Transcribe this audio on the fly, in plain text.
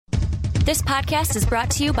This podcast is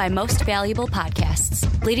brought to you by Most Valuable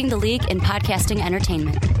Podcasts, leading the league in podcasting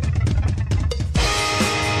entertainment.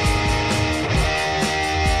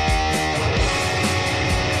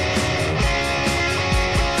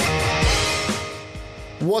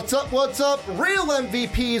 What's up, Real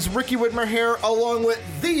MVPs, Ricky Whitmer here, along with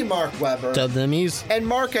the Mark Weber. Dub themmies. And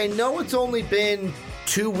Mark, I know it's only been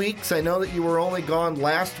 2 weeks. I know that you were only gone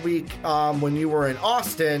last week when you were in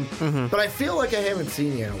Austin, but I feel like I haven't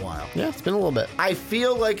seen you in a while. Yeah, it's been a little bit. I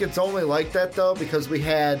feel like it's only like that, though, because we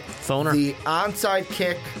had the onside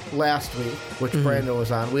kick last week, which Brandon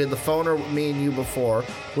was on. We had the phoner with me and you before,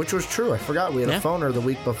 which was true. I forgot we had a phoner the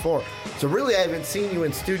week before. So really, I haven't seen you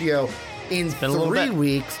in studio in 3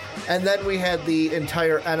 weeks. And then we had the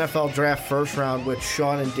entire NFL draft first round, which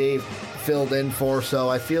Sean and Dave filled in for. So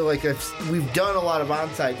I feel like we've done a lot of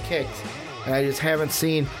onside kicks, and I just haven't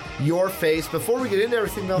seen your face. Before we get into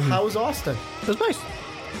everything, though, how was Austin? It was nice.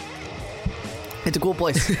 It's a cool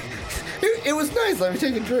place. It was nice. Let me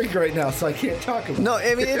take a drink right now, so I can't talk about it. No,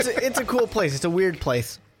 I mean, it's a cool place. It's a weird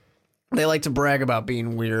place. They like to brag about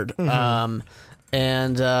being weird.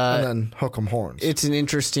 And then hook 'em horns. It's an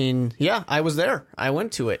interesting... Yeah, I was there. I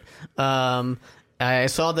went to it. I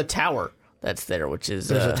saw the tower that's there, which is...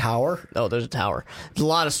 There's a tower? Oh, there's a tower. There's a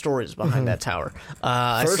lot of stories behind that tower.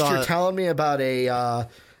 First, you're telling me about a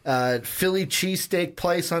Philly cheesesteak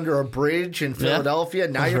place under a bridge in Philadelphia.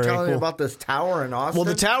 Now you're telling me about this tower in Austin? Well,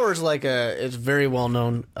 the tower is it's a very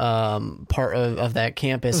well-known part of that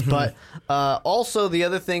campus. But also the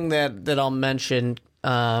other thing that I'll mention...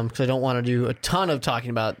 because I don't want to do a ton of talking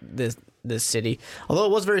about this city, although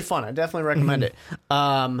it was very fun. I definitely recommend it.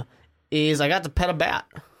 Is I got to pet a bat,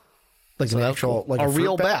 like an actual, like a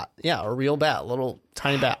real bat? Yeah, a real bat, little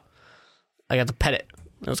tiny bat. I got to pet it.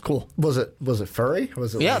 It was cool. Was it furry?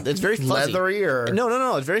 Was it? Yeah, it's very fuzzy. Leathery or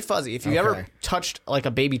no? It's very fuzzy. If you ever touched like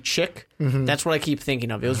a baby chick, that's what I keep thinking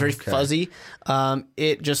of. It was very fuzzy.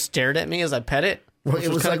 It just stared at me as I pet it. Well, it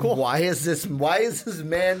was like, cool. Why is this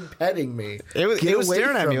man petting me? It was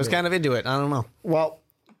staring at me. It was kind of into it. I don't know. Well,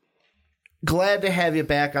 glad to have you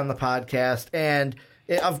back on the podcast. And,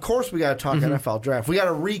 of course, we got to talk NFL draft. We got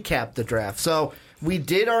to recap the draft. So we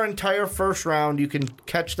did our entire first round. You can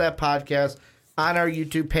catch that podcast on our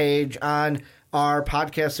YouTube page, on our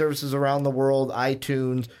podcast services around the world,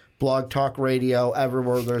 iTunes, Blog Talk Radio,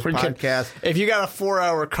 everywhere there's podcasts. If you got a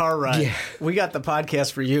 4-hour car ride, we got the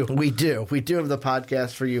podcast for you. We do. We do have the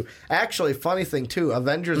podcast for you. Actually, funny thing, too,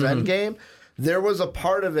 Avengers Endgame, there was a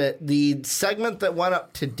part of it, the segment that went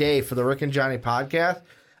up today for the Rick and Johnny podcast,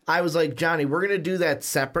 I was like, Johnny, we're going to do that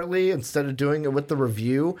separately instead of doing it with the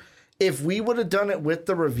review. If we would have done it with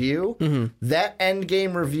the review, that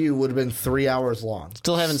Endgame review would have been 3 hours long.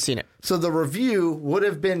 Still haven't seen it. So the review would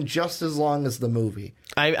have been just as long as the movie.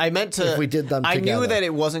 I meant to... If we did them together. I knew that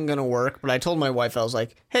it wasn't going to work, but I told my wife, I was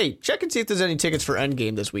like, hey, check and see if there's any tickets for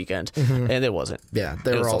Endgame this weekend. And it wasn't. Yeah,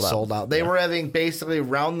 they were all sold out. They were having basically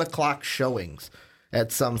round-the-clock showings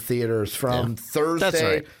at some theaters from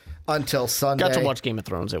Thursday until Sunday. Got to watch Game of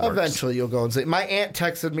Thrones. Eventually you'll go and see. My aunt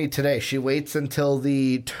texted me today. She waits until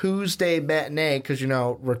the Tuesday matinee because,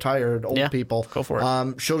 retired old people. Go for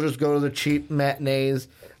it. She'll just go to the cheap matinees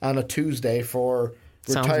on a Tuesday for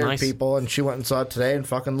retired people, and she went and saw it today and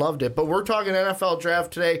fucking loved it. But we're talking NFL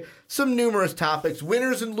draft today. Some numerous topics.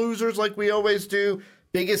 Winners and losers like we always do.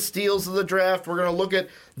 Biggest steals of the draft. We're going to look at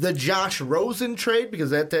the Josh Rosen trade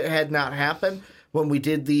because that had not happened when we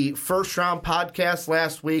did the first round podcast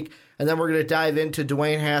last week. And then we're going to dive into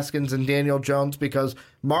Dwayne Haskins and Daniel Jones because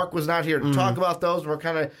Mark was not here to talk about those. We're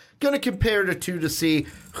kind of going to compare the two to see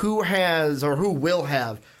who has or who will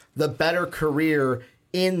have the better career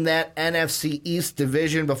in that NFC East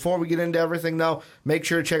division. Before we get into everything, though, make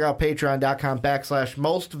sure to check out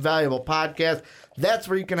patreon.com/mostvaluablepodcast. That's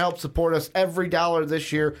where you can help support us. Every dollar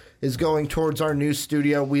this year is going towards our new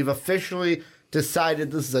studio. We've officially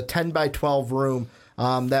decided this is a 10 by 12 room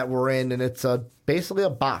that we're in, and it's basically a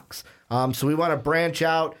box. So we want to branch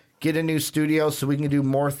out, get a new studio so we can do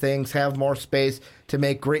more things, have more space to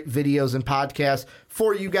make great videos and podcasts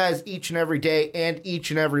for you guys each and every day and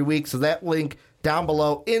each and every week. So that link down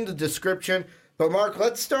below in the description. But Mark,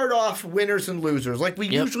 let's start off winners and losers like we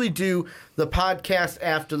usually do the podcast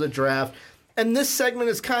after the draft. And this segment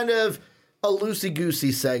is kind of a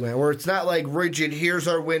loosey-goosey segment where it's not like rigid, here's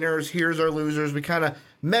our winners, here's our losers. We kind of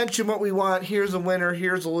mention what we want. Here's a winner,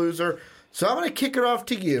 here's a loser. So I'm going to kick it off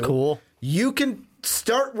to you. Cool. You can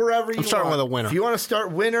start wherever you want. I'm starting with a winner. If you want to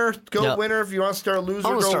start winner, go winner. If you want to start loser,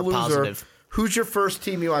 go loser. Positive. Who's your first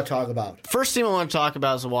team you want to talk about? First team I want to talk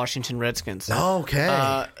about is the Washington Redskins.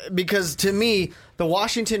 Okay. Because to me, the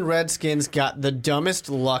Washington Redskins got the dumbest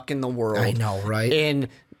luck in the world. I know, right? In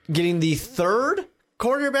getting the third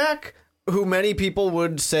quarterback who many people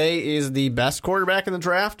would say is the best quarterback in the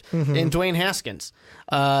draft in Dwayne Haskins.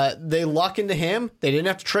 They luck into him. They didn't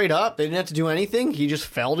have to trade up. They didn't have to do anything. He just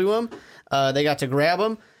fell to him. They got to grab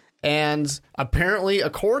him. And apparently,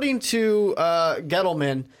 according to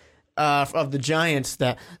Gettleman of the Giants,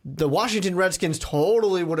 that the Washington Redskins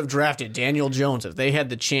totally would have drafted Daniel Jones if they had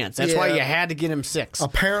the chance. That's why you had to get him 6.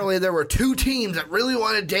 Apparently, there were 2 teams that really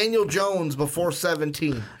wanted Daniel Jones before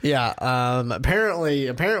 17. Yeah,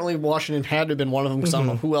 apparently Washington had to have been one of them because I don't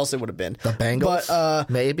know who else it would have been. The Bengals, but,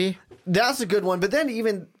 maybe? That's a good one. But then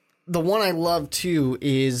even the one I love, too,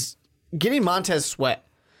 is getting Montez Sweat.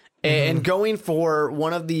 And going for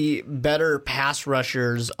one of the better pass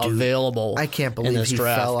rushers available. I can't in believe this he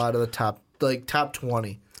draft. fell out of the top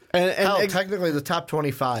 20. And Hell, technically the top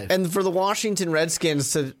 25. And for the Washington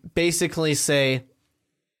Redskins to basically say,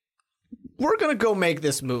 we're going to go make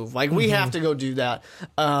this move. Like, we have to go do that.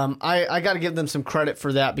 I got to give them some credit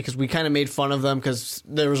for that because we kind of made fun of them because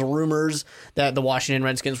there was rumors that the Washington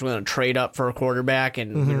Redskins were going to trade up for a quarterback,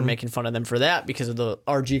 and we were making fun of them for that because of the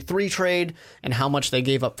RG3 trade and how much they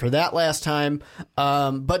gave up for that last time.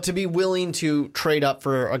 But to be willing to trade up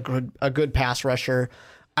for a good pass rusher,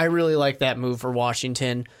 I really like that move for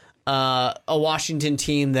Washington. A Washington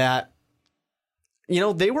team that,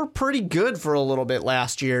 they were pretty good for a little bit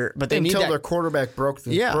last year, but they until their quarterback broke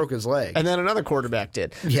his leg, and then another quarterback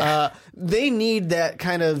did. Yeah. They need that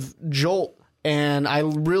kind of jolt, and I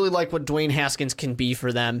really like what Dwayne Haskins can be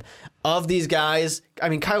for them. Of these guys, I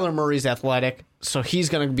mean, Kyler Murray's athletic, so he's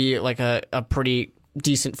going to be like a pretty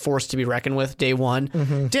decent force to be reckoned with day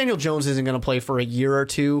one. Daniel Jones isn't going to play for a year or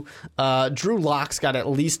two. Drew Lock's got at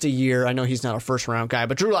least a year. I know he's not a first-round guy,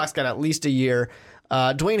 but Drew Lock's got at least a year.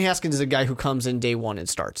 Dwayne Haskins is a guy who comes in day one and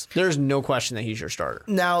starts. There's no question that he's your starter.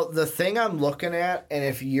 Now, the thing I'm looking at, and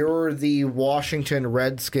if you're the Washington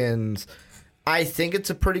Redskins, I think it's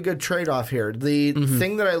a pretty good trade-off here. The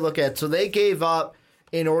thing that I look at, so they gave up,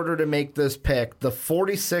 in order to make this pick, the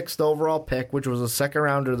 46th overall pick, which was a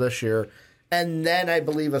second-rounder this year, and then I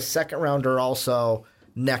believe a second-rounder also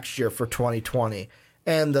next year for 2020.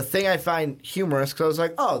 And the thing I find humorous, because I was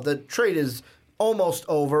like, oh, the trade is almost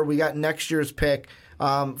over. We got next year's pick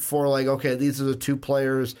for like, okay, these are the 2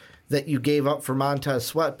 players that you gave up for Montez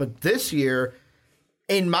Sweat. But this year,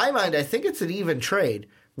 in my mind, I think it's an even trade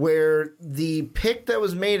where the pick that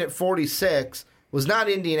was made at 46 was not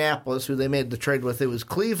Indianapolis, who they made the trade with. It was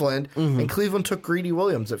Cleveland, and Cleveland took Greedy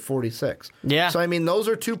Williams at 46. Yeah. So, I mean, those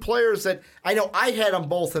are 2 players that I know I had them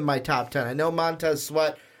both in my top 10. I know Montez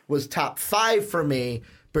Sweat was top 5 for me,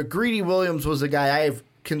 but Greedy Williams was a guy I've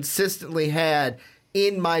consistently had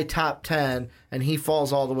in my top 10, and he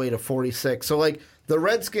falls all the way to 46. So, like, the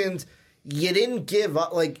Redskins, you didn't give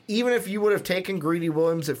up. Like, even if you would have taken Greedy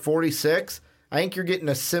Williams at 46, I think you're getting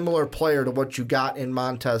a similar player to what you got in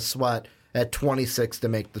Montez Sweat at 26 to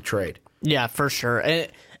make the trade. Yeah, for sure. And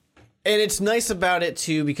it's nice about it,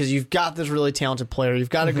 too, because you've got this really talented player. You've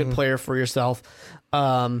got a good player for yourself.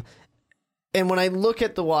 And when I look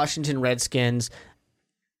at the Washington Redskins,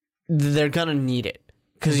 they're going to need it.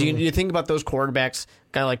 Because you think about those quarterbacks,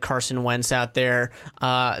 a guy like Carson Wentz out there,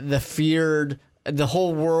 the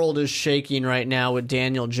whole world is shaking right now with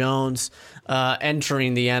Daniel Jones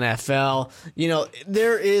entering the NFL.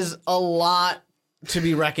 There is a lot to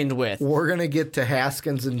be reckoned with. We're going to get to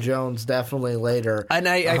Haskins and Jones definitely later. And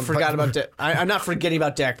I forgot about I'm not forgetting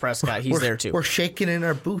about Dak Prescott. He's there too. We're shaking in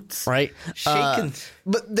our boots. Right? Shaking.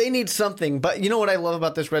 But they need something. But you know what I love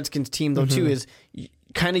about this Redskins team, though, too, is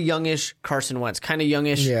kind of youngish Carson Wentz, kind of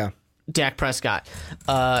youngish Dak Prescott.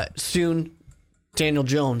 Soon, Daniel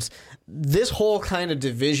Jones. This whole kind of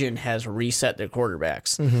division has reset their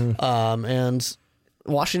quarterbacks. And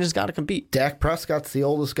Washington's got to compete. Dak Prescott's the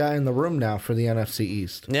oldest guy in the room now for the NFC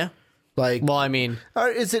East. Yeah. Like, well, I mean,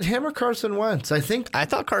 is it him or Carson Wentz? I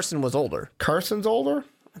thought Carson was older. Carson's older?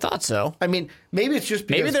 I thought so. I mean, maybe it's just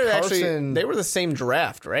because they were the same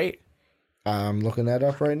draft, right? I'm looking that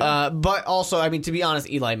up right now. But also, I mean, to be honest,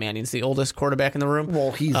 Eli Manning's the oldest quarterback in the room.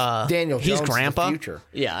 Well, he's Daniel Jones. He's grandpa. Is the future.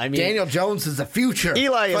 Yeah, I mean, Daniel Jones is the future.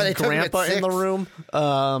 Eli is grandpa in the room.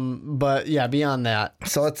 But yeah, beyond that.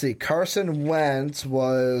 So let's see. Carson Wentz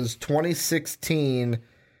was 2016.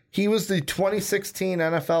 He was the 2016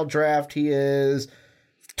 NFL draft. He is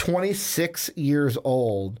 26 years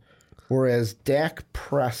old. Whereas Dak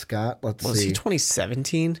Prescott, let's see. Was he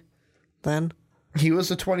 2017 then? He was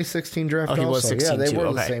the 2016 draft. Oh, he was 16 Yeah, they were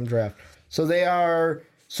too. the same draft. So they are.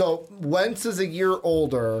 So Wentz is a year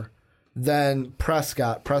older than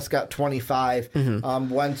Prescott. Prescott 25.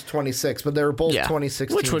 Wentz 26. But they were both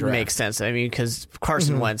 2016. Which would draft. make sense. I mean, because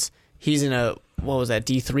Carson Wentz, he's in a what was that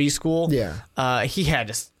D3 school? Yeah. He had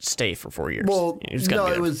to stay for 4 years. Well, he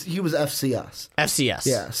was he was FCS. FCS.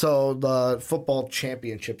 Yeah, so the football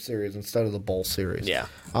championship series instead of the bowl series. Yeah.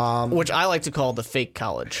 Which I like to call the fake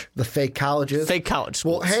college. The fake colleges. Fake college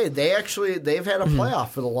schools. Well, hey, they've had a playoff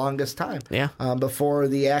for the longest time. Yeah. Before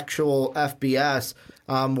the actual FBS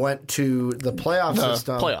went to the playoff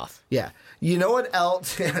system. Playoff. Yeah. You know what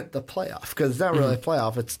else? The playoff, because it's not really a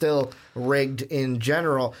playoff. It's still rigged in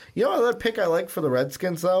general. You know what other pick I like for the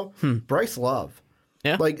Redskins, though? Bryce Love.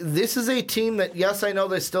 Yeah. Like, this is a team that, yes, I know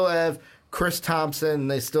they still have Chris Thompson.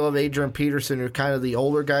 They still have Adrian Peterson, who are kind of the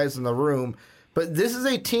older guys in the room. But this is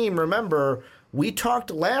a team, remember, we talked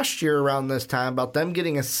last year around this time about them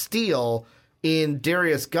getting a steal in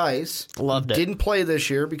Darius Geis. Loved it. Didn't play this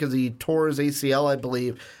year because he tore his ACL, I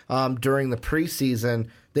believe, during the preseason.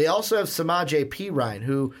 They also have Samaje Perine,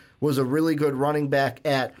 who was a really good running back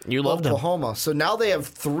at Oklahoma. So now they have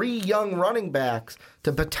 3 young running backs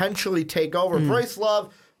to potentially take over. Bryce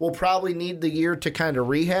Love will probably need the year to kind of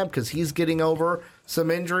rehab because he's getting over some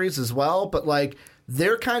injuries as well. But, like,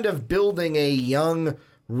 they're kind of building a young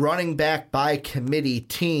running back by committee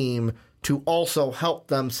team to also help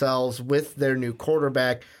themselves with their new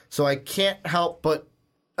quarterback. So I can't help but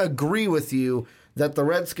agree with you that the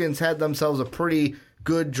Redskins had themselves a pretty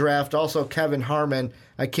good draft. Also, Kevin Harmon,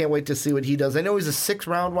 I can't wait to see what he does. I know he's a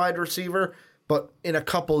 6th-round wide receiver, but in a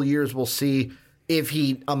couple years we'll see if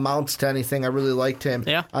he amounts to anything. I really liked him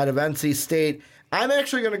out of NC State. I'm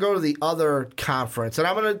actually going to go to the other conference,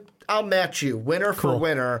 and I'll match you, winner for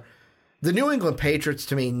winner. The New England Patriots,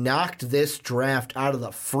 to me, knocked this draft out of the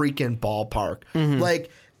freaking ballpark. Like,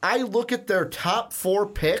 I look at their top 4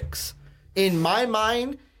 picks, in my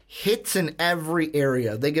mind, hits in every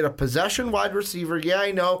area. They get a possession wide receiver. Yeah,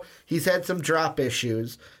 I know he's had some drop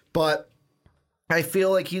issues, but I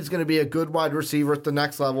feel like he's going to be a good wide receiver at the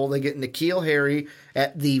next level. They get N'Keal Harry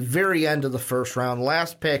at the very end of the first round,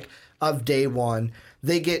 last pick of day 1.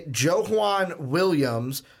 They get Joejuan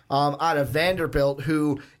Williams out of Vanderbilt,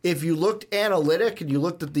 who, if you looked analytic and you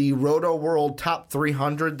looked at the Roto World Top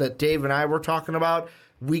 300 that Dave and I were talking about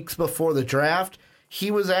weeks before the draft,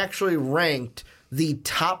 he was actually ranked the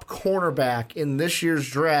top cornerback in this year's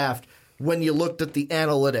draft when you looked at the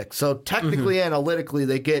analytics. So technically, analytically,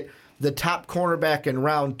 they get the top cornerback in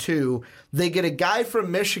round 2. They get a guy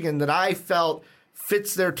from Michigan that I felt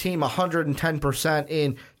fits their team 110%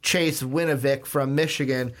 in Chase Winovich from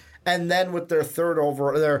Michigan. And then with their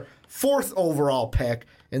 4th overall pick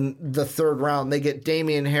in the 3rd round, they get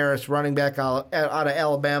Damian Harris, running back out of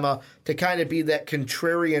Alabama, to kind of be that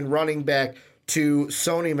contrarian running back to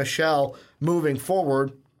Sony Michel moving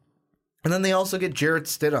forward. And then they also get Jarrett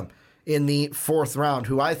Stidham in the 4th round,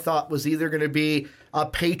 who I thought was either going to be a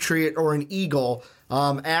Patriot or an Eagle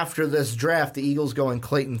after this draft. The Eagles going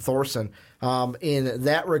Clayton Thorson in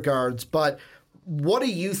that regards. But what do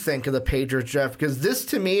you think of the Patriots draft? Because this,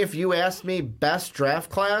 to me, if you asked me best draft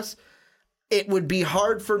class, it would be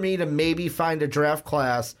hard for me to maybe find a draft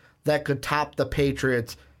class that could top the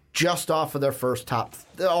Patriots just off of their first top,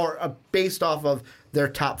 or based off of their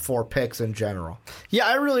top 4 picks in general. Yeah,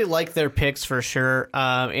 I really like their picks for sure.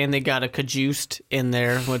 And they got a Cajuste in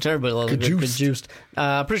there, which everybody loves. Cajuste.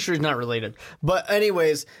 Pretty sure he's not related. But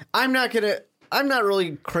anyways, I'm not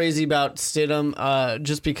really crazy about Stidham,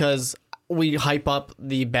 just because we hype up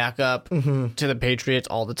the backup to the Patriots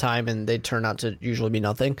all the time, and they turn out to usually be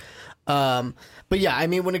nothing. But yeah, I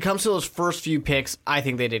mean, when it comes to those first few picks, I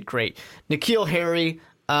think they did great. N'Keal Harry,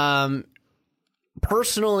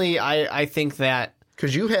 personally, I think that,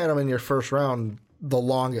 because you had him in your first round the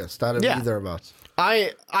longest out of either of us.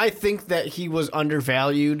 I think that he was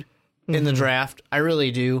undervalued in the draft. I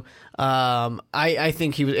really do. I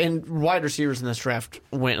think he was, and wide receivers in this draft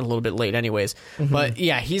went a little bit late anyways. But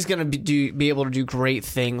yeah, he's going to be able to do great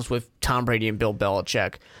things with Tom Brady and Bill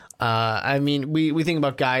Belichick. I mean, we think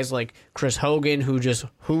about guys like Chris Hogan, who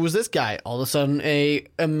was this guy? All of a sudden, a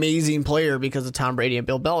amazing player because of Tom Brady and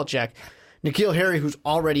Bill Belichick. N'Keal Harry, who's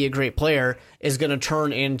already a great player, is going to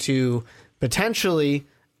turn into potentially,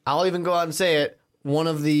 I'll even go out and say it, one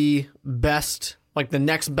of the best, like the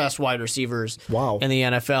next best wide receivers in the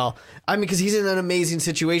NFL. I mean, because he's in an amazing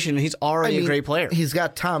situation, and he's already a great player. He's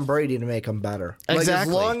got Tom Brady to make him better. Exactly. Like, as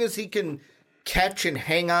long as he can catch and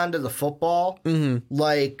hang on to the football,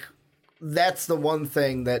 like, that's the one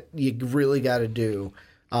thing that you really got to do.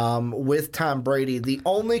 With Tom Brady, the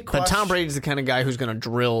only question... But Tom Brady's the kind of guy who's going to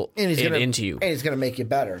drill into you. And he's going to make you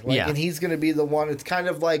better. And he's going to be the one... It's kind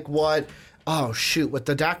of like what... Oh, shoot. With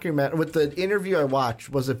the interview I watched,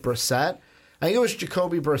 was it Brissett? I think it was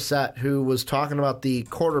Jacoby Brissett who was talking about the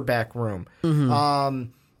quarterback room.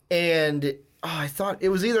 And I thought it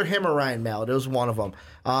was either him or Ryan Mallett. It was one of them.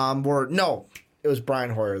 It was Brian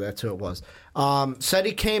Hoyer. That's who it was. Said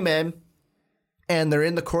he came in, and they're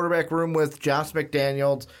in the quarterback room with Josh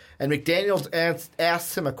McDaniels, and McDaniels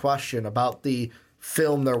asks him a question about the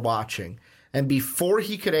film they're watching. And before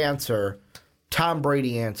he could answer, Tom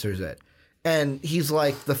Brady answers it. And he's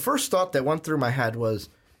like, the first thought that went through my head was,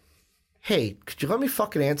 hey, could you let me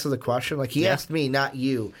fucking answer the question? Like, he asked me, not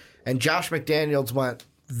you. And Josh McDaniels went,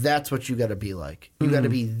 that's what you got to be like. You got to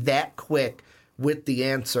be that quick with the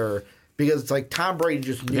answer, because it's like Tom Brady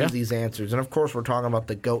just knew these answers. And, of course, we're talking about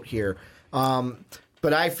the GOAT here.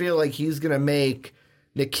 But I feel like he's going to make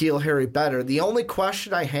N'Keal Harry better. The only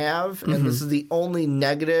question I have, and this is the only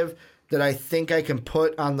negative that I think I can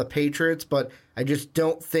put on the Patriots, but I just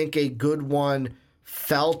don't think a good one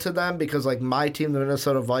fell to them, because like my team, the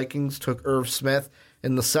Minnesota Vikings, took Irv Smith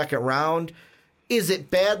in the second round. Is it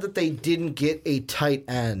bad that they didn't get a tight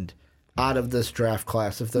end out of this draft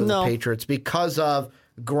class if they're the Patriots because of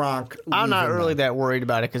Gronk? I'm not really that worried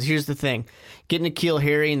about it, because here's the thing. Getting N'Keal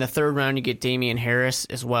Harry in the third round, you get Damian Harris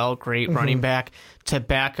as well, great running back, to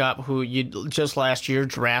back up who you just last year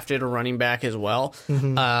drafted a running back as well.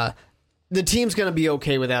 The team's going to be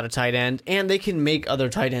okay without a tight end, and they can make other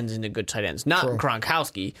tight ends into good tight ends. Not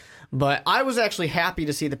Gronkowski, but I was actually happy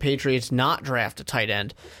to see the Patriots not draft a tight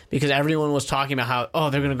end, because everyone was talking about how,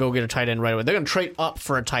 they're going to go get a tight end right away. They're going to trade up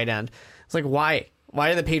for a tight end. It's like, why?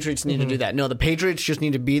 Why do the Patriots need to do that? No, the Patriots just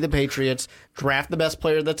need to be the Patriots, draft the best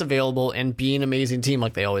player that's available, and be an amazing team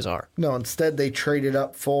like they always are. No, instead they traded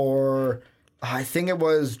up for, I think it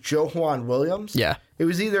was Joejuan Williams. Yeah. It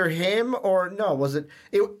was either him or, was it?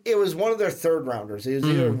 It was one of their third rounders. It was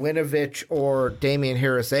either Winovich or Damian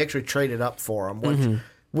Harris. They actually traded up for him, which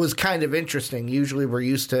was kind of interesting. Usually we're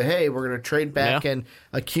used to, hey, we're going to trade back and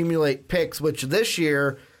accumulate picks, which this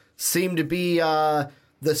year seemed to be the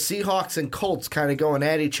Seahawks and Colts kind of going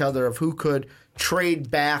at each other of who could trade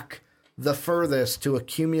back the furthest to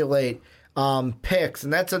accumulate picks.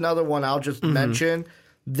 And that's another one I'll just mention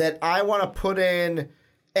that I want to put in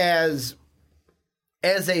as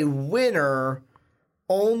a winner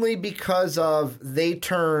only because of they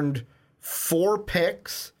turned 4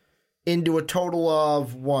 picks into a total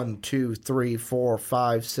of 1, 2, 3, 4,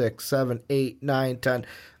 5, 6, 7, 8, 9, 10.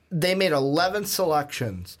 They made 11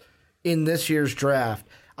 selections in this year's draft.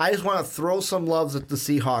 I just want to throw some loves at the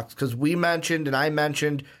Seahawks, because we mentioned, and I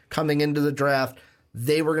mentioned coming into the draft,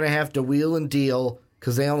 they were going to have to wheel and deal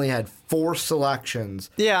because they only had 4 selections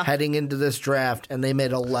heading into this draft, and they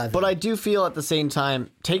made 11. But I do feel at the same time,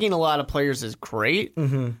 taking a lot of players is great,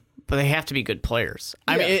 but they have to be good players.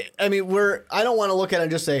 I mean, I don't want to look at it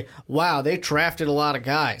and just say, wow, they drafted a lot of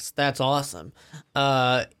guys. That's awesome.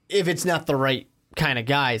 If it's not the right kind of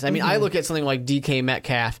guys. I mean, I look at something like DK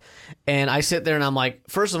Metcalf, and I sit there and I'm like,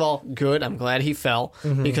 first of all, good. I'm glad he fell,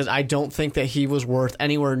 because I don't think that he was worth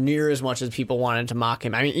anywhere near as much as people wanted to mock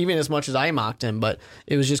him. I mean, even as much as I mocked him, but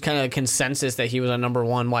it was just kind of a consensus that he was a number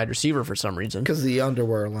 1 wide receiver for some reason. Because of the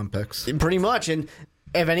underwear Olympics. Pretty much. And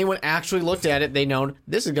if anyone actually looked at it, they know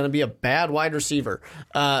this is going to be a bad wide receiver,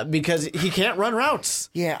 because he can't run routes.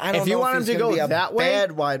 Yeah, I don't know if you want him to go that way,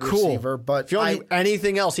 bad wide receiver, but if you want to do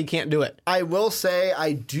anything else, he can't do it. I will say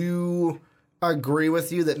I do agree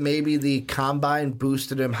with you that maybe the combine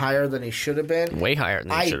boosted him higher than he should have been. Way higher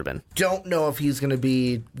than he should have been. Don't know if he's going to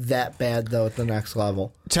be that bad though at the next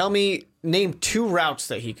level. Name 2 routes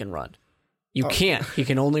that he can run. You can't. He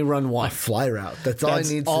can only run 1. A fly route. That's all he needs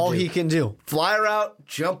to do. all he can do. Fly route,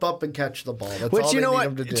 jump up and catch the ball. That's Which, all you know they need what?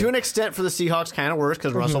 him to do. To an extent for the Seahawks kind of works,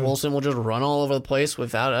 because Russell Wilson will just run all over the place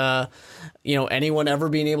without anyone ever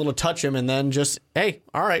being able to touch him, and then just, hey,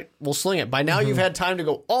 all right, we'll sling it. By now you've had time to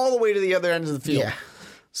go all the way to the other end of the field. Yeah.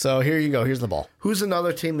 So here you go. Here's the ball. Who's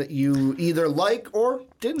another team that you either like or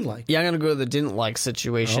didn't like? Yeah, I'm going to go to the didn't like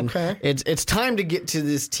situation. Okay. It's time to get to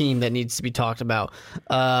this team that needs to be talked about.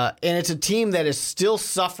 And it's a team that is still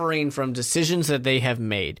suffering from decisions that they have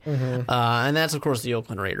made. And that's, of course, the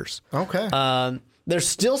Oakland Raiders. Okay. They're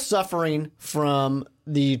still suffering from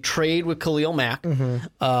the trade with Khalil Mack,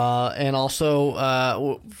 and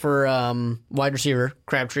also for wide receiver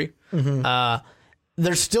Crabtree.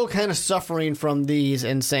 They're still kind of suffering from these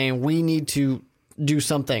and saying we need to do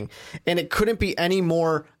something. And it couldn't be any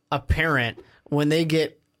more apparent when they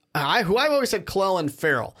get I've always said Clelin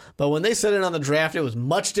Ferrell, but when they said it on the draft, it was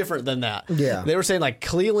much different than that. Yeah. They were saying like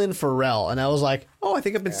Clelin Ferrell, and I was like, oh, I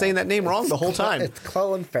think I've been saying that name wrong the whole time. It's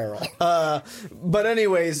Clelin Ferrell. But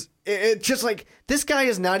anyways, it's just like this guy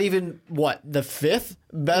is not even, the 5th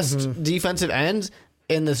best defensive end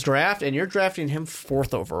in this draft, and you're drafting him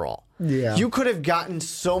 4th overall. Yeah. You could have gotten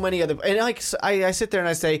so many other... And like I sit there and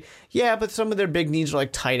I say, yeah, but some of their big needs are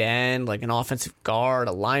like tight end, like an offensive guard,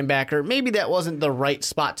 a linebacker. Maybe that wasn't the right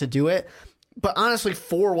spot to do it. But honestly,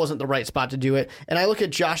 4 wasn't the right spot to do it. And I look at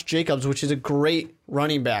Josh Jacobs, which is a great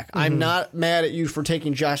running back. I'm not mad at you for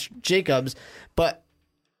taking Josh Jacobs, but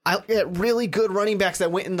I get really good running backs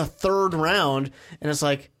that went in the 3rd round, and it's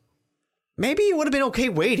like, maybe it would have been okay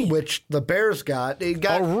waiting. Which the Bears got. They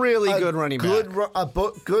got a really good running back.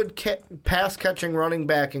 Pass-catching running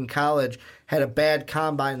back in college, had a bad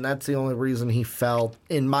combine, and that's the only reason he fell,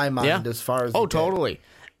 in my mind, as far as... Oh, totally.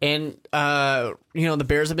 And, the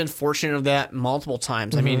Bears have been fortunate of that multiple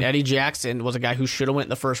times. I mean, Eddie Jackson was a guy who should have went in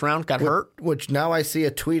the 1st round, got hurt. Which now I see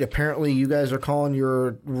a tweet. Apparently, you guys are calling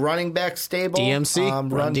your running back stable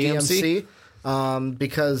DMC. Run DMC.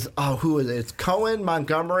 Because, who is it? It's Cohen,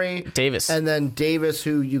 Montgomery, Davis. And then Davis,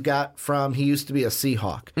 who you got from, he used to be a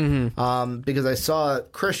Seahawk. Because I saw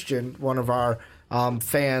Christian, one of our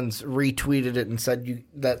fans, retweeted it and said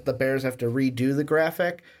that the Bears have to redo the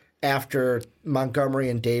graphic after Montgomery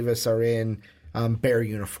and Davis are in Bear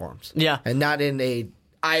uniforms. Yeah. And not in a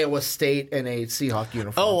Iowa State and a Seahawk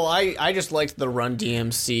uniform. Oh, well, I just liked the Run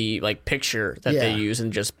DMC picture that they use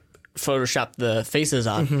and just Photoshop the faces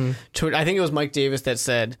on. I think it was Mike Davis that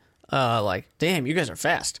said, damn, you guys are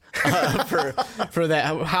fast for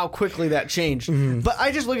that, how quickly that changed. But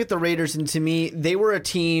I just look at the Raiders, and to me, they were a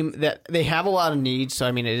team that they have a lot of needs, so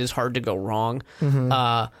I mean, it is hard to go wrong.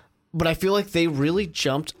 But I feel like they really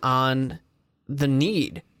jumped on the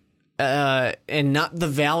need and not the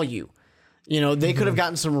value. They could have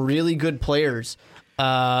gotten some really good players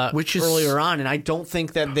earlier on, and I don't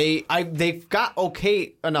think that they've got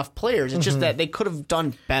okay enough players. It's just that they could have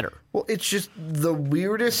done better. Well, it's just the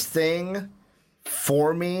weirdest thing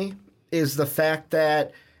for me is the fact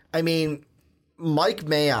that, I mean, Mike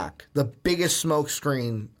Mayock, the biggest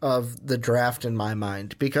smokescreen of the draft in my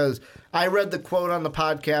mind, because I read the quote on the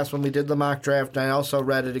podcast when we did the mock draft, and I also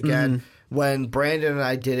read it again when Brandon and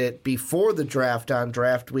I did it before the draft on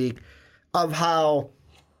draft week, of how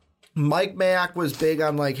Mike Mayock was big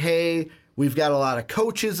on hey, we've got a lot of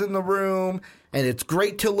coaches in the room, and it's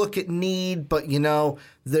great to look at need, but,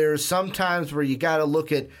 there's some times where you got to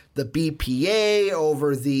look at the BPA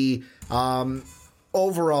over the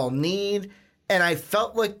overall need. And I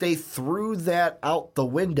felt like they threw that out the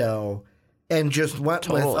window and just went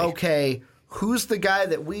with, okay, who's the guy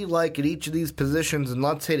that we like at each of these positions, and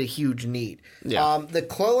let's hit a huge need. Yeah. The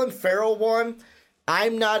Clelin Ferrell one,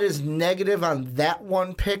 I'm not as negative on that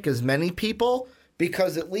one pick as many people,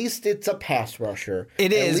 because at least it's a pass rusher.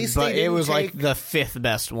 It is, but it was the 5th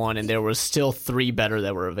best one, and there was still 3 better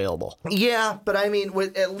that were available. Yeah, but I mean,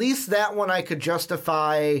 with at least that one I could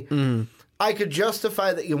justify... I could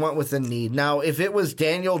justify that you went with a need. Now, if it was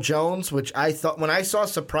Daniel Jones, which I thought, when I saw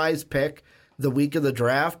surprise pick the week of the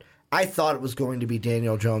draft, I thought it was going to be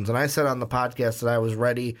Daniel Jones. And I said on the podcast that I was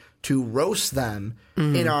ready to roast them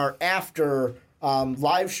in our after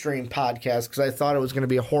live stream podcast because I thought it was going to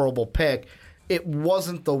be a horrible pick. It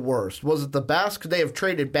wasn't the worst. Was it the best? Could they have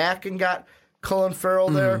traded back and got Clelin Ferrell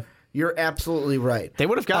there? You're absolutely right. They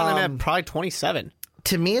would have gotten him at probably 27.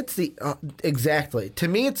 To me, it's the exactly. To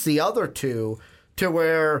me, it's the other two, to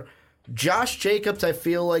where Josh Jacobs, I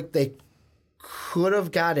feel like they could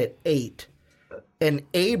have got at 8, and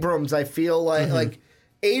Abrams, I feel like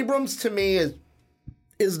Abrams to me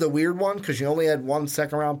is the weird one because you only had 1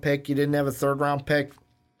 second-round pick, you didn't have a third-round pick,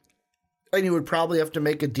 and you would probably have to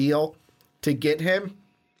make a deal to get him.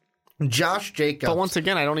 Josh Jacobs, but once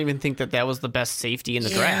again, I don't even think that was the best safety in the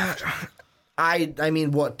draft. I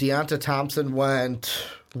mean, what, Deonta Thompson went,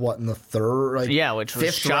 in the third? Which was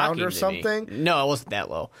 5th round or something? No, it wasn't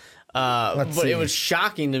that low. But it was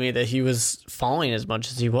shocking to me that he was falling as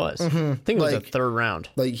much as he was. I think it was the 3rd round.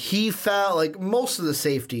 He fell, most of the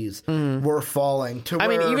safeties were falling. I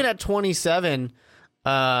mean, even at 27,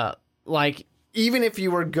 even if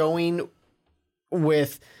you were going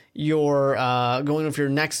with your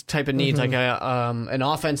next type of needs, like an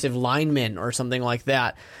offensive lineman or something like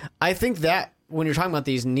that, I think that when you're talking about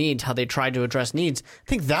these needs, how they tried to address needs, I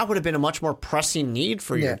think that would have been a much more pressing need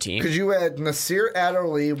for your team. Because you had Nasir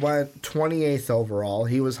Adderley went 28th overall.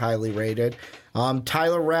 He was highly rated.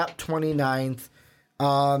 Tyler Rapp, 29th.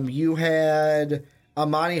 You had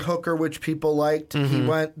Amani Hooker, which people liked. He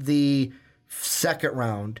went the 2nd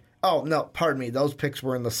round. Oh, no, pardon me. Those picks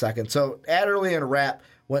were in the 2nd. So Adderley and Rapp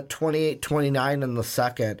went 28, 29 in the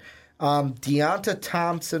 2nd. Deonta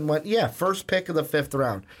Thompson went, first pick of the 5th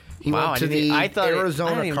round. He went to the Arizona Cardinals.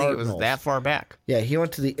 I didn't think it was that far back. Yeah, he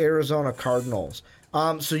went to the Arizona Cardinals.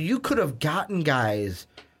 So you could have gotten guys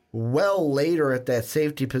well later at that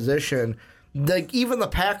safety position. Like, even the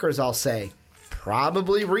Packers, I'll say,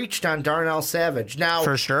 probably reached on Darnell Savage. Now,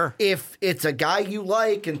 for sure, if it's a guy you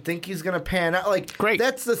like and think he's going to pan out, like, great.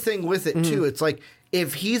 That's the thing with it, too. It's like,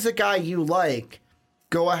 if he's a guy you like,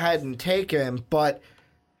 go ahead and take him. But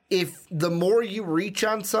if the more you reach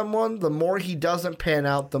on someone, the more he doesn't pan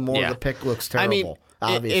out, the more the pick looks terrible. I mean,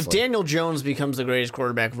 obviously. If Daniel Jones becomes the greatest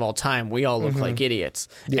quarterback of all time, we all look like idiots.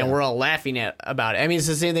 Yeah. And we're all laughing about it. I mean, it's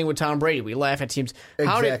the same thing with Tom Brady. We laugh at teams.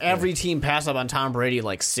 How did every team pass up on Tom Brady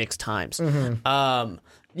like 6 times?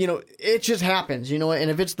 It just happens, and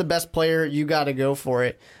if it's the best player, you got to go for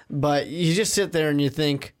it. But you just sit there and you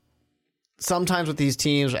think, sometimes with these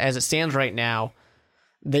teams, as it stands right now,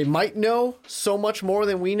 they might know so much more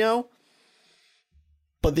than we know.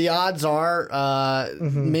 But the odds are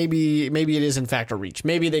maybe it is in fact a reach.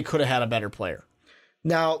 Maybe they could have had a better player.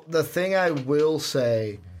 Now, the thing I will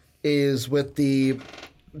say is with the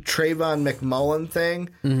Trayvon McMullen thing,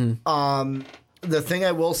 the thing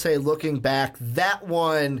I will say looking back, that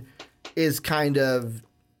one is kind of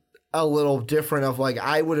a little different of like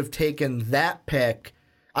I would have taken that pick.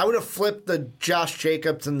 I would have flipped the Josh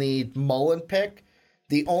Jacobs and the Mullen pick.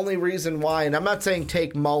 The only reason why, and I'm not saying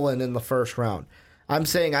take Mullen in the first round. I'm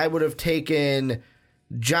saying I would have taken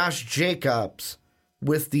Josh Jacobs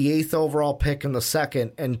with the 8th overall pick in the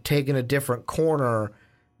second and taken a different corner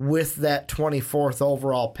with that 24th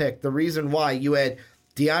overall pick. The reason why, you had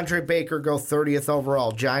DeAndre Baker go 30th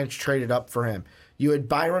overall. Giants traded up for him. You had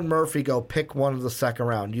Byron Murphy go pick 1 of the second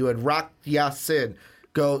round. You had Rock Ya-Sin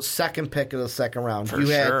go 2nd pick of the second round. For you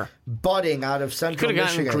sure. had Butting out of Central Michigan. Could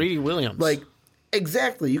have gotten Greedy Williams.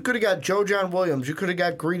 Exactly. You could have got Joe John Williams. You could have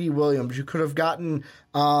got Greedy Williams. You could have gotten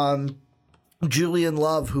Julian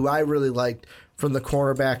Love, who I really liked from the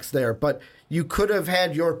cornerbacks there. But you could have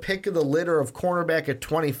had your pick of the litter of cornerback at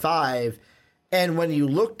 25. And when you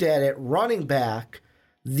looked at it, running back,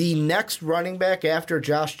 the next running back after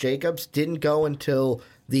Josh Jacobs didn't go until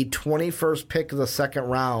the 21st pick of the second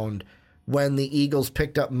round when the Eagles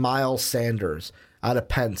picked up Miles Sanders out of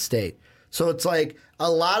Penn State. So it's like a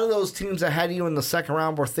lot of those teams ahead of you in the second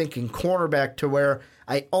round were thinking cornerback, to where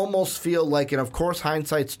I almost feel like, and of course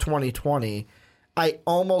hindsight's 20/20, I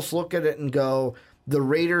almost look at it and go, the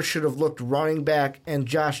Raiders should have looked running back and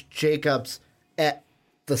Josh Jacobs at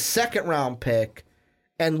the second round pick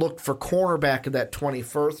and looked for cornerback at that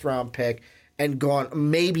 21st round pick and gone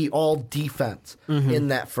maybe all defense in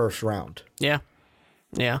that first round. Yeah.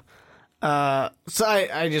 Yeah. So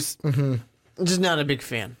I just not a big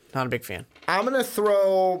fan. Not a big fan. I'm going to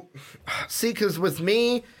throw... See, because with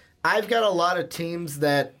me, I've got a lot of teams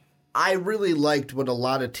that I really liked what a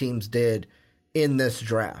lot of teams did in this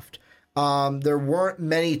draft. There weren't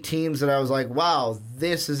many teams that I was like, wow,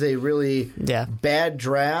 this is a really bad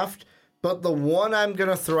draft. But the one I'm going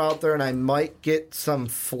to throw out there, and I might get some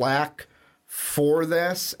flack for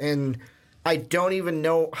this, and I don't even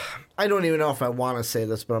know if I want to say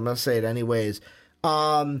this, but I'm going to say it anyways.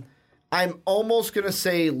 I'm almost going to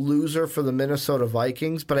say loser for the Minnesota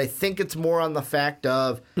Vikings, but I think it's more on the fact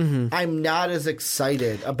of I'm not as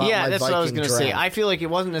excited about my Viking draft. Yeah, that's what I was going to say. I feel like it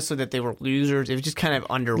wasn't necessarily that they were losers. It was just kind of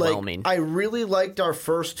underwhelming. I really liked our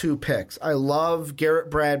first 2 picks. I love Garrett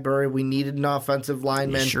Bradbury. We needed an offensive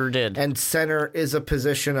lineman. We sure did. And center is a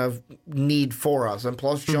position of need for us. And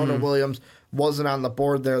plus, Jonah Williams wasn't on the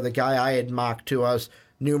board there, the guy I had mocked to us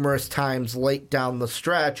numerous times late down the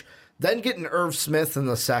stretch. Then getting Irv Smith in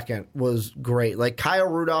the second was great. Like, Kyle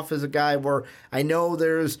Rudolph is a guy where I know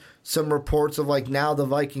there's some reports of, like, now the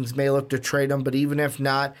Vikings may look to trade him, but even if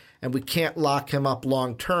not, and we can't lock him up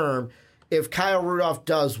long term, if Kyle Rudolph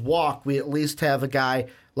does walk, we at least have a guy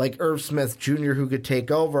like Irv Smith Jr. who could take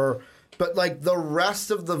over. But, like, the rest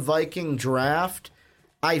of the Viking draft,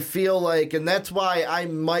 I feel like, and that's why I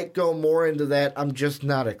might go more into that, I'm just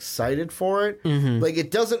not excited for it. Like, it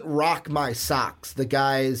doesn't rock my socks, the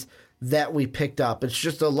guys that we picked up. It's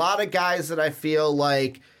just a lot of guys that I feel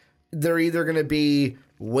like they're either going to be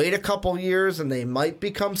wait a couple years and they might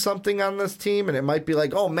become something on this team, and it might be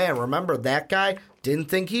like, oh man, remember that guy? Didn't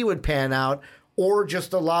think he would pan out. Or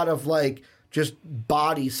just a lot of like just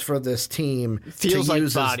bodies for this team. Feels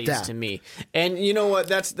like bodies to me. And you know what?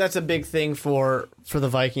 That's a big thing for the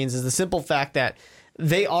Vikings, is the simple fact that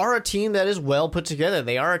they are a team that is well put together.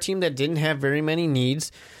 They are a team that didn't have very many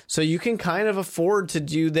needs. So you can kind of afford to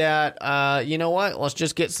do that. You know what? Let's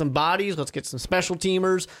just get some bodies. Let's get some special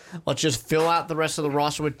teamers. Let's just fill out the rest of the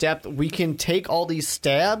roster with depth. We can take all these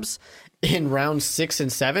stabs in round 6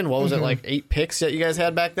 and 7. What was it, like 8 picks that you guys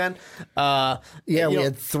had back then? We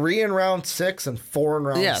had 3 in round 6 and 4 in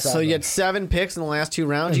round 7. Yeah, so you had 7 picks in the last 2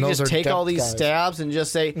 rounds. And you those just are take all depth these guys. stabs and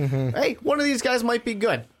just say, hey, one of these guys might be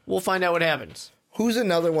good. We'll find out what happens. Who's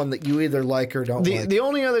another one that you either like or don't like? The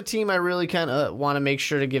only other team I really kind of want to make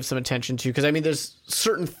sure to give some attention to, because I mean, there's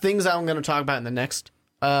certain things I'm going to talk about in the next.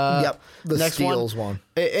 The next Steelers one.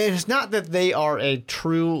 It's not that they are a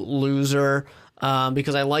true loser,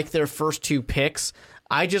 because I like their first 2 picks.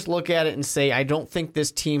 I just look at it and say I don't think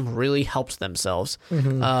this team really helps themselves.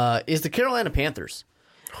 Is the Carolina Panthers?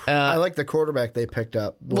 I like the quarterback they picked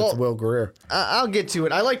up with Will Grier. I'll get to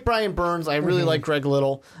it. I like Brian Burns. I really like Greg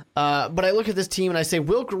Little. But I look at this team and I say,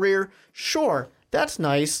 Will Grier, sure, that's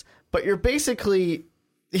nice, but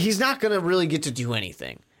he's not going to really get to do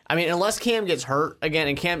anything. I mean, unless Cam gets hurt again,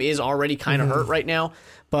 and Cam is already kind of hurt right now,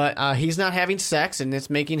 but he's not having sex, and it's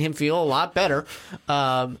making him feel a lot better.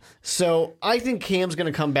 So I think Cam's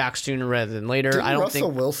going to come back sooner rather than later. Didn't I don't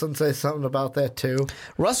Russell Wilson say something about that too?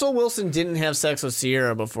 Russell Wilson didn't have sex with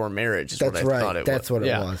Sierra before marriage. That's right. That's what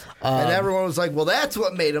it was. And everyone was like, well, that's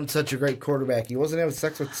what made him such a great quarterback. He wasn't having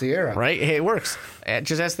sex with Sierra. Right? Hey, it works.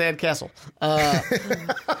 Just ask Thad Castle.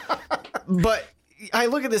 But I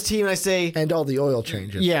look at this team and I say... And all the oil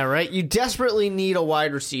changes. Yeah, right? You desperately need a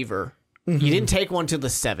wide receiver. You didn't take one to the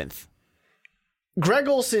 7th. Greg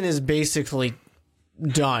Olsen is basically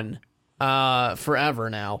done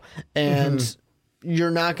forever now. And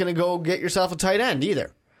you're not going to go get yourself a tight end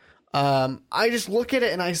either. I just look at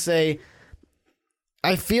it and I say,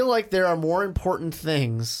 I feel like there are more important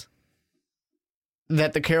things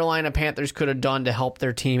that the Carolina Panthers could have done to help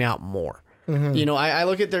their team out more. You know, I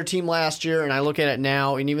look at their team last year and I look at it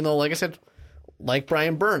now, and even though, like I said, like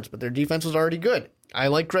Brian Burns, but their defense was already good. I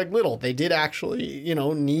like Greg Little. They did actually,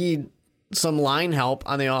 need some line help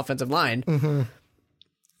on the offensive line.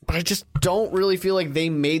 But I just don't really feel like they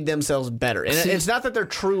made themselves better. And it's not that they're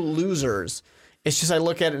true losers. It's just I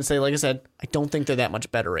look at it and say, like I said, I don't think they're that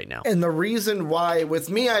much better right now. And the reason why, with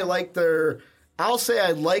me, I'll say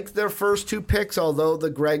I like their first 2 picks, although the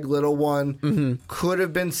Greg Little one could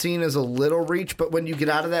have been seen as a little reach. But when you get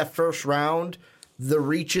out of that first round, the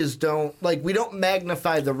reaches we don't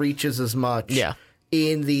magnify the reaches as much. Yeah.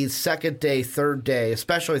 In the second day, third day,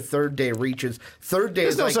 especially third day reaches. Third day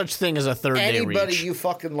There's is no like such thing as a third day reach. anybody you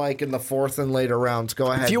fucking like in the 4th and later rounds, go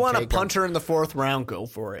ahead. If you want a take 'em. punter in the 4th round, go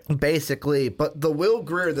for it. Basically. But the Will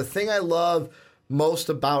Grier, the thing I love most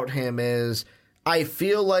about him is I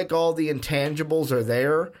feel like all the intangibles are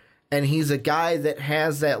there, and he's a guy that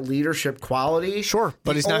has that leadership quality. Sure,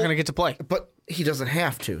 but he's not going to get to play. But he doesn't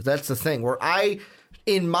have to. That's the thing.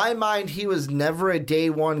 In my mind, he was never a day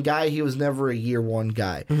 1 guy. He was never a year 1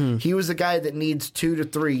 guy. He was a guy that needs 2 to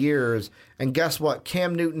 3 years. And guess what?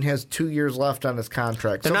 Cam Newton has 2 years left on his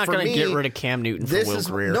contract. They're not going to get rid of Cam Newton for Will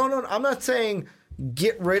Grier. No, I'm not saying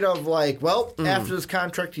get rid of after this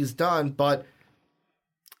contract he's done. But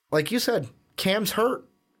like you said, Cam's hurt.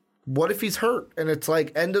 What if he's hurt? And it's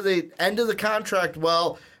like end of the contract.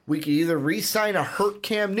 Well, we could either re-sign a hurt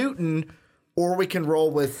Cam Newton, or we can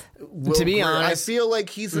roll with Will To be Grier. honest, I feel like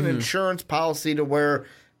he's an insurance policy to where,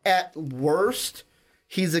 at worst,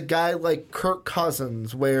 he's a guy like Kirk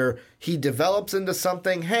Cousins, where he develops into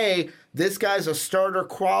something. Hey, this guy's a starter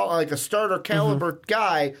caliber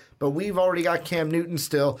guy, but we've already got Cam Newton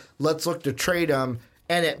still. Let's look to trade him.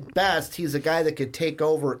 And at best, he's a guy that could take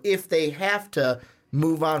over if they have to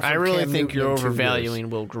move on from I really Cam think Newton you're in 2 years. overvaluing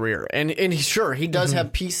Will Grier. And he does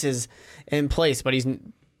have pieces in place, but he's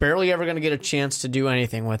barely ever going to get a chance to do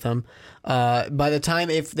anything with him. By the time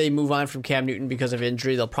if they move on from Cam Newton because of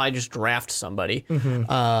injury, they'll probably just draft somebody.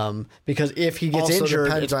 Because if he gets Also injured,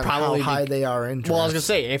 depends it's on probably how high they are injured. Well, I was going to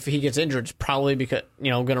say, if he gets injured, it's probably because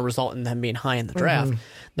going to result in them being high in the draft.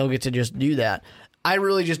 They'll get to just do that. I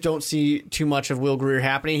really just don't see too much of Will Grier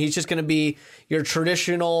happening. He's just going to be your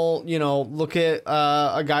traditional, look at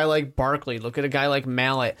a guy like Barkley, look at a guy like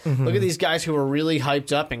Mallett. Look at these guys who are really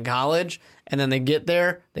hyped up in college, and then they get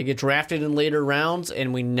there, they get drafted in later rounds,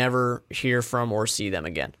 and we never hear from or see them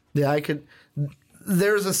again. Yeah,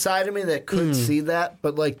 there's a side of me that could see that,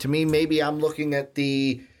 but to me, maybe I'm looking at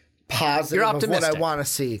the positive of what I want to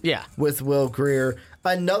see with Will Grier.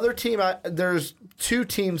 Another team, there's 2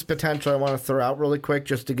 teams potentially I want to throw out really quick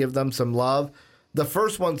just to give them some love. The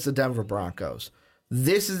first one's the Denver Broncos.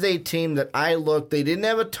 This is a team that they didn't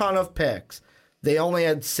have a ton of picks. They only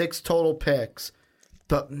had 6 total picks.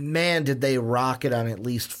 But man, did they rock it on at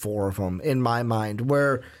least 4 of them in my mind.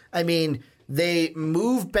 They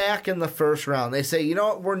move back in the first round. They say, you know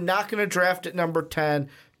what, we're not going to draft at number 10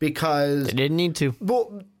 because... They didn't need to.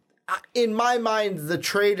 Well, in my mind, the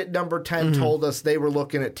trade at number 10 told us they were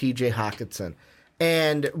looking at TJ Hockenson.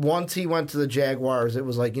 And once he went to the Jaguars, it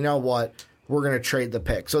was like, you know what? We're going to trade the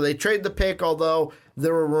pick. So they trade the pick, although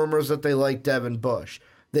there were rumors that they liked Devin Bush.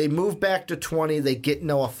 They move back to 20. They get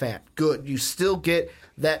Noah Fant. Good. You still get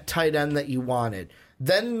that tight end that you wanted.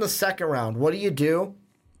 Then in the second round, what do?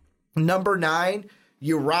 Number 9,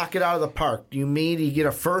 you rock it out of the park. You get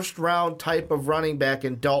a first-round type of running back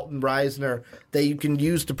in Dalton Reisner that you can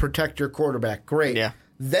use to protect your quarterback. Great. Yeah.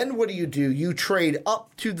 Then what do? You trade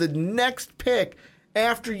up to the next pick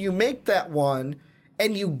after you make that one,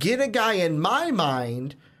 and you get a guy, in my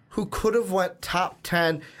mind, who could have went top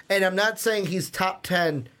 10. And I'm not saying he's top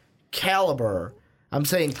 10 caliber. I'm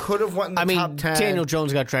saying could have went in the top 10. Daniel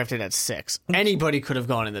Jones got drafted at 6. Anybody could have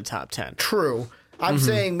gone in the top 10. True. I'm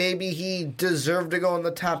saying maybe he deserved to go in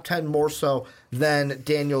the top 10 more so than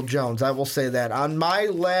Daniel Jones. I will say that. On my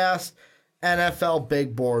last NFL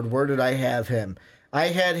big board, where did I have him? I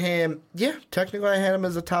had him, technically I had him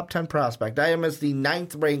as a top 10 prospect. I had him as the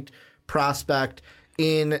 9th ranked prospect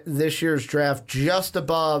in this year's draft, just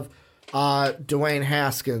above Dwayne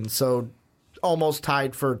Haskins. So almost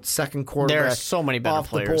tied for second quarterback. There are so many better off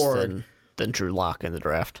the players board. than Drew Lock in the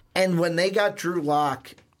draft. And when they got Drew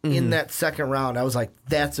Lock in that second round, I was like,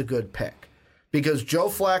 that's a good pick. Because Joe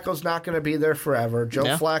Flacco's not going to be there forever. Joe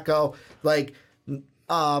Flacco,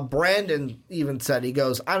 Brandon even said, he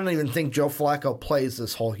goes, I don't even think Joe Flacco plays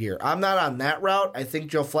this whole year. I'm not on that route. I think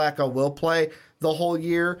Joe Flacco will play the whole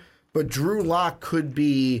year. But Drew Lock could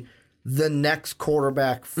be the next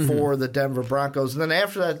quarterback for the Denver Broncos. And then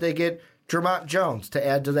after that, they get Jermont Jones to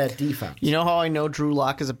add to that defense. You know how I know Drew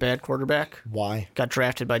Lock is a bad quarterback? Why? Got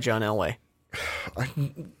drafted by John Elway.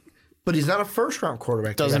 But he's not a first-round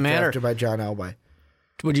quarterback. Doesn't matter. Drafted by John Elway.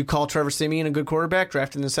 Would you call Trevor Siemian a good quarterback,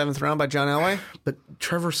 drafted in the 7th round by John Elway? But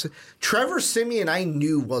Trevor Siemian, I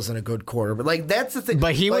knew wasn't a good quarterback. That's the thing.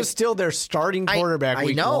 But he was still their starting quarterback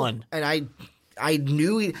week 1. And I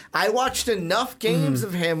knew I watched enough games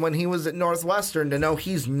of him when he was at Northwestern to know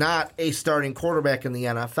he's not a starting quarterback in the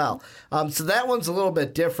NFL. So that one's a little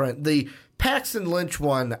bit different. The Paxton Lynch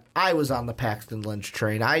one, I was on the Paxton Lynch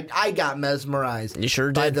train. I got mesmerized You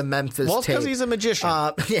sure by did. the Memphis Well, it's tape. because he's a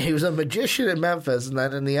magician. He was a magician in Memphis, and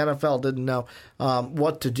then in the NFL didn't know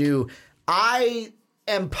what to do. I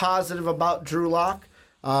am positive about Drew Lock.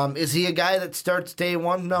 Is he a guy that starts day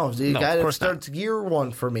one? No. Is he a guy that starts year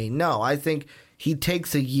one for me? No. I think he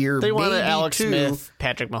takes a year, They wanted maybe Alex 2, Smith,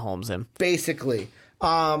 Patrick Mahomes him. basically.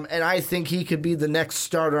 And I think he could be the next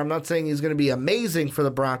starter. I'm not saying he's going to be amazing for the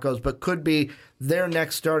Broncos, but could be their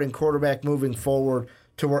next starting quarterback moving forward,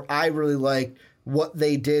 to where I really like what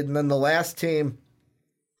they did. And then the last team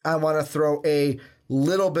I want to throw a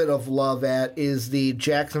little bit of love at is the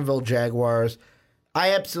Jacksonville Jaguars.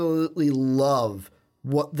 I absolutely love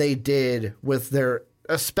what they did with their,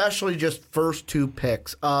 especially just first 2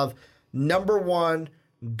 picks of number 1,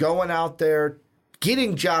 going out there,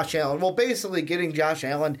 getting Josh Allen. Well, basically getting Josh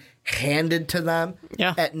Allen handed to them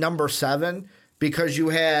at number 7, because you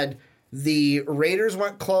had the Raiders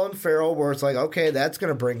went Clelin Ferrell, where it's like, okay, that's going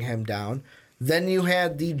to bring him down. Then you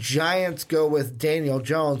had the Giants go with Daniel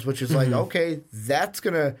Jones, which is like, okay, that's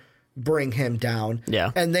going to bring him down.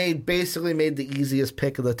 Yeah. And they basically made the easiest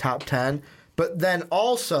pick of the top 10. But then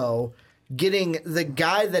also getting the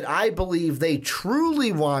guy that I believe they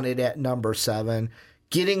truly wanted at number 7,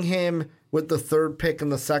 getting him with the 3rd pick in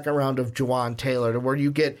the 2nd round of Juwan Taylor, to where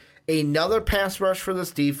you get another pass rush for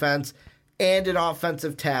this defense and an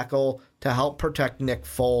offensive tackle to help protect Nick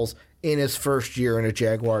Foles in his first year in a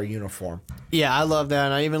Jaguar uniform. Yeah, I love that.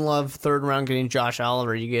 And I even love 3rd round getting Josh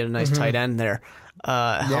Oliver. You get a nice tight end there.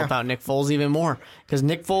 Help out Nick Foles even more, because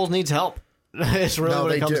Nick Foles needs help. It's really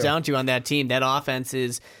what it comes down to on that team. That offense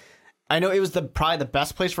is, I know it was probably the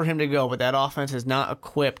best place for him to go, but that offense is not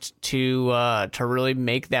equipped to really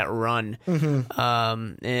make that run.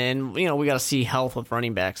 And we got to see health with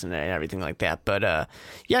running backs and everything like that. But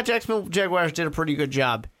Jacksonville Jaguars did a pretty good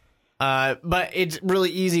job. But it's really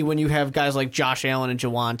easy when you have guys like Josh Allen and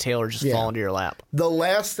Juwan Taylor just fall into your lap. The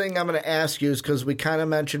last thing I'm going to ask you is, because we kind of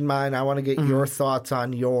mentioned mine, I want to get your thoughts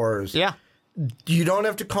on yours. Yeah. You don't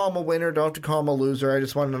have to call him a winner, don't have to call him a loser. I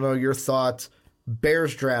just want to know your thoughts.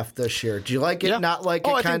 Bears draft this year. Do you like it, not like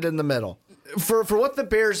it, kind of in the middle? For what the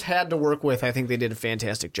Bears had to work with, I think they did a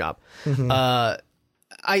fantastic job.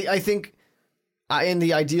 I think in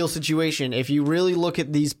the ideal situation, if you really look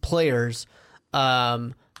at these players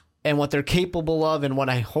and what they're capable of and what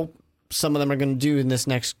I hope some of them are going to do in this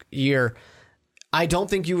next year, I don't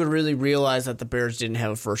think you would really realize that the Bears didn't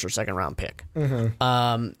have a 1st or 2nd round pick.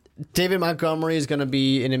 David Montgomery is going to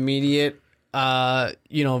be an immediate,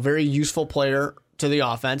 very useful player to the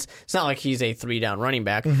offense. It's not like he's a 3-down running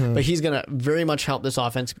back, but he's going to very much help this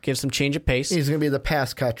offense, give some change of pace. He's going to be the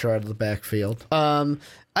pass catcher out of the backfield.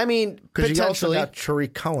 I mean, Because you also potentially, got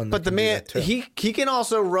Tariq Cohen. but the man, he can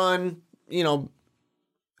also run, you know,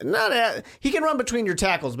 he can run between your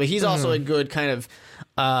tackles, but he's also a good kind of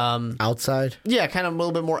outside. Yeah, kind of a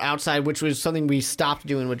little bit more outside, which was something we stopped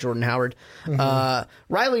doing with Jordan Howard.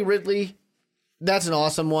 Riley Ridley, that's an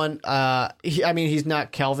awesome one. He's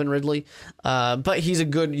not Calvin Ridley, but he's a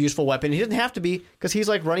good, useful weapon. He doesn't have to be because he's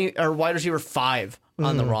like running or wide receiver 5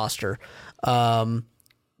 on the roster.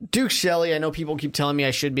 Duke Shelley, I know people keep telling me I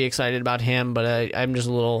should be excited about him, but I'm just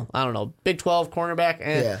a little, I don't know, Big 12 cornerback.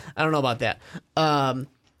 I don't know about that.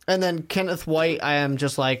 And then Kenneth White, I am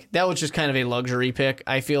just like, that was just kind of a luxury pick,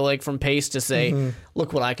 I feel like, from Pace to say,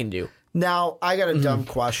 look what I can do. Now, I got a dumb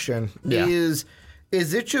question. Yeah. Is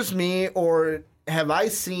it just me, or have I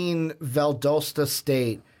seen Valdosta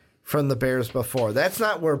State from the Bears before? That's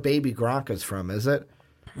not where Baby Gronk is from, is it?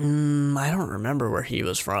 I don't remember where he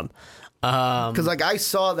was from. Because I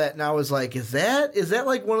saw that and I was like, is that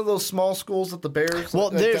like one of those small schools that the Bears? Well,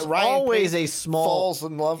 like, there's that Ryan always Pace a small falls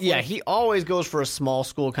in love. Yeah, with? he always goes for a small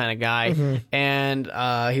school kind of guy, and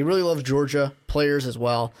he really loves Georgia players as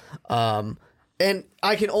well. And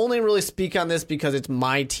I can only really speak on this because it's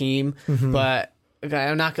my team, but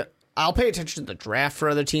I'm not gonna. I'll pay attention to the draft for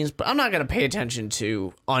other teams, but I'm not going to pay attention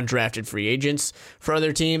to undrafted free agents for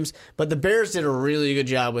other teams. But the Bears did a really good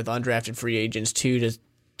job with undrafted free agents too,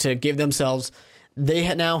 to give themselves.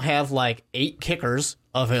 They now have like 8 kickers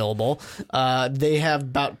available. They have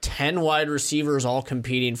about 10 wide receivers all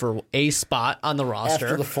competing for a spot on the roster.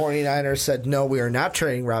 After the 49ers said, no, we are not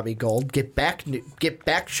trading Robbie Gould. Get back,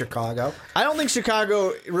 Chicago. I don't think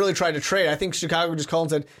Chicago really tried to trade. I think Chicago just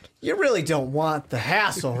called and said, you really don't want the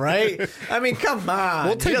hassle, right? I mean, come on.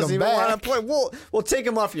 We'll take him back. Want to play. We'll take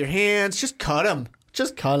him off your hands. Just cut him.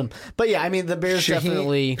 But yeah, I mean, the Bears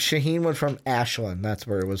definitely. Shaheen went from Ashland. That's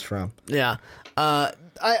where it was from. Yeah.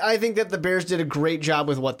 I think that the Bears did a great job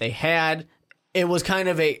with what they had. It was kind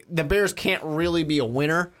of the Bears can't really be a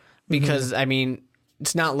winner because, I mean,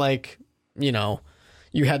 it's not like, you know,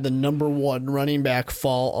 you had the number 1 running back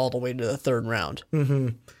fall all the way to the 3rd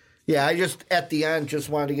round. Yeah, I just, at the end, just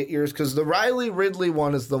wanted to get yours because the Riley Ridley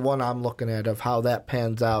one is the one I'm looking at of how that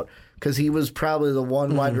pans out because he was probably the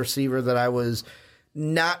one wide receiver that I was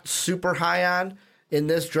not super high on in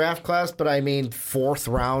this draft class, but I mean 4th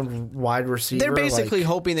round wide receiver. They're basically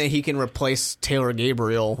hoping that he can replace Taylor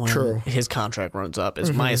Gabriel when his contract runs up,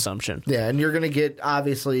 is my assumption. Yeah, and you're going to get,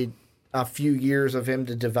 obviously, a few years of him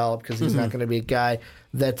to develop because he's not going to be a guy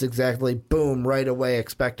that's exactly, boom, right away,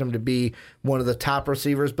 expect him to be one of the top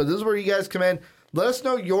receivers. But this is where you guys come in. Let us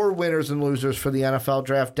know your winners and losers for the NFL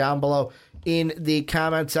draft down below in the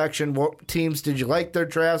comment section. What teams did you like their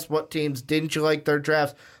drafts? What teams didn't you like their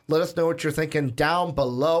drafts? Let us know what you're thinking down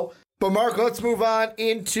below. But Mark, let's move on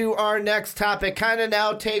into our next topic.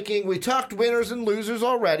 We talked winners and losers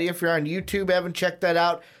already. If you're on YouTube, haven't checked that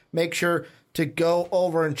out, make sure to go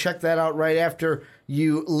over and check that out right after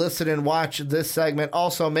you listen and watch this segment.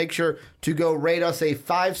 Also, make sure to go rate us a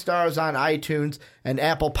 5 stars on iTunes and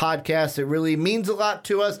Apple Podcasts. It really means a lot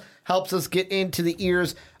to us, helps us get into the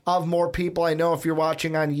ears of more people. I know if you're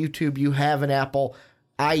watching on YouTube, you have an Apple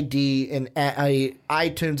ID and a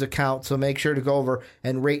iTunes account, so make sure to go over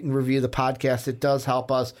and rate and review the podcast. It does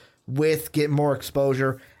help us with get more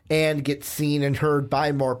exposure and get seen and heard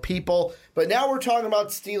by more people. But now we're talking about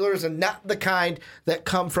Steelers, and not the kind that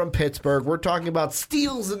come from Pittsburgh. We're talking about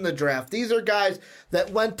steals in the draft. These are guys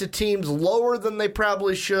that went to teams lower than they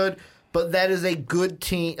probably should, but that is a good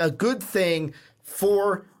thing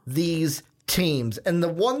for these teams. And the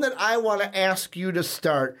one that I want to ask you to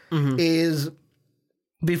start is,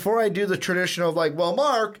 before I do the traditional of like, well,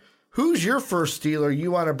 Mark, who's your first Steeler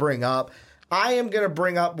you want to bring up? I am going to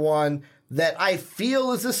bring up one that I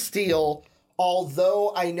feel is a steal,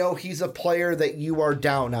 although I know he's a player that you are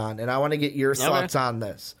down on, and I want to get your thoughts on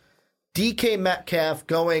this. DK Metcalf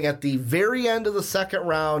going at the very end of the 2nd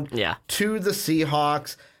round to the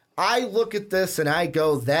Seahawks. I look at this and I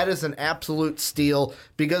go, that is an absolute steal,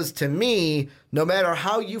 because to me, no matter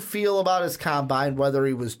how you feel about his combine, whether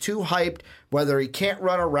he was too hyped, whether he can't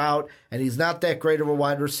run a route, and he's not that great of a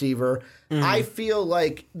wide receiver, I feel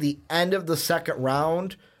like the end of the 2nd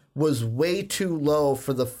round was way too low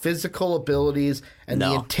for the physical abilities and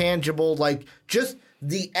the intangible, like just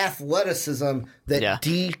the athleticism that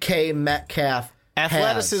DK Metcalf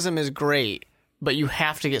Athleticism is great, but you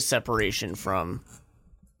have to get separation from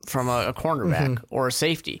a cornerback or a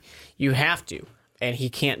safety. You have to, and he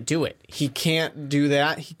can't do it. He can't do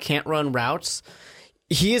that. He can't run routes.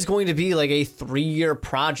 he is going to be like a 3-year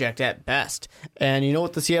project at best. And you know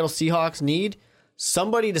what the Seattle Seahawks need?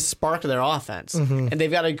 Somebody to spark their offense. And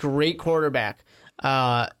they've got a great quarterback.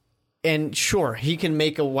 And sure, he can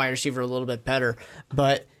make a wide receiver a little bit better.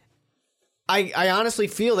 But I honestly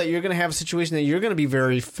feel that you're going to have a situation that you're going to be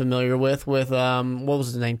very familiar with what was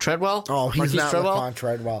his name? Treadwell? Oh, he's Marquise not Treadwell? Laquan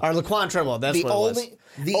Treadwell. Or Laquan Treadwell, that's what it was.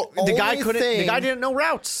 The guy didn't know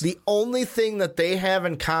routes. The only thing that they have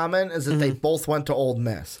in common is that they both went to Old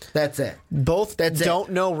Miss. That's it. Both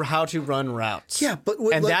don't know how to run routes. Yeah, but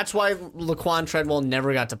that's why Laquan Treadwell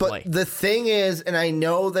never got to play. But the thing is, and I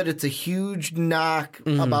know that it's a huge knock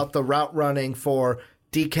about the route running for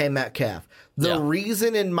DK Metcalf. The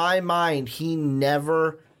reason in my mind he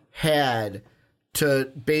never had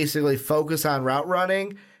to basically focus on route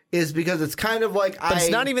running is because it's kind of like But it's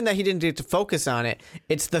not even that he didn't get to focus on it.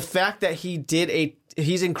 It's the fact that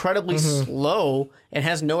he's incredibly slow and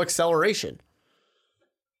has no acceleration.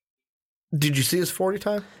 Did you see his 40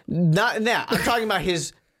 time? Not in that. I'm talking about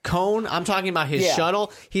his cone. I'm talking about his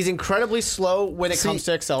shuttle. He's incredibly slow when it comes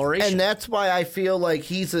to acceleration. And that's why I feel like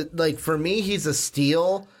for me, he's a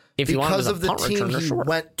steal because of the team he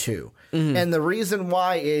went to. And the reason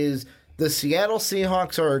why is the Seattle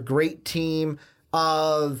Seahawks are a great team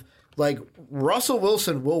of, like, Russell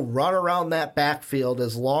Wilson will run around that backfield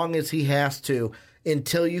as long as he has to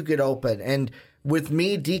until you get open. And with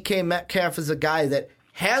me, DK Metcalf is a guy that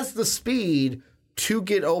has the speed to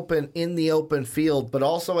get open in the open field, but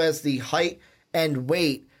also has the height and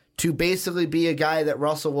weight to basically be a guy that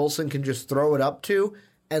Russell Wilson can just throw it up to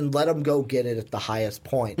and let him go get it at the highest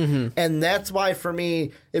point. And that's why, for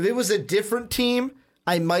me, if it was a different team,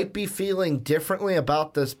 I might be feeling differently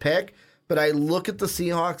about this pick. But I look at the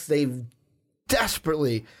Seahawks, they've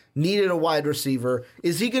desperately needed a wide receiver.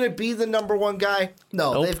 Is he going to be the number one guy?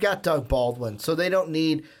 No, Nope. They've got Doug Baldwin, so they don't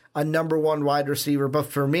need a number one wide receiver. But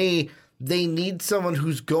for me, they need someone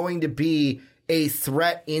who's going to be a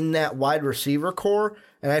threat in that wide receiver core.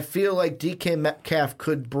 And I feel like DK Metcalf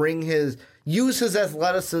could use his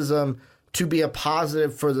athleticism to be a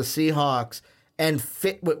positive for the Seahawks and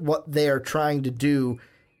fit with what they are trying to do.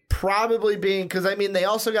 Probably being, because I mean, they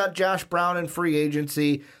also got Josh Brown in free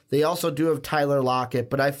agency. They also do have Tyler Lockett,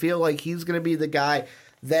 but I feel like he's going to be the guy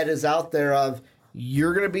that is out there of,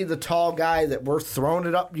 you're going to be the tall guy that we're throwing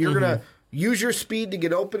it up. You're going to use your speed to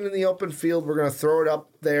get open in the open field. We're going to throw it up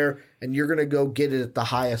there, and you're going to go get it at the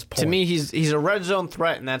highest point. To me, he's a red zone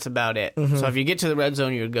threat, and that's about it. So if you get to the red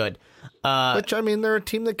zone, you're good. Which, I mean, they're a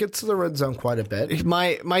team that gets to the red zone quite a bit.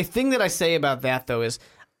 My thing that I say about that, though, is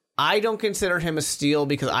I don't consider him a steal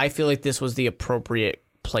because I feel like this was the appropriate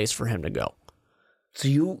place for him to go. So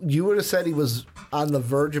you would have said he was on the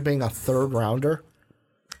verge of being a third rounder?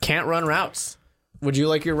 Can't run routes. Would you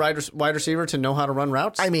like your wide receiver to know how to run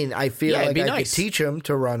routes? I mean, I feel like I could teach him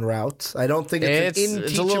to run routes. I don't think it's an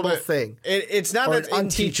unteachable thing. It's not an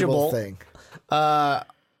unteachable thing.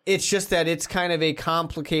 It's just that it's kind of a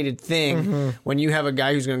complicated thing when you have a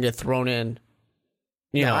guy who's going to get thrown in.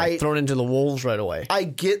 Thrown into the wolves right away. I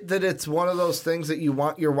get that it's one of those things that you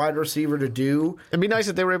want your wide receiver to do. It'd be nice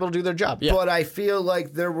if they were able to do their job. Yeah. But I feel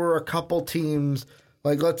like there were a couple teams,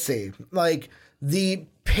 like, let's see, like the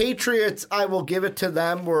Patriots, I will give it to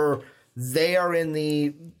them, where they are in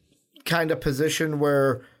the kind of position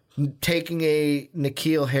where taking a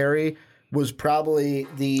N'Keal Harry was probably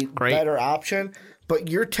the better option. But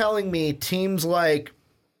you're telling me teams like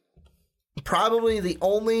probably the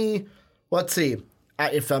only, let's see,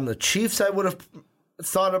 if I'm the Chiefs, I would have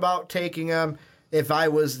thought about taking him. If I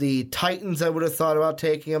was the Titans, I would have thought about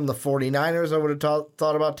taking him. The 49ers, I would have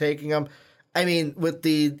thought about taking him. I mean, with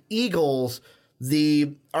the Eagles,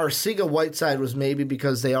 the Arcega-Whiteside was maybe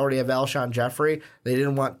because they already have Alshon Jeffrey. They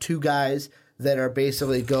didn't want two guys that are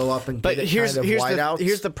basically go up and get here's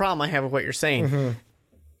the problem I have with what you're saying.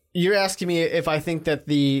 You're asking me if I think that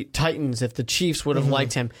the Titans, if the Chiefs would have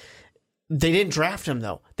liked him. They didn't draft him,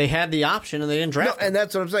 though. They had the option, and they didn't draft him. And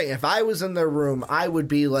that's what I'm saying. If I was in their room, I would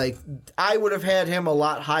be like, I would have had him a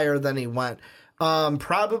lot higher than he went.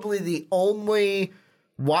 Probably the only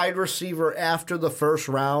wide receiver after the first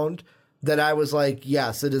round that I was like,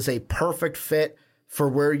 yes, it is a perfect fit for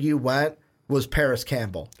where you went, was Paris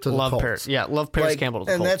Campbell to the Colts. Love Paris Campbell to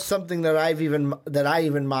the Colts. And that's something that I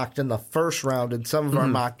even mocked in the first round in some of our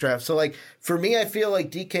mock drafts. So, like, for me, I feel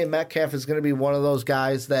like DK Metcalf is going to be one of those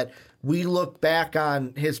guys that we look back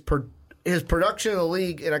on his production in the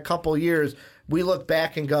league in a couple years. We look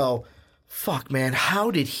back and go, fuck, man, how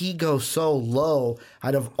did he go so low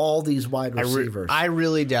out of all these wide receivers? I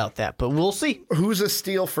really doubt that, but we'll see. Who's a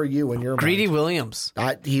steal for you in your Greedy mind? Williams.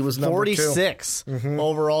 He was number 46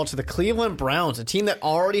 overall to the Cleveland Browns, a team that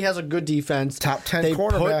already has a good defense. Top 10 They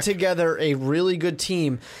cornerback. put together a really good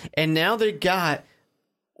team, and now they got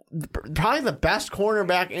probably the best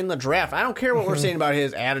cornerback in the draft. I don't care what we're saying about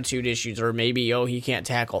his attitude issues or maybe, he can't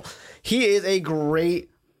tackle. He is a great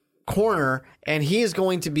corner, and he is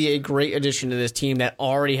going to be a great addition to this team that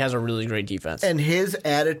already has a really great defense. And his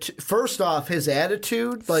attitude, first off, his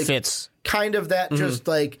attitude, like, fits. Kind of that, just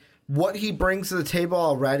like what he brings to the table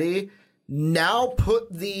already. Now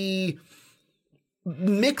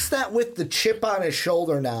mix that with the chip on his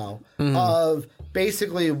shoulder now of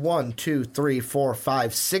basically 1, 2, 3, 4,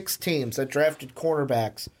 5, 6 teams that drafted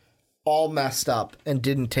cornerbacks all messed up and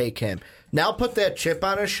didn't take him. Now put that chip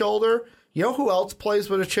on his shoulder. You know who else plays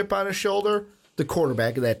with a chip on his shoulder? The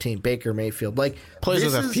quarterback of that team, Baker Mayfield. Plays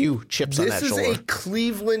with a few chips on that shoulder. This is a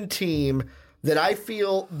Cleveland team that I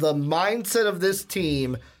feel the mindset of this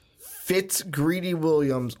team fits Greedy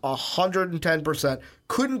Williams 110%.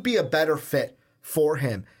 Couldn't be a better fit for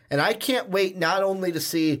him. And I can't wait not only to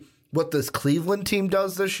see what this Cleveland team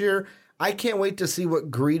does this year, I can't wait to see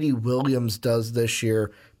what Greedy Williams does this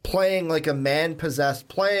year, playing like a man possessed,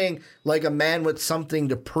 playing like a man with something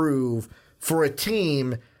to prove for a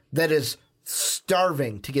team that is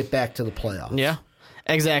starving to get back to the playoffs. Yeah,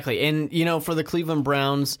 exactly. And, for the Cleveland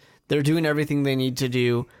Browns, they're doing everything they need to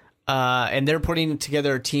do. And they're putting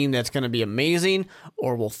together a team that's going to be amazing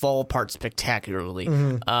or will fall apart spectacularly.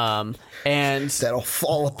 And That'll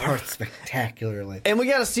fall apart spectacularly. And we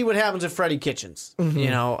got to see what happens with Freddie Kitchens,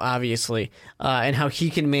 obviously, and how he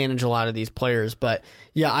can manage a lot of these players. But,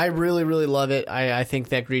 yeah, I really, really love it. I think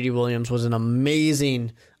that Greedy Williams was an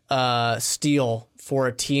amazing steal for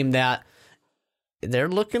a team that they're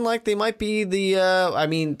looking like they might be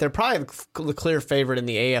they're probably the clear favorite in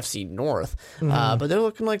the AFC North, but they're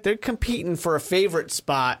looking like they're competing for a favorite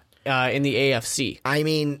spot in the AFC. I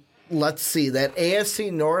mean, let's see. That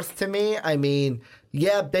AFC North to me,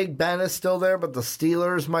 yeah, Big Ben is still there, but the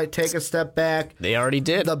Steelers might take a step back. They already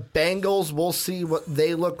did. The Bengals, we'll see what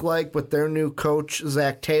they look like with their new coach,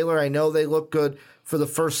 Zach Taylor. I know they look good for the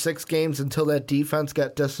first 6 games until that defense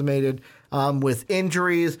got decimated with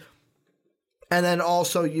injuries. And then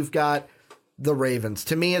also you've got the Ravens.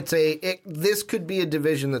 To me, this could be a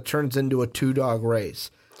division that turns into a 2-dog race.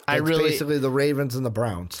 It's basically the Ravens and the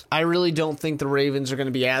Browns. I really don't think the Ravens are going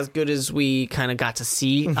to be as good as we kind of got to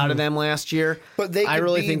see out of them last year. But I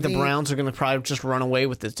really think the Browns are going to probably just run away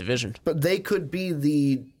with this division. But they could be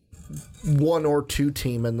the 1 or 2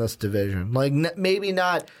 team in this division. Maybe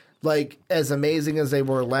not as amazing as they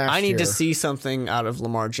were last year. I need to see something out of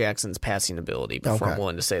Lamar Jackson's passing ability before I'm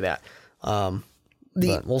willing to say that.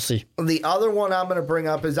 But we'll see. The other one I'm going to bring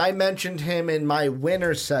up is I mentioned him in my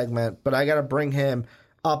winner segment, but I got to bring him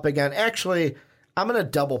up again. Actually, I'm going to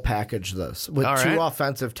double package this with 2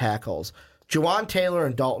 offensive tackles, Juwan Taylor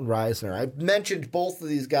and Dalton Reisner. I mentioned both of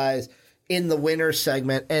these guys in the winner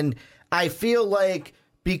segment, and I feel like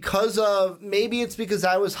because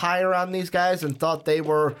I was higher on these guys and thought they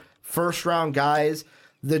were first-round guys,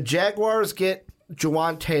 the Jaguars get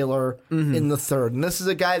Juwan Taylor in the 3rd. And this is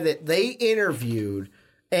a guy that they interviewed,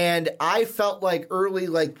 and I felt like early,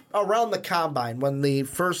 around the combine, when the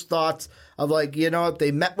first thoughts of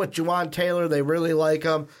they met with Juwan Taylor, they really like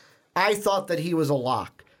him. I thought that he was a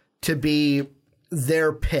lock to be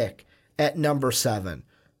their pick at number 7.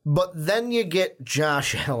 But then you get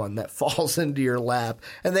Josh Allen that falls into your lap,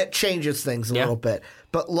 and that changes things a little bit.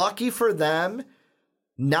 But lucky for them,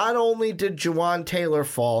 not only did Juwan Taylor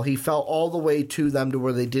fall, he fell all the way to them to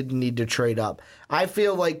where they didn't need to trade up. I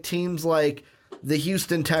feel like teams like the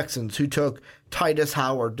Houston Texans, who took Titus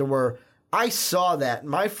Howard, to where I saw that.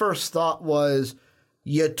 My first thought was,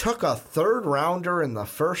 you took a 3rd rounder in the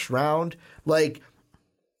 1st round?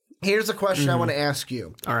 Here's a question I want to ask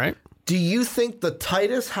you. All right. Do you think the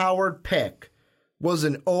Titus Howard pick was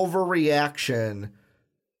an overreaction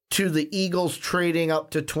to the Eagles trading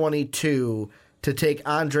up to 22 to take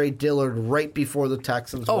Andre Dillard right before the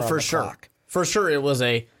Texans were on the clock? For sure, it was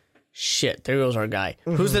a shit. There goes our guy.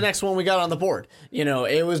 Who's the next one we got on the board?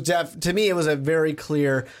 It was to me, it was a very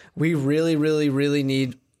clear. We really, really, really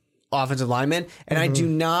need offensive linemen, and I do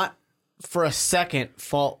not for a second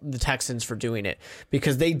fault the Texans for doing it,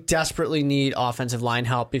 because they desperately need offensive line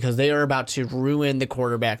help, because they are about to ruin the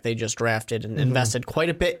quarterback they just drafted and invested quite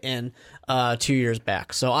a bit in 2 years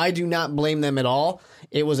back. So I do not blame them at all.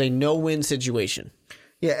 It was a no-win situation.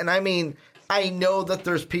 Yeah, and I know that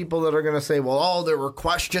there's people that are going to say, well, there were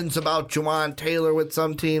questions about Juwan Taylor with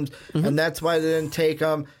some teams, and that's why they didn't take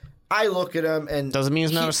him. I look at him and Doesn't mean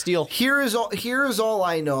he's not a steal. Here is all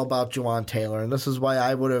I know about Juwan Taylor, and this is why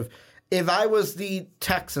I would have. If I was the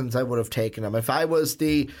Texans, I would have taken him. If I was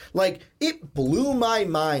it blew my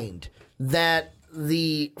mind that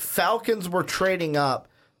the Falcons were trading up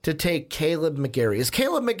to take Caleb McGarry. Is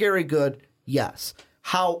Caleb McGarry good? Yes.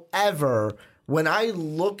 However, when I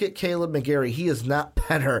look at Caleb McGarry, he is not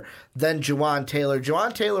better than Juwan Taylor.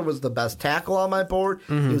 Juwan Taylor was the best tackle on my board.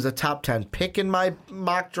 He was a top 10 pick in my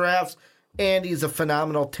mock drafts, and he's a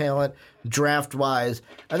phenomenal talent draft-wise.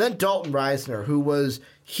 And then Dalton Reisner,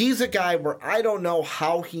 he's a guy where I don't know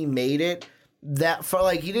how he made it that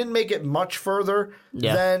far. He didn't make it much further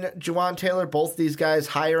than Juwan Taylor. Both these guys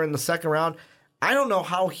higher in the second round. I don't know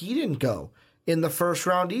how he didn't go in the first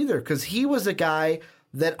round either, because he was a guy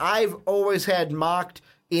that I've always had mocked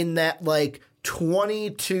in that 20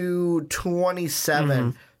 to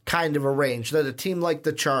 27 kind of a range. That a team like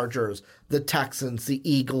the Chargers, the Texans, the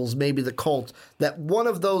Eagles, maybe the Colts, that one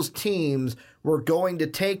of those teams were going to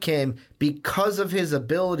take him because of his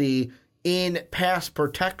ability in pass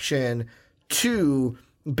protection to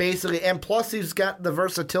basically, and plus he's got the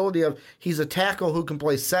versatility of he's a tackle who can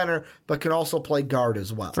play center but can also play guard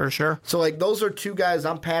as well. For sure. So those are two guys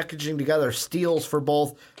I'm packaging together, steals for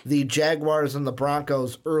both the Jaguars and the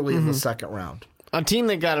Broncos early in the second round. A team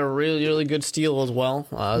that got a really, really good steal as well.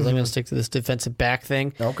 I'm going to stick to this defensive back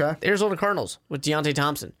thing. Okay. The Arizona Cardinals with Deontay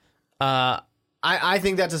Thompson. I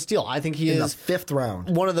think that's a steal. I think he In is the fifth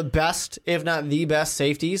round. one of the best, if not the best,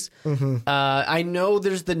 safeties. I know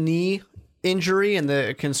there's the knee injury and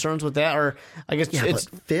the concerns with that, or I guess it's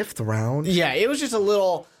fifth round. Yeah, it was just a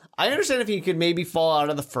little. I understand if he could maybe fall out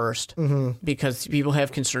of the first because people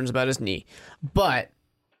have concerns about his knee, but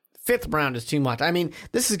fifth round is too much. I mean,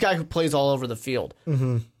 this is a guy who plays all over the field.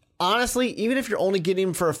 Honestly, even if you're only getting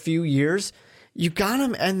him for a few years, you got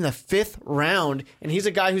him in the fifth round, and he's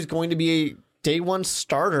a guy who's going to be a day one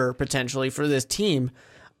starter potentially for this team.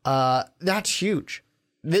 That's huge.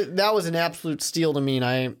 That was an absolute steal to me, and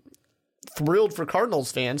I thrilled for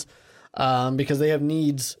Cardinals fans because they have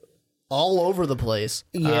needs all over the place.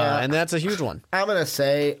 Yeah. And that's a huge one. I'm going to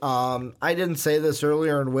say, I didn't say this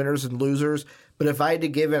earlier in winners and losers, but if I had to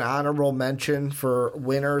give an honorable mention for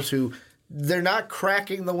winners who they're not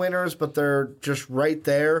cracking the winners, but they're just right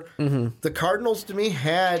there, the Cardinals to me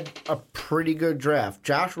had a pretty good draft.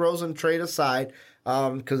 Josh Rosen trade aside,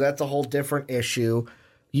 because that's a whole different issue.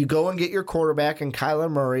 You go and get your quarterback in Kyler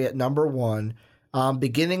Murray at number 1.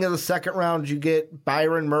 Beginning of the second round, you get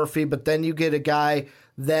Byron Murphy, but then you get a guy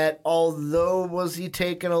that, although was he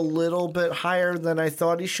taken a little bit higher than I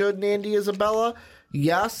thought he should, in Andy Isabella?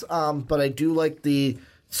 Yes, but I do like the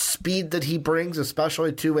speed that he brings,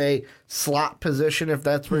 especially to a slot position, if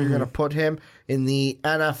that's where you're going to put him in the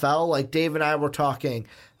NFL. Like Dave and I were talking.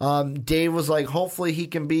 Dave was like, hopefully he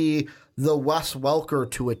can be the Wes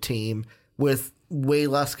Welker to a team with way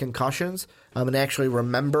less concussions and actually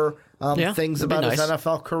remember things about his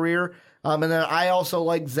NFL career. And then I also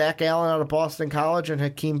like Zach Allen out of Boston College and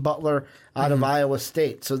Hakeem Butler out of Iowa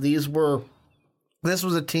State. So this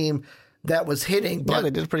was a team that was hitting. But Yeah, they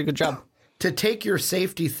did a pretty good job. to take your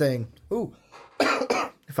safety thing,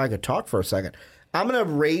 if I could talk for a second, I'm going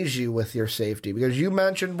to raise you with your safety because you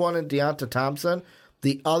mentioned one in Deontay Thompson.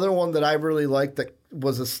 The other one that I really liked that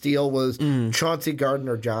was a steal was Chauncey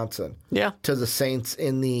Gardner-Johnson to the Saints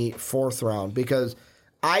in the fourth round because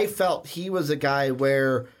I felt he was a guy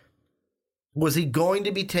where was he going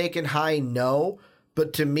to be taken high? No.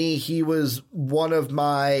 But to me, he was one of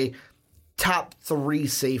my top 3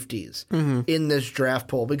 safeties in this draft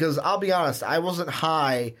pool because I'll be honest, I wasn't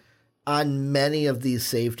high on many of these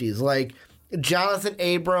safeties. Like Jonathan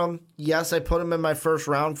Abram, yes, I put him in my first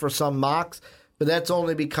round for some mocks, but that's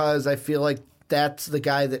only because I feel like that's the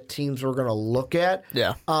guy that teams were going to look at.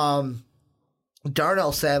 Yeah.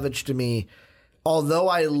 Darnell Savage to me, although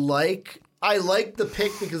I like the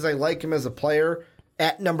pick because I like him as a player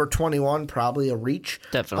at number 21, probably a reach.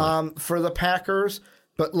 Definitely. For the Packers.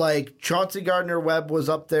 But like Chauncey Gardner-Webb was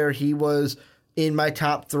up there. He was in my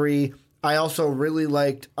top 3. I also really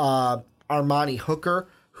liked Armani Hooker,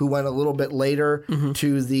 who went a little bit later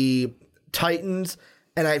to the Titans.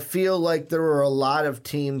 And I feel like there were a lot of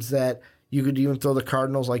teams that you could even throw the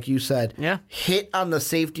Cardinals, like you said, hit on the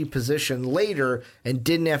safety position later and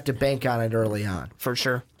didn't have to bank on it early on. For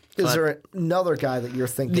sure. Is there another guy that you're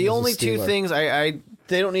thinking? The only 2 things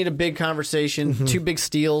they don't need a big conversation. 2 big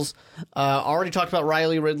steals. Already talked about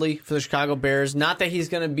Riley Ridley for the Chicago Bears. Not that he's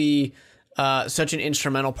going to be such an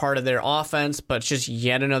instrumental part of their offense, but just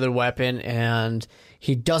yet another weapon. And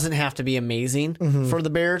He doesn't have to be amazing for the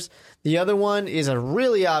Bears. The other one is a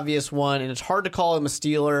really obvious one, and it's hard to call him a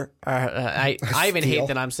stealer. I even hate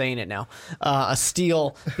that I'm saying it now. A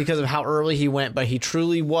steal because of how early he went, but he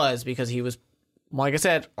truly was, because he was, like I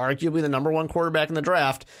said, arguably the number one quarterback in the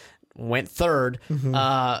draft, went third.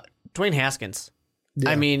 Dwayne Haskins. Yeah.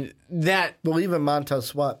 I mean, even Montez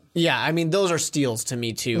Sweat. Yeah, I mean, those are steals to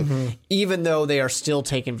me, too. Even though they are still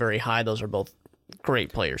taken very high, those are both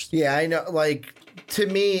great players. Yeah, I know. Like, to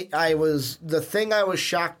me, the thing I was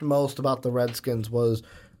shocked most about the Redskins was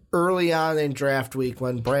early on in draft week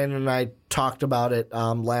when Brandon and I talked about it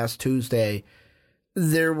last Tuesday.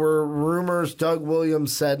 There were rumors. Doug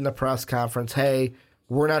Williams said in a press conference, hey,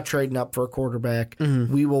 we're not trading up for a quarterback.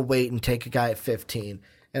 We will wait and take a guy at 15.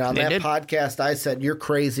 And on that podcast, I said, you're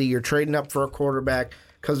crazy. You're trading up for a quarterback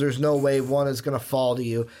because there's no way one is going to fall to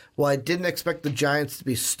you. Well, I didn't expect the Giants to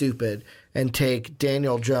be stupid and take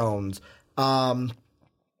Daniel Jones.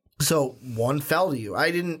 So one fell to you.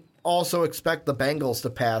 I didn't also expect the Bengals to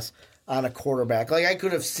pass on a quarterback. Like, I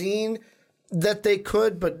could have seen that they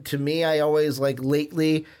could, but to me, I always, like,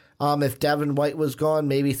 lately, if Devin White was gone,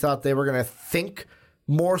 maybe thought they were going to think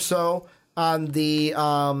more so on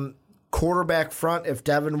the quarterback front if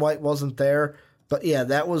Devin White wasn't there. But yeah,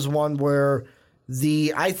 that was one where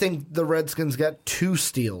I think the Redskins got 2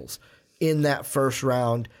 steals in that first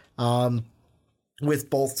round, with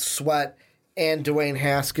both Sweat and Dwayne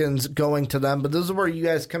Haskins going to them. But this is where you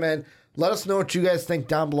guys come in. Let us know what you guys think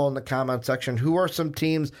down below in the comment section. Who are some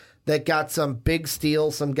teams that got some big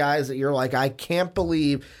steals, some guys that you're like, I can't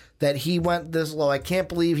believe that he went this low. I can't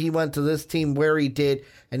believe he went to this team where he did,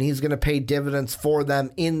 and he's going to pay dividends for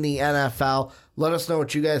them in the NFL. Let us know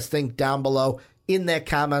what you guys think down below in that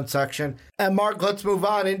comment section. And Mark, let's move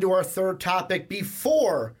on into our third topic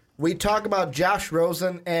before we talk about Josh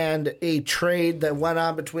Rosen and a trade that went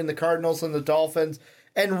on between the Cardinals and the Dolphins,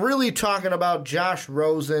 and really talking about Josh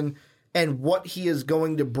Rosen and what he is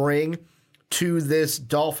going to bring to this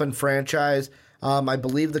Dolphin franchise. I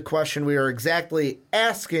believe the question we are exactly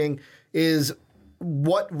asking is,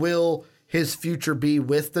 what will his future be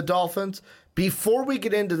with the Dolphins? Before we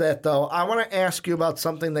get into that, though, I want to ask you about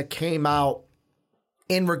something that came out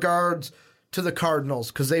in regards to the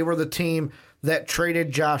Cardinals, because they were the team that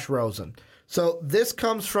traded Josh Rosen. So this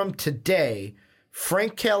comes from today.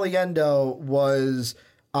 Frank Caliendo was,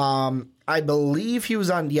 I believe he was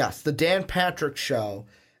on, the Dan Patrick Show.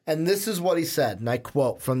 And this is what he said, and I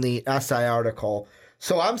quote from the SI article.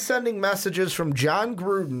 So I'm sending messages from John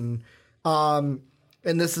Gruden, and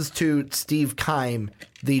this is to Steve Keim,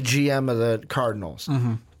 the GM of the Cardinals.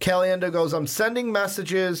 Caliendo goes, I'm sending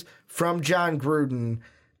messages from John Gruden.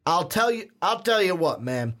 I'll tell you what,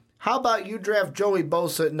 man. How about you draft Joey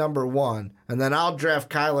Bosa at number 1, and then I'll draft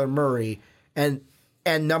Kyler Murray and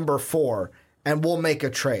number 4, and we'll make a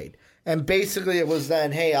trade. And basically it was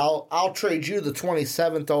then, hey, I'll trade you the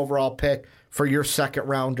 27th overall pick for your second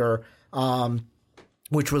rounder,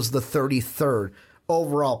 which was the 33rd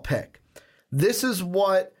overall pick. This is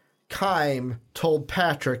what Keim told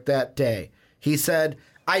Patrick that day. He said,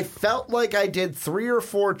 I felt like I did 3 or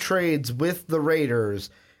 4 trades with the Raiders,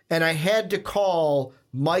 and I had to call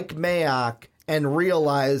Mike Mayock and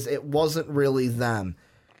realize it wasn't really them.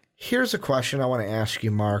 Here's a question I want to ask you,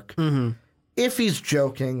 Mark. If he's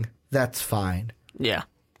joking, that's fine. Yeah.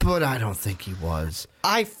 But I don't think he was.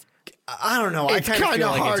 I don't know. It's kind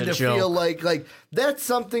of hard to feel like that's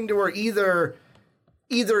something to where either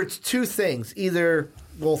it's 2 things.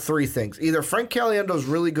 3 things. Either Frank Caliendo's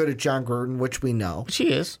really good at John Gruden, which we know. She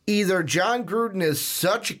is. Either John Gruden is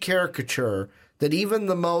such a caricature that even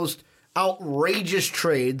the most outrageous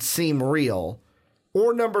trades seem real.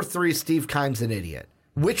 Or number 3, Steve Keim's an idiot.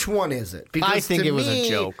 Which one is it? Because I think it was a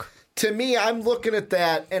joke. To me, I'm looking at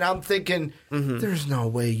that and I'm thinking, there's no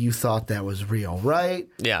way you thought that was real, right?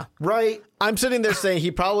 Yeah. Right? I'm sitting there saying he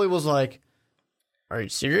probably was like, are you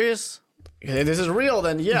serious? If this is real,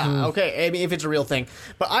 then yeah, okay. I mean, if it's a real thing.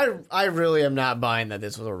 But I really am not buying that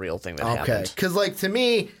this was a real thing that happened. Okay. Because, like, to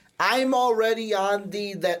me, I'm already on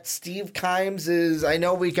that Steve Keim's is, I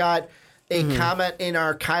know we got a comment in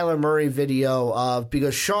our Kyler Murray video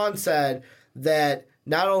because Sean said that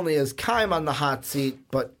not only is Keim on the hot seat,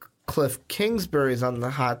 but Cliff Kingsbury's on the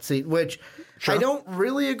hot seat, which I don't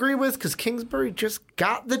really agree with because Kingsbury just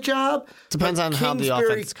got the job. Depends on how the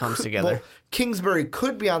offense comes together. Well, Kingsbury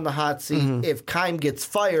could be on the hot seat if Keim gets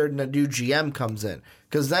fired and a new GM comes in.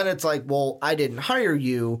 Because then it's like, well, I didn't hire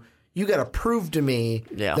you. You got to prove to me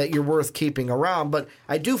that you're worth keeping around. But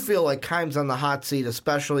I do feel like Keim's on the hot seat,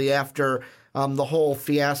 especially after the whole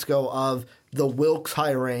fiasco of the Wilkes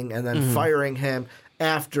hiring and then firing him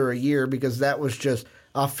after a year, because that was just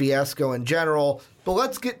a fiasco in general. But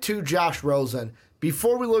let's get to Josh Rosen.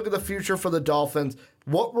 Before we look at the future for the Dolphins,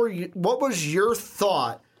 what was your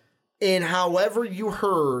thought in however you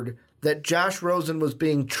heard that Josh Rosen was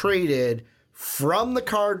being traded from the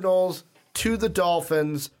Cardinals to the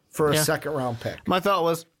Dolphins for a second-round pick? My thought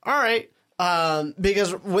was, all right,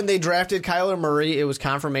 because when they drafted Kyler Murray, it was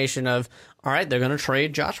confirmation of, all right, they're going to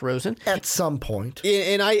trade Josh Rosen. At some point.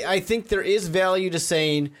 And I think there is value to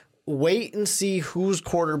saying, wait and see whose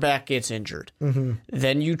quarterback gets injured. Mm-hmm.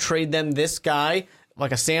 Then you trade them this guy,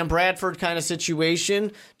 like a Sam Bradford kind of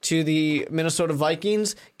situation, to the Minnesota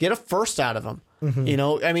Vikings, get a first out of them. Mm-hmm. You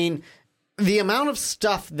know, I mean, the amount of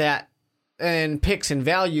stuff that and picks and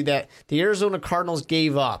value that the Arizona Cardinals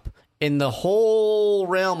gave up in the whole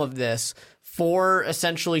realm of this for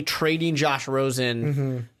essentially trading Josh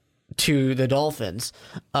Rosen to the Dolphins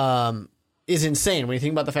is insane. When you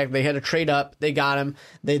think about the fact that they had to trade up, they got him.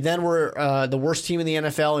 They then were the worst team in the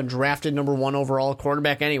NFL and drafted number 1 overall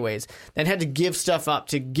quarterback anyways. Then had to give stuff up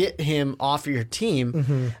to get him off of your team.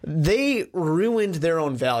 Mm-hmm. They ruined their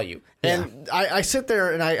own value. Yeah. And I sit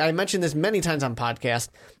there and I mentioned this many times on podcasts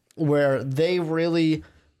where they really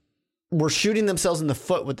were shooting themselves in the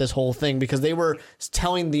foot with this whole thing because they were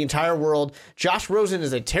telling the entire world, Josh Rosen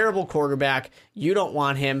is a terrible quarterback. You don't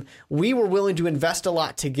want him. We were willing to invest a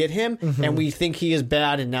lot to get him, and we think he is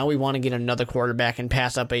bad, and now we want to get another quarterback and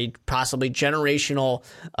pass up a possibly generational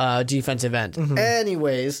defensive end.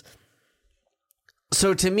 Anyways,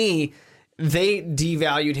 so to me, they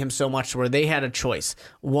devalued him so much where they had a choice.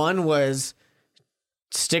 One was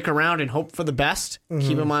stick around and hope for the best,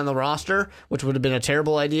 keep him on the roster, which would have been a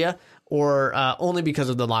terrible idea, or only because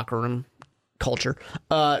of the locker room culture,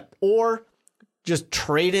 or just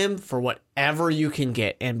trade him for whatever you can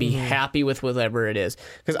get and be happy with whatever it is.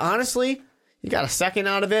 Because honestly, you got a second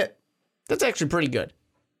out of it, that's actually pretty good.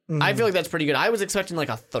 I feel like that's pretty good. I was expecting like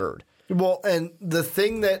a third. Well, and the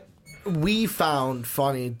thing that we found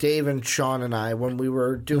funny, Dave and Sean and I, when we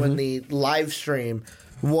were doing the live stream,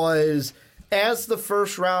 was as the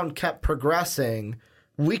first round kept progressing,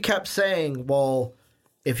 we kept saying, well,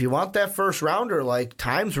 if you want that first rounder, like,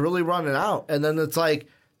 time's really running out. And then it's like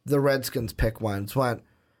the Redskins pick went,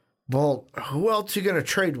 well, who else are you going to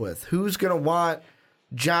trade with? Who's going to want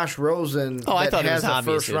Josh Rosen I thought has it was a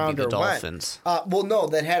first rounder? The Dolphins. Well, no,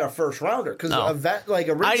 that had a first rounder. Because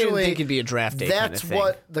originally, I didn't think it'd be a draft day. That's kind of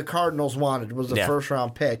what the Cardinals wanted, was a first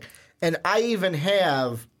round pick. And I even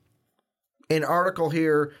have an article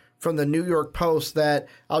here from the New York Post that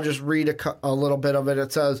I'll just read a little bit of it.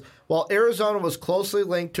 It says, while Arizona was closely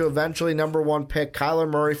linked to eventually number 1 pick Kyler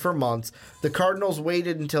Murray for months, the Cardinals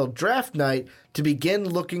waited until draft night to begin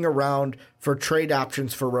looking around for trade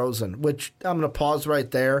options for Rosen, which I'm going to pause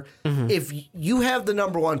right there. If you have the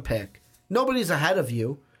number 1 pick, nobody's ahead of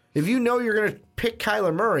you. If you know you're going to pick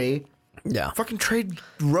Kyler Murray, fucking trade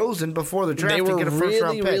Rosen before the draft and get a first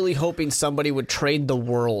round pick. They were really hoping somebody would trade the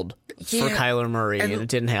world for Kyler Murray, and it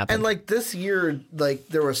didn't happen. And like this year, like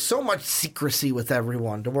there was so much secrecy with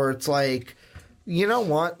everyone to where it's like, you know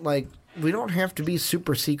what? Like we don't have to be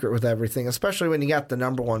super secret with everything, especially when you got the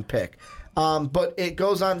number 1 pick. But it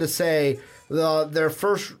goes on to say their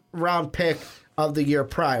first round pick of the year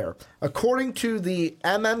prior. According to the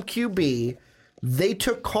MMQB, they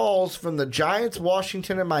took calls from the Giants,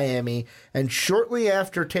 Washington, and Miami, and shortly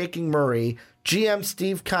after taking Murray, GM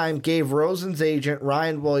Steve Keim gave Rosen's agent,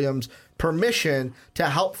 Ryan Williams, permission to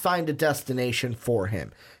help find a destination for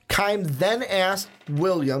him. Keim then asked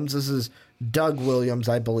Williams, this is Doug Williams,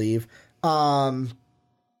 I believe, of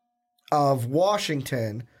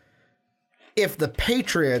Washington, if the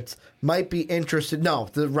Patriots might be interested,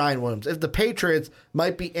 Ryan Williams, if the Patriots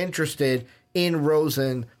might be interested in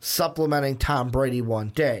Rosen supplementing Tom Brady one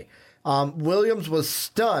day. Williams was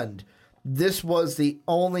stunned. This was the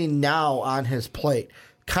only now on his plate.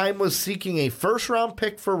 Keim was seeking a first-round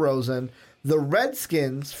pick for Rosen. The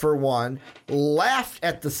Redskins, for one, laughed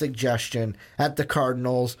at the suggestion at the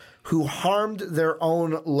Cardinals, who harmed their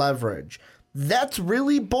own leverage. That's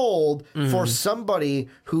really bold for somebody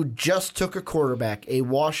who just took a quarterback, a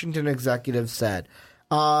Washington executive said.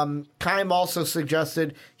 Keim also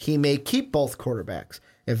suggested he may keep both quarterbacks.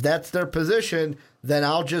 If that's their position, then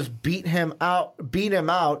I'll just beat him out,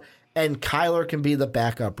 and Kyler can be the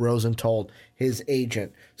backup, Rosen told his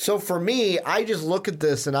agent. So for me, I just look at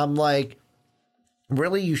this and I'm like,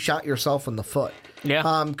 really, you shot yourself in the foot.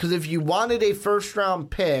 Yeah. Because if you wanted a first-round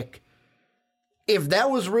pick, if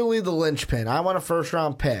that was really the linchpin, I want a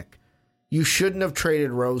first-round pick, you shouldn't have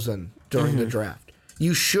traded Rosen during the draft.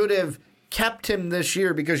 You should have kept him this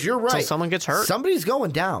year because you're right. So someone gets hurt. Somebody's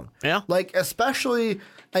going down. Yeah. Like, especially,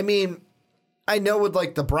 I mean, I know with,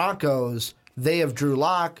 like, the Broncos, they have Drew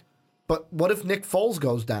Lock, But what if Nick Foles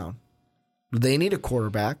goes down? They need a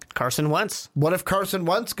quarterback. Carson Wentz. What if Carson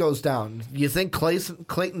Wentz goes down? You think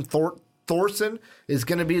Clayton Thorson is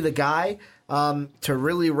going to be the guy to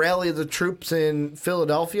really rally the troops in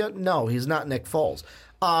Philadelphia? No, he's not Nick Foles.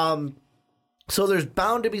 So there's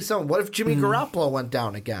bound to be someone. What if Jimmy Garoppolo went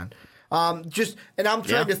down again? And I'm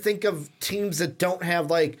trying to think of teams that don't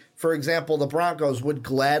have, like, for example, the Broncos would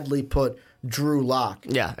gladly put Drew Lock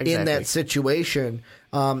in that situation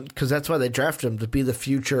because that's why they drafted him, to be the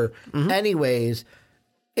future. Anyways,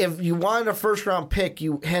 if you wanted a first-round pick,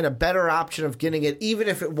 you had a better option of getting it, even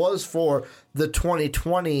if it was for the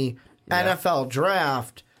 2020 NFL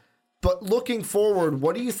draft. But looking forward,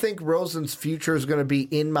 what do you think Rosen's future is going to be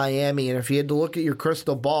in Miami? And if you had to look at your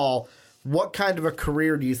crystal ball, what kind of a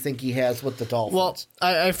career do you think he has with the Dolphins? Well,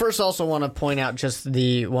 I first also want to point out just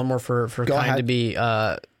the one more for Kine to be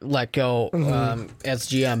let go as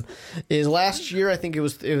GM is last year. I think it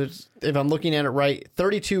was if I'm looking at it right,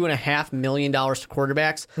 $32.5 million to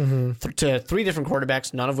quarterbacks to 3 different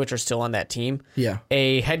quarterbacks, none of which are still on that team. Yeah,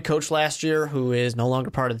 a head coach last year who is no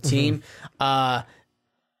longer part of the team.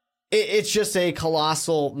 It's just a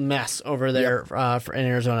colossal mess over there in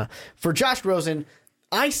Arizona. For Josh Rosen,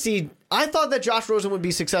 I thought that Josh Rosen would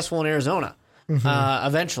be successful in Arizona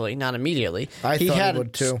eventually, not immediately. He thought he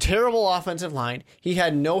would too. Terrible offensive line. He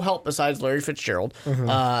had no help besides Larry Fitzgerald.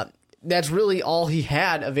 That's really all he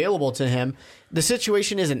had available to him. The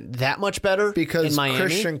situation isn't that much better because in Miami.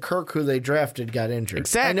 Christian Kirk, who they drafted, got injured.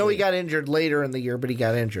 Exactly. I know he got injured later in the year, but he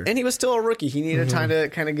got injured. And he was still a rookie. He needed time to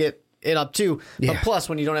kind of get it up too. But plus,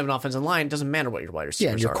 when you don't have an offensive line, it doesn't matter what your wide receivers are.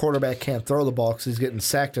 Yeah, and your quarterback can't throw the ball because he's getting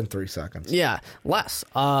sacked in 3 seconds. Yeah, less.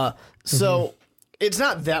 So it's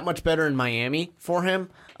not that much better in Miami for him.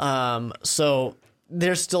 So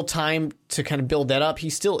there's still time to kind of build that up. He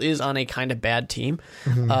still is on a kind of bad team.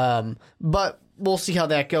 But we'll see how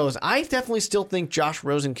that goes. I definitely still think Josh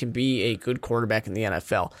Rosen can be a good quarterback in the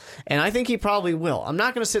NFL. And I think he probably will. I'm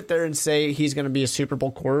not going to sit there and say he's going to be a Super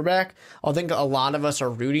Bowl quarterback. I think a lot of us are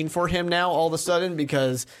rooting for him now all of a sudden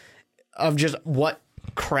because of just what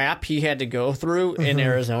crap he had to go through in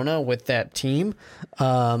Arizona with that team,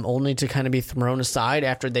 only to kind of be thrown aside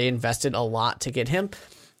after they invested a lot to get him.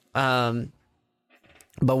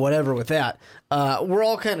 But whatever with that. We're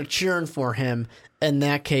all kind of cheering for him in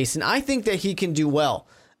that case. And I think that he can do well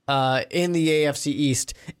in the AFC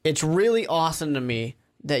East. It's really awesome to me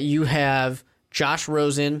that you have Josh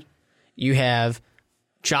Rosen, you have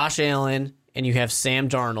Josh Allen, and you have Sam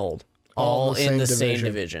Darnold all in the same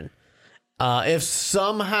division. If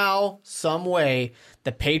somehow, some way,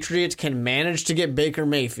 the Patriots can manage to get Baker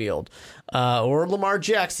Mayfield or Lamar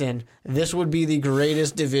Jackson, this would be the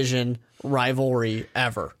greatest division rivalry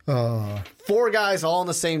ever. 4 guys all in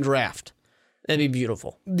the same draft. That'd be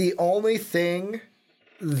beautiful. The only thing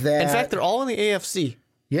that... In fact, they're all in the AFC.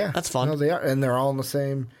 Yeah. That's fun. No, they are. And they're all in the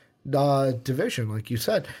same division, like you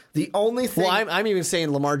said. The only thing... Well, I'm even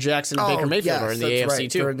saying Lamar Jackson and Baker Mayfield are in the AFC,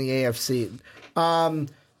 too. They're in the AFC.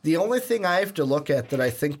 The only thing I have to look at that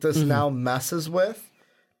I think this now messes with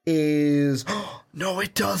is... no,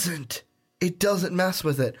 it doesn't. It doesn't mess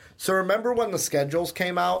with it. So remember when the schedules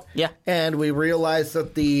came out? Yeah. And we realized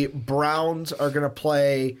that the Browns are going to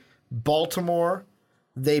play Baltimore,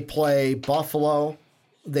 they play Buffalo,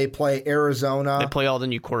 they play Arizona. They play all the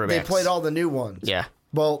new quarterbacks. They played all the new ones. Yeah.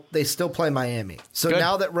 Well, they still play Miami. So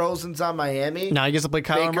now that Rosen's on Miami, now he gets to play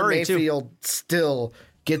Kyler Murray, Mayfield still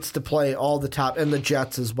gets to play all the top, and the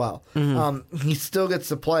Jets as well. He still gets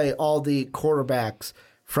to play all the quarterbacks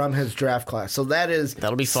from his draft class. So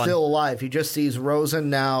that'll be fun. Still alive. He just sees Rosen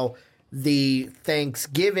now the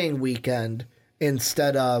Thanksgiving weekend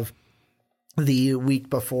instead of the week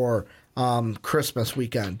before Christmas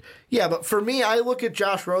weekend. Yeah, but for me, I look at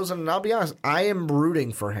Josh Rosen, and I'll be honest, I am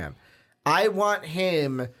rooting for him. I want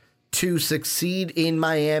him to succeed in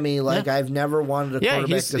Miami like I've never wanted a quarterback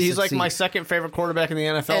to succeed. He's like my second favorite quarterback in the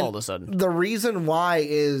NFL all of a sudden. The reason why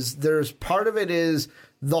is there's part of it is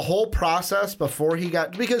the whole process before he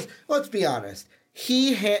got... Because, let's be honest,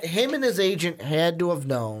 him and his agent had to have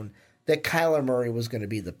known that Kyler Murray was going to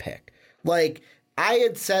be the pick. Like... I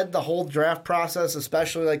had said the whole draft process,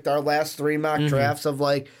 especially like our last 3 mock drafts of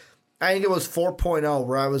like, I think it was 4.0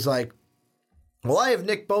 where I was like, well, I have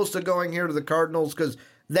Nick Bosa going here to the Cardinals because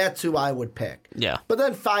that's who I would pick. Yeah. But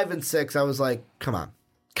then 5 and 6, I was like, come on,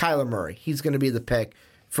 Kyler Murray. He's going to be the pick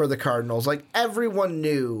for the Cardinals. Like everyone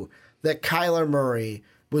knew that Kyler Murray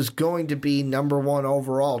was going to be number 1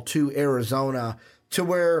 overall to Arizona, to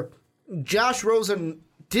where Josh Rosen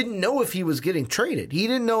didn't know if he was getting traded. He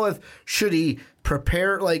didn't know if should he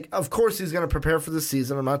prepare. Like, of course he's going to prepare for the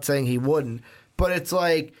season. I'm not saying he wouldn't, but it's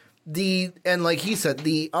like and like he said,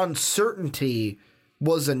 the uncertainty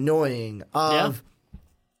was annoying of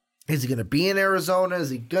is he going to be in Arizona?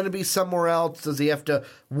 Is he going to be somewhere else? Does he have to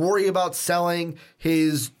worry about selling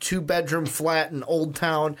his 2-bedroom flat in Old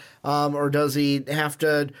Town? Or does he have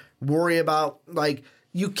to worry about, like,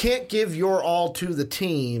 you can't give your all to the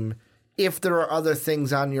team if there are other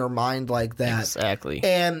things on your mind like that. Exactly.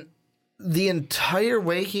 And the entire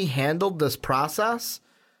way he handled this process,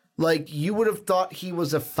 like, you would have thought he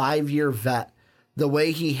was a 5-year vet. The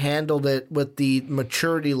way he handled it with the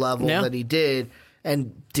maturity level that he did,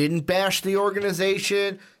 and didn't bash the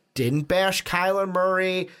organization, didn't bash Kyler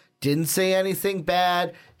Murray, didn't say anything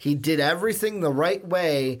bad. He did everything the right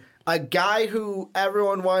way. A guy who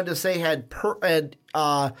everyone wanted to say had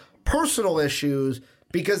personal issues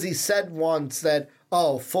because he said once that,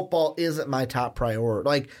 oh, football isn't my top priority.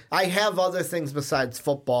 Like, I have other things besides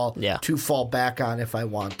football to fall back on if I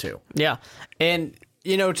want to. Yeah. And,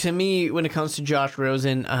 you know, to me, when it comes to Josh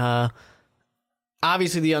Rosen,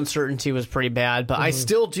 obviously the uncertainty was pretty bad, but I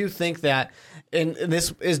still do think that, and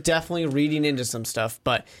this is definitely reading into some stuff,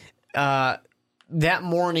 but that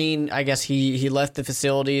morning, I guess he left the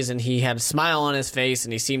facilities and he had a smile on his face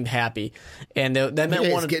and he seemed happy. And that meant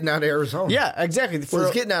he's getting out of Arizona. Yeah, exactly. He's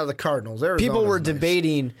getting out of the Cardinals. Arizona's people were nice.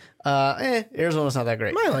 debating, Arizona's not that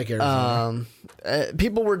great. I like Arizona.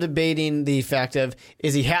 People were debating the fact of,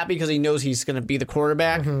 is he happy because he knows he's going to be the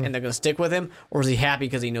quarterback and they're going to stick with him, or is he happy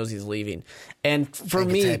because he knows he's leaving? And for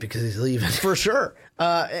me, he's happy because he's leaving. For sure.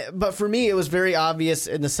 But for me, it was very obvious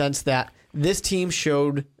in the sense that this team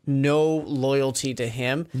showed no loyalty to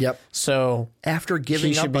him. Yep. So after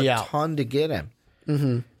giving up a ton to get him,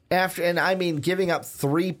 giving up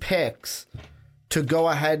 3 picks to go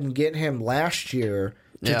ahead and get him last year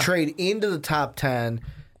to trade into the top 10.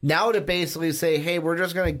 Now to basically say, hey, we're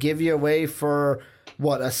just going to give you away for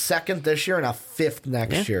a second this year and a 5th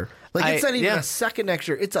next year. Like, it's not even a second next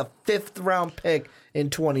year; it's a 5th round pick in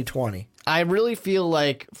 2020. I really feel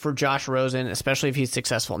like for Josh Rosen, especially if he's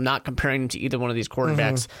successful, I'm not comparing him to either one of these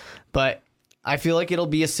quarterbacks, but I feel like it'll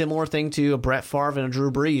be a similar thing to a Brett Favre and a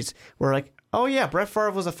Drew Brees, where like, oh yeah, Brett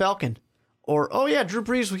Favre was a Falcon, or oh yeah, Drew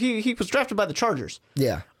Brees, he was drafted by the Chargers.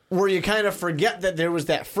 Yeah. Where you kind of forget that there was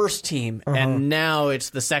that first team, and now it's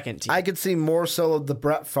the second team. I could see more so of the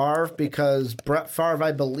Brett Favre because Brett Favre,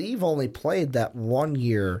 I believe, only played that 1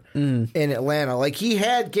 year in Atlanta. Like, he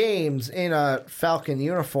had games in a Falcon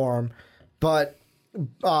uniform, but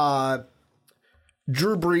Drew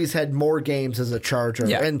Brees had more games as a Charger.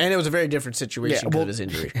 Yeah, and it was a very different situation because of his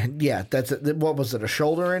injury. Yeah, that's it. What was it, a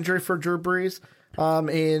shoulder injury for Drew Brees?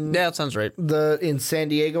 That sounds right. In San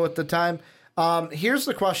Diego at the time. Here's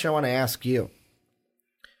the question I want to ask you.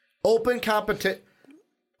 Open competition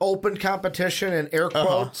in air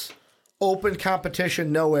quotes. Open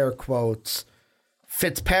competition, no air quotes.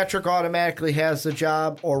 Fitzpatrick automatically has the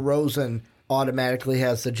job, or Rosen automatically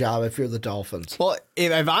has the job if you're the Dolphins. Well,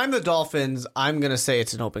 if I'm the Dolphins, I'm going to say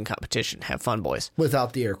it's an open competition. Have fun, boys.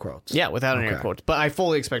 Without the air quotes. Yeah, without an air quotes. But I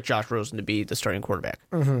fully expect Josh Rosen to be the starting quarterback.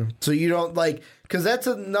 So you don't because that's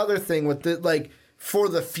another thing with for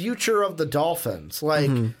the future of the Dolphins.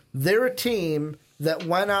 They're a team that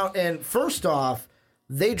went out and, first off,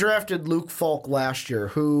 they drafted Luke Falk last year,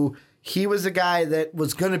 who he was a guy that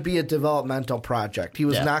was going to be a developmental project. He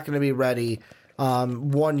was not going to be ready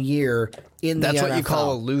 1 year in the NFL. That's what you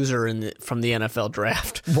call a loser from the NFL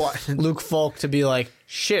draft. What? Luke Falk to be like,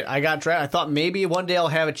 shit, I got drafted. I thought maybe one day I'll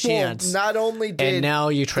have a chance. Well, not only did and now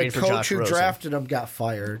you trade for Josh Rosen. The coach who drafted him got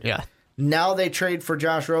fired. Yeah. Now they trade for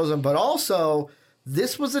Josh Rosen, but also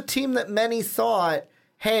this was a team that many thought,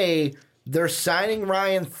 hey, they're signing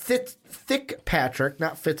Ryan Fitzpatrick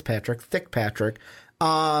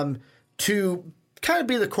to kind of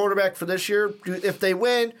be the quarterback for this year. If they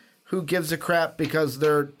win, who gives a crap because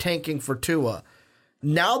they're tanking for Tua.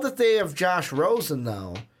 Now that they have Josh Rosen,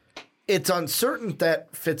 though, it's uncertain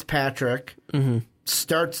that Fitzpatrick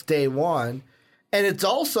starts day one. And it's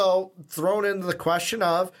also thrown into the question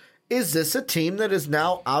of, is this a team that is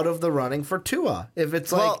now out of the running for Tua? If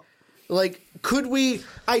it's could we?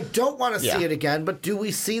 I don't want to see it again, but do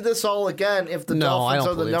we see this all again if the Dolphins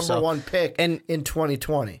are the number one pick in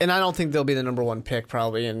 2020? And I don't think they'll be the number one pick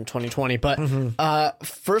probably in 2020. But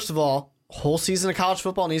first of all, whole season of college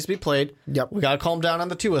football needs to be played. Yep. We got to calm down on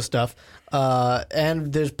the Tua stuff.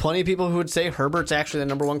 And there's plenty of people who would say Herbert's actually the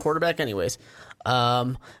number one quarterback anyways.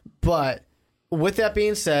 But with that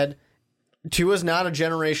being said, Tua's not a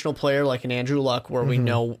generational player like an Andrew Luck, where we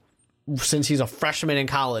know since he's a freshman in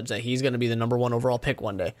college that he's going to be the number one overall pick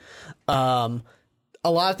one day.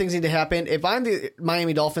 a lot of things need to happen. If I'm the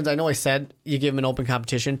Miami Dolphins, I know I said you give him an open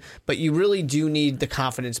competition, but you really do need the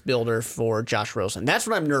confidence builder for Josh Rosen. That's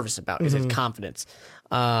what I'm nervous about, is his confidence.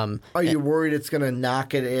 Are you worried it's going to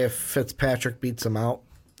knock it if Fitzpatrick beats him out?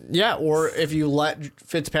 Yeah, or if you let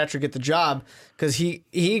Fitzpatrick get the job, because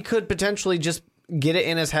he could potentially just get it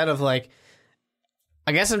in his head of like,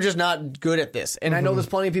 I guess I'm just not good at this. And I know there's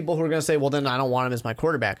plenty of people who are going to say, well, then I don't want him as my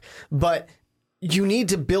quarterback. But you need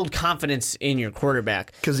to build confidence in your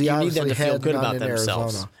quarterback. Because he you obviously need them to feel had good none about in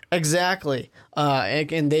themselves. Arizona. Exactly.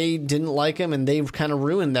 And they didn't like him, and they've kind of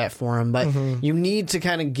ruined that for him. But you need to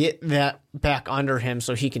kind of get that back under him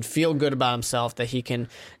so he can feel good about himself, that he can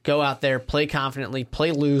go out there, play confidently,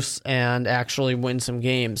 play loose, and actually win some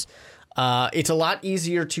games. It's a lot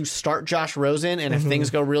easier to start Josh Rosen, and if things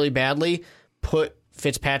go really badly, put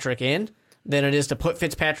Fitzpatrick in, than it is to put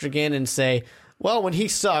Fitzpatrick in and say, well, when he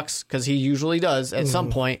sucks, because he usually does at some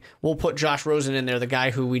point, we'll put Josh Rosen in there, the guy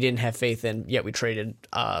who we didn't have faith in, yet we traded,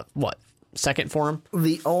 second for him?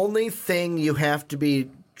 The only thing you have to be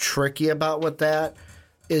tricky about with that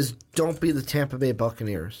is don't be the Tampa Bay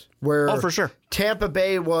Buccaneers. Where Oh, for sure. Tampa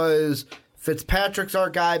Bay was Fitzpatrick's our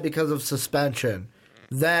guy because of suspension.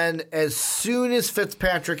 Then as soon as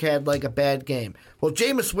Fitzpatrick had like a bad game, well,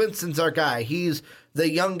 Jameis Winston's our guy. He's the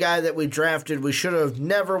young guy that we drafted. We should have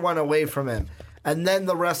never went away from him. And then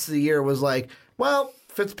the rest of the year was like, well,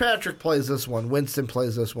 Fitzpatrick plays this one. Winston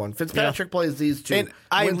plays this one. Fitzpatrick plays these two. And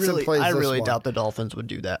I Winston really, plays I this really one. doubt the Dolphins would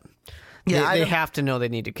do that. Yeah, they have to know they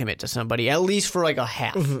need to commit to somebody, at least for like a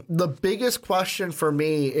half. The biggest question for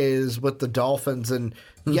me is with the Dolphins, and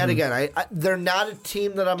yet again, they're not a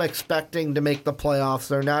team that I'm expecting to make the playoffs.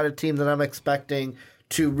 They're not a team that I'm expecting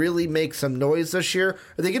to really make some noise this year.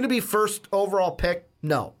 Are they going to be first overall pick?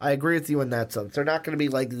 No, I agree with you in that sense. They're not going to be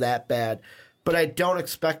like that bad, but I don't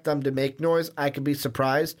expect them to make noise. I could be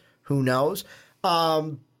surprised. Who knows?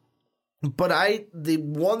 But the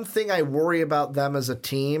one thing I worry about them as a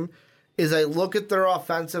team is I look at their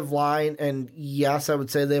offensive line, and yes, I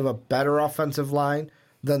would say they have a better offensive line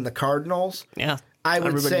than the Cardinals. Yeah. I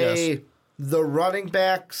would say does. the running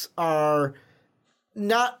backs are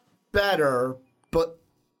not better, but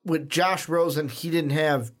with Josh Rosen, he didn't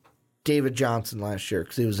have David Johnson last year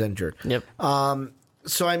because he was injured. Yep.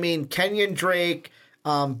 So, I mean, Kenyon Drake,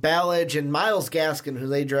 Ballage, and Myles Gaskin, who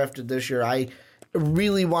they drafted this year, I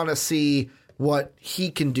really want to see what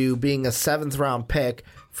he can do being a 7th-round pick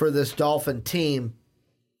for this Dolphin team.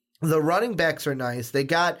 The running backs are nice. They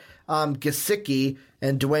got Gesicki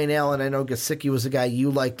and Dwayne Allen. I know Gesicki was a guy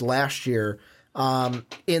you liked last year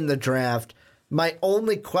in the draft. My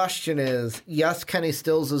only question is, yes, Kenny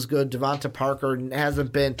Stills is good. Devonta Parker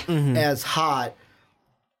hasn't been as hot.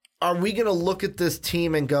 Are we going to look at this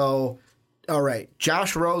team and go, all right,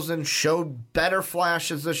 Josh Rosen showed better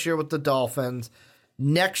flashes this year with the Dolphins.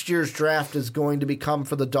 Next year's draft is going to become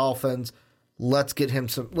for the Dolphins. Let's get him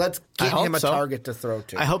a target to throw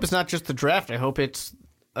to. I hope it's not just the draft. I hope it's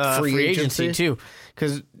free agency too.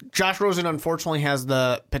 Because Josh Rosen, unfortunately, has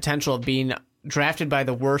the potential of being drafted by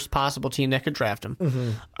the worst possible team that could draft him,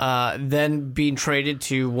 then being traded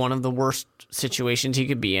to one of the worst situations he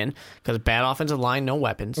could be in, because bad offensive line, no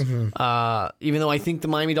weapons. Even though I think the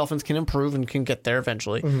Miami Dolphins can improve and can get there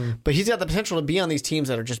eventually, but he's got the potential to be on these teams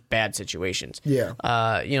that are just bad situations.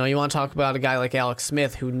 Yeah. You want to talk about a guy like Alex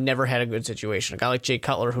Smith who never had a good situation, a guy like Jay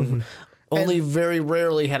Cutler who only very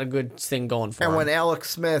rarely had a good thing going for him. And when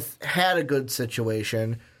Alex Smith had a good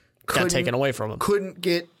situation, got taken away from him. Couldn't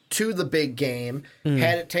get to the big game,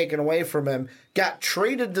 had it taken away from him, got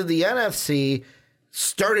traded to the NFC,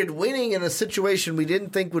 started winning in a situation we didn't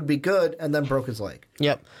think would be good, and then broke his leg.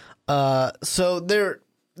 Yep. So there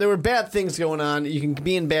were bad things going on. You can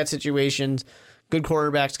be in bad situations. Good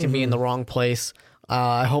quarterbacks can be in the wrong place.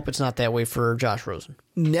 I hope it's not that way for Josh Rosen.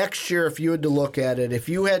 Next year, if you had to look at it, if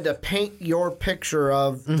you had to paint your picture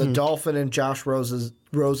of the Dolphin and Josh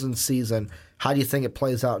Rosen's season, how do you think it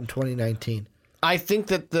plays out in 2019? I think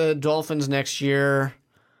that the Dolphins next year,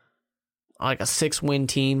 like a 6-win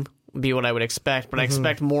team, would be what I would expect. But I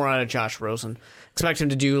expect more out of Josh Rosen. Expect him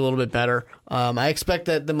to do a little bit better. I expect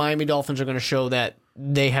that the Miami Dolphins are going to show that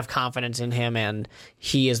they have confidence in him and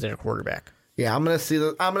he is their quarterback. Yeah, I'm going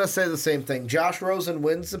to say the same thing. Josh Rosen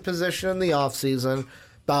wins the position in the offseason,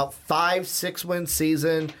 about 5-6 win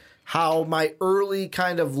season. How my early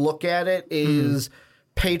kind of look at it is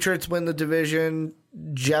Patriots win the division,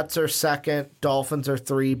 Jets are 2nd, Dolphins are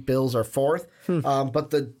 3, Bills are 4th. But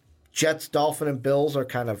the Jets, Dolphin, and Bills are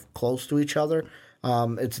kind of close to each other.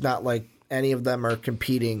 It's not like any of them are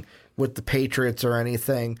competing with the Patriots or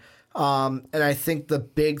anything. And I think the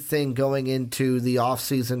big thing going into the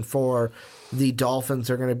offseason for the Dolphins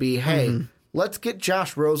are going to be, hey, let's get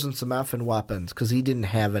Josh Rosen some effing weapons because he didn't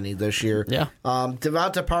have any this year. Yeah.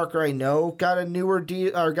 Devonta Parker, I know, got a newer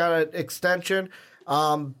deal or got an extension,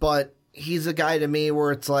 but he's a guy to me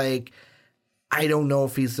where it's like, I don't know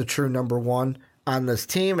if he's the true number one on this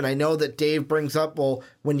team. And I know that Dave brings up, well,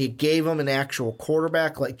 when you gave him an actual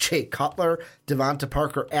quarterback like Jay Cutler, Devonta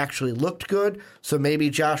Parker actually looked good. So maybe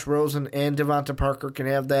Josh Rosen and Devonta Parker can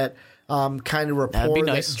have that kind of rapport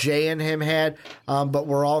nice. that Jay and him had. But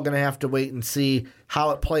we're all going to have to wait and see how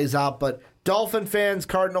it plays out. But Dolphin fans,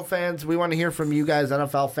 Cardinal fans, we want to hear from you guys,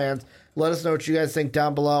 NFL fans. Let us know what you guys think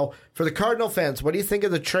down below. For the Cardinal fans, what do you think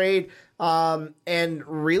of the trade? And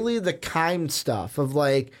really the kind stuff of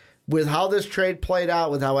like, with how this trade played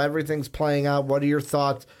out, with how everything's playing out, what are your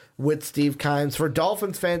thoughts with Steve Keim? For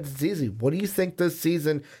Dolphins fans, it's easy. What do you think this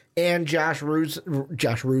season and Josh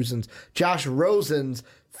Rosen's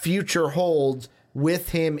future holds with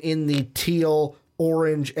him in the teal,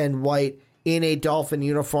 orange, and white in a Dolphin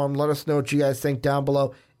uniform? Let us know what you guys think down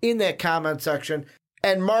below in that comment section.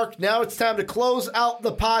 And Mark, now it's time to close out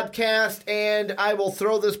the podcast, and I will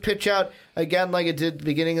throw this pitch out again like I did at the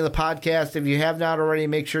beginning of the podcast. If you have not already,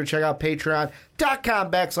 make sure to check out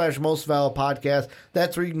patreon.com/mostvaluablepodcast.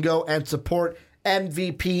 That's where you can go and support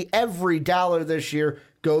MVP. Every dollar this year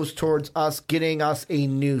goes towards us getting us a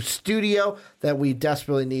new studio that we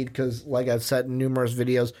desperately need because, like I've said in numerous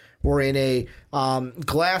videos, we're in a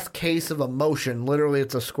glass case of emotion. Literally,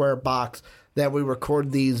 it's a square box that we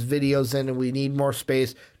record these videos in, and we need more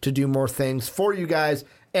space to do more things for you guys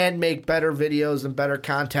and make better videos and better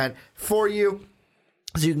content for you.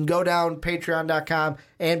 So you can go down patreon.com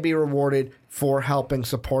and be rewarded for helping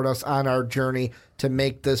support us on our journey to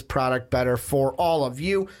make this product better for all of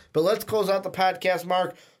you. But let's close out the podcast,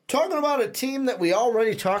 Mark, talking about a team that we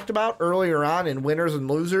already talked about earlier on in winners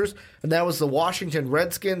and losers, and that was the Washington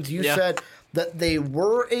Redskins. You said that they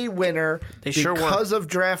were a winner because of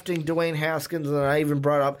drafting Dwayne Haskins, and I even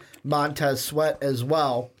brought up Montez Sweat as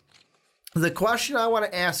well. The question I want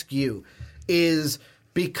to ask you is,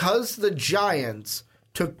 because the Giants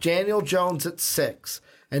took Daniel Jones at 6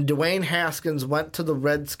 and Dwayne Haskins went to the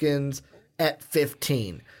Redskins at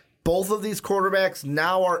 15, both of these quarterbacks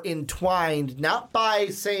now are entwined, not by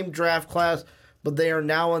same draft class, but they are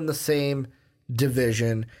now in the same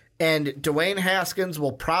division. And Dwayne Haskins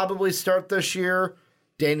will probably start this year.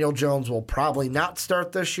 Daniel Jones will probably not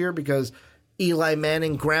start this year because Eli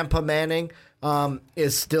Manning, Grandpa Manning,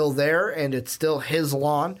 is still there, and it's still his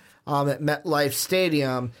lawn at MetLife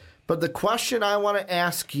Stadium. But the question I want to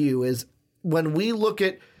ask you is, when we look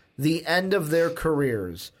at the end of their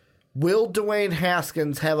careers, will Dwayne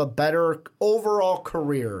Haskins have a better overall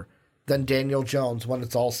career than Daniel Jones when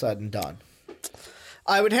it's all said and done?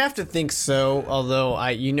 I would have to think so, although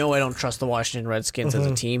I don't trust the Washington Redskins as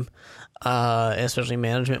a team, especially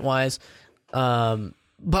management-wise. But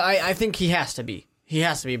I think he has to be. He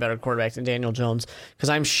has to be a better quarterback than Daniel Jones, because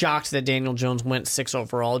I'm shocked that Daniel Jones went 6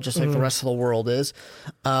 overall, just like the rest of the world is.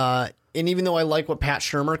 And even though I like what Pat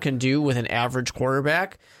Shurmur can do with an average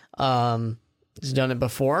quarterback, he's done it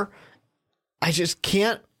before, I just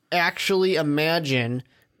can't actually imagine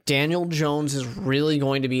Daniel Jones is really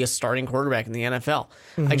going to be a starting quarterback in the NFL.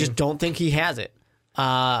 I just don't think he has it.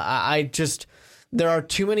 There are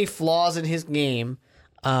too many flaws in his game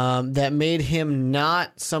that made him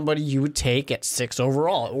not somebody you would take at 6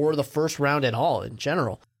 overall or the first round at all in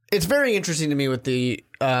general. It's very interesting to me with the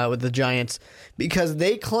Giants, because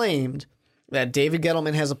they claimed that David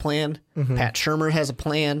Gettleman has a plan, Pat Shurmur has a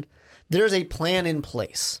plan. There's a plan in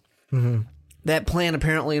place. That plan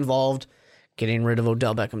apparently involved getting rid of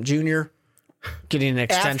Odell Beckham Jr., getting an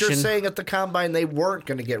extension. After saying at the Combine they weren't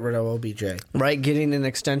going to get rid of OBJ. Right, getting an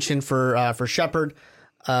extension for Shepard,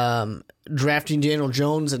 drafting Daniel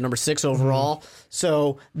Jones at number 6 overall.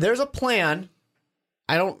 So there's a plan.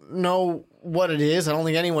 I don't know what it is. I don't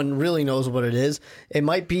think anyone really knows what it is. It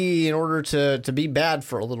might be in order to be bad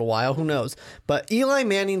for a little while. Who knows? But Eli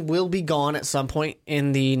Manning will be gone at some point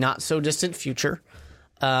in the not-so-distant future.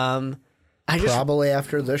 Probably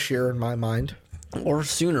after this year, in my mind. Or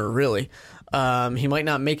sooner, really. He might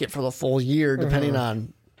not make it for the full year, depending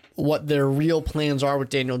on what their real plans are with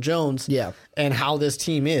Daniel Jones and how this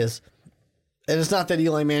team is. And it's not that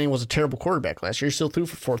Eli Manning was a terrible quarterback last year. He still threw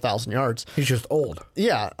for 4,000 yards. He's just old.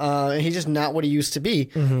 Yeah, he's just not what he used to be.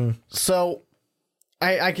 So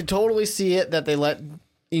I could totally see it that they let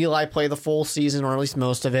Eli play the full season, or at least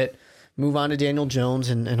most of it, move on to Daniel Jones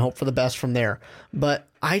and hope for the best from there. But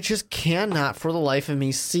I just cannot for the life of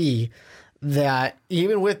me see that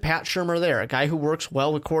even with Pat Shurmur there, a guy who works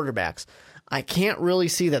well with quarterbacks, I can't really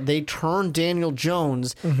see that they turn Daniel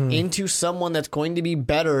Jones into someone that's going to be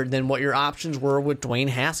better than what your options were with Dwayne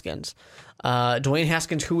Haskins. Dwayne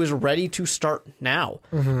Haskins, who is ready to start now.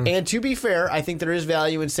 And to be fair, I think there is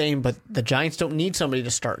value in saying, but the Giants don't need somebody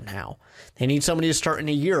to start now. They need somebody to start in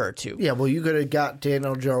a year or two. Yeah, well, you could have got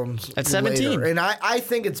Daniel Jones at 17. Later. And I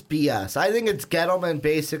think it's BS. I think it's Gettleman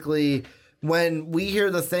basically when we hear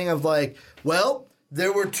the thing of like, well,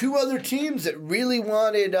 there were two other teams that really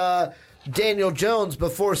wanted Daniel Jones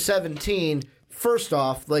before 17. First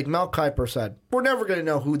off, like Mel Kiper said, we're never going to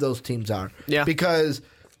know who those teams are. Yeah. Because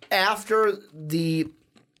after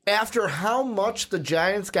how much the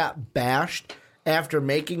Giants got bashed after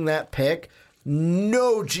making that pick,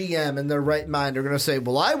 no GM in their right mind are going to say,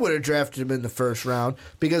 well, I would have drafted him in the first round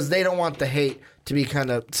because they don't want the hate to be kind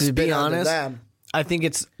of to be honest, them. I think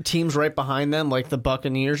it's teams right behind them, like the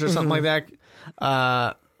Buccaneers or something like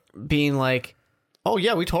that, being like, oh,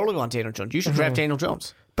 yeah, we totally want Daniel Jones. You should draft Daniel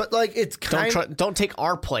Jones. But like it's don't take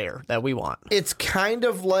our player that we want. It's kind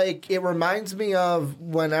of like it reminds me of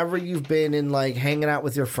whenever you've been in like hanging out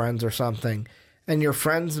with your friends or something, and your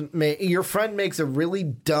friend makes a really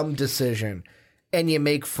dumb decision, and you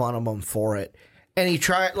make fun of him for it, and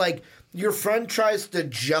your friend tries to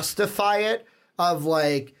justify it of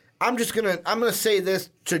like I'm gonna say this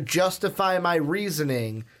to justify my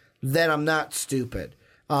reasoning that I'm not stupid,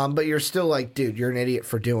 but you're still like, dude, you're an idiot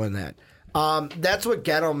for doing that. That's what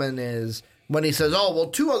Gettleman is when he says, oh, well,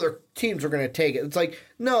 two other teams are going to take it. It's like,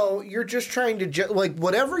 no, you're just trying to, like,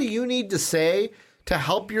 whatever you need to say to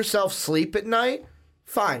help yourself sleep at night,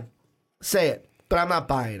 fine, say it, but I'm not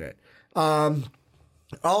buying it.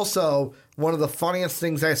 Also, one of the funniest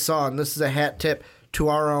things I saw, and this is a hat tip to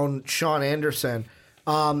our own Sean Anderson,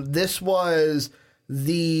 this was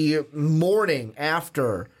the morning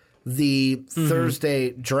after the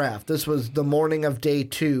Thursday draft. This was the morning of day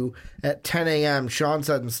 2 at 10 a.m. Sean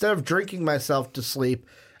said, instead of drinking myself to sleep,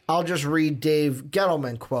 I'll just read Dave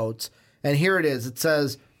Gettleman quotes. And here it is. It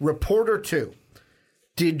says, Reporter 2,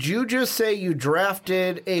 did you just say you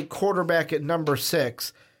drafted a quarterback at number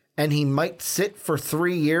 6 and he might sit for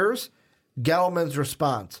 3 years? Gettleman's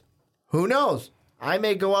response, who knows? I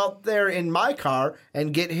may go out there in my car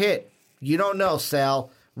and get hit. You don't know,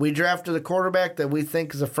 Sal. We drafted a quarterback that we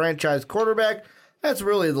think is a franchise quarterback. That's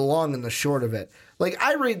really the long and the short of it. Like,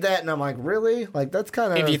 I read that and I'm like, really? Like, that's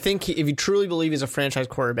kind of... If you truly believe he's a franchise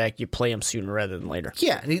quarterback, you play him sooner rather than later.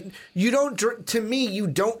 Yeah. You don't... To me, you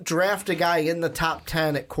don't draft a guy in the top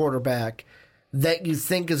 10 at quarterback that you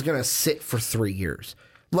think is going to sit for 3 years.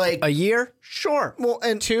 Like... A year? Sure. Well,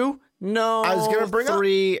 and 2? No. I was going to bring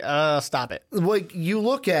 3, stop it. Like, you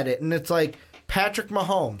look at it and it's like, Patrick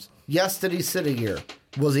Mahomes, yes, did he sit a year?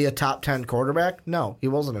 Was he a top 10 quarterback? No, he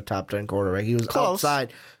wasn't a top 10 quarterback. He was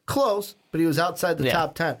outside. Close, but he was outside the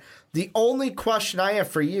top 10. The only question I have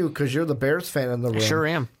for you, because you're the Bears fan in the room. Sure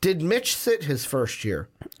am. Did Mitch sit his first year?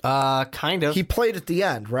 Kind of. He played at the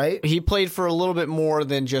end, right? He played for a little bit more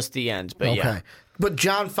than just the end, but yeah. But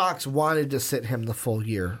John Fox wanted to sit him the full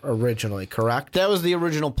year originally, correct? That was the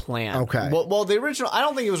original plan. Okay. Well, the original, I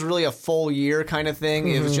don't think it was really a full year kind of thing.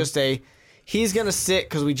 It was just he's going to sit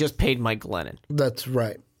because we just paid Mike Glennon. That's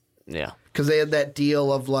right. Yeah. Because they had that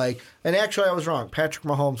deal of like, and actually I was wrong. Patrick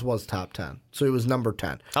Mahomes was top 10, so he was number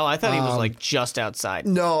 10. Oh, I thought he was like just outside.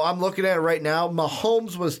 No, I'm looking at it right now.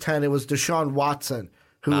 Mahomes was 10. It was Deshaun Watson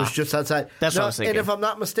who was just outside. That's what I was thinking. And if I'm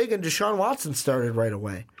not mistaken, Deshaun Watson started right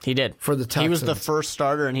away. He did. For the Texans. He was the first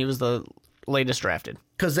starter, and he was the latest drafted.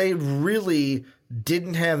 Because they really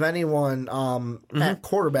didn't have anyone at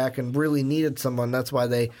quarterback and really needed someone. That's why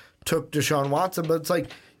they took Deshaun Watson. But it's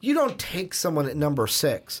like, you don't take someone at number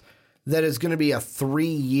 6 that is going to be a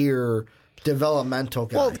 3-year developmental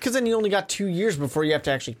guy. Well, because then you only got 2 years before you have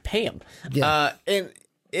to actually pay him. Yeah. And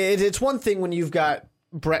it's one thing when you've got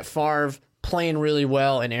Brett Favre playing really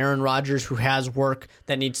well and Aaron Rodgers, who has work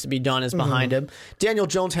that needs to be done, is behind him. Daniel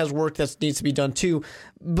Jones has work that needs to be done too.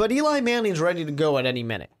 But Eli Manning's ready to go at any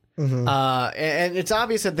minute. And it's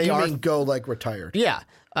obvious that they you mean go like retired. Yeah.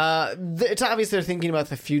 It's obvious they're thinking about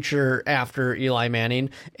the future after Eli Manning,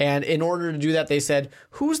 and in order to do that, they said,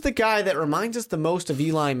 who's the guy that reminds us the most of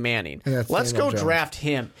Eli Manning? Let's go draft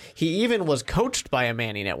him. He even was coached by a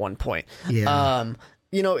Manning at one point. Yeah.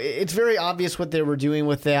 It's very obvious what they were doing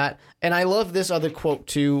with that, and I love this other quote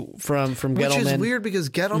too from Gettleman. Which is weird because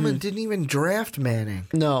Gettleman didn't even draft Manning.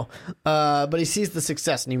 No, but he sees the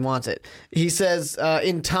success and he wants it. He says,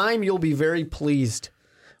 in time, you'll be very pleased.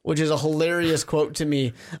 Which is a hilarious quote to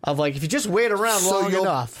me of like, if you just wait around long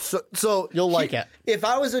enough, so you'll like it. If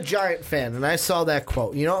I was a Giant fan and I saw that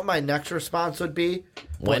quote, you know what my next response would be?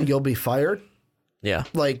 When you'll be fired? Yeah.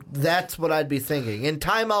 Like, that's what I'd be thinking. In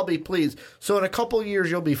time, I'll be pleased. So in a couple years,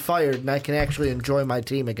 you'll be fired and I can actually enjoy my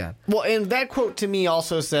team again. Well, and that quote to me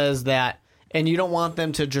also says that And you don't want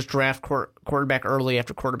them to just draft quarterback early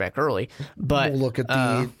after quarterback early. But Look at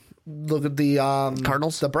the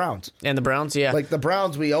Cardinals, the Browns, and the Browns. Yeah, like the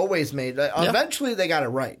Browns, we always made. Eventually, they got it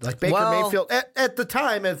right. Like Baker Mayfield at the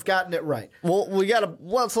time have gotten it right. Well,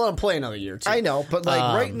 let's let him play another year too. I know, but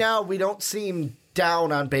right now we don't seem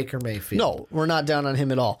down on Baker Mayfield. No, we're not down on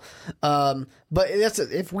him at all. But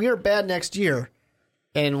if we are bad next year,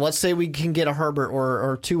 and let's say we can get a Herbert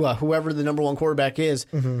or Tua, whoever the number one quarterback is,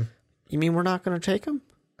 you mean we're not going to take him?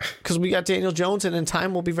 Because we got Daniel Jones, and in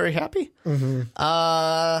time we'll be very happy.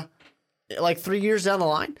 Like 3 years down the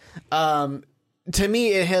line. To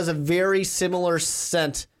me, it has a very similar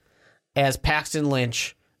scent as Paxton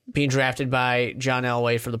Lynch being drafted by John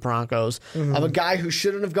Elway for the Broncos, of a guy who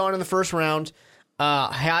shouldn't have gone in the first round,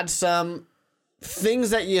 had some things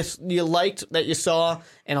that you liked that you saw,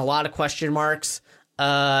 and a lot of question marks.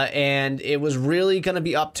 And it was really going to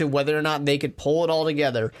be up to whether or not they could pull it all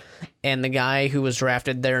together. And the guy who was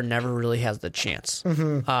drafted there never really has the chance,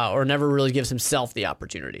 or never really gives himself the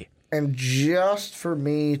opportunity. And just for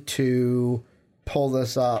me to pull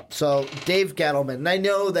this up, so Dave Gettleman, and I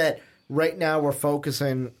know that right now we're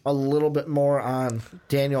focusing a little bit more on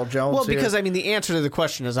Daniel Jones. Well, because, I mean, the answer to the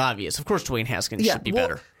question is obvious. Of course, Dwayne Haskins should be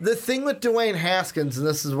better. The thing with Dwayne Haskins, and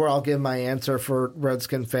this is where I'll give my answer for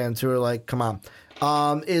Redskin fans who are like, come on,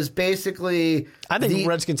 is basically... I think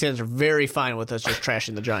Redskins fans are very fine with us just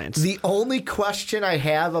trashing the Giants. The only question I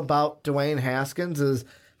have about Dwayne Haskins is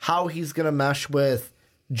how he's going to mesh with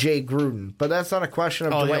Jay Gruden. But that's not a question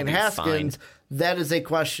of Dwayne Haskins. Fine. That is a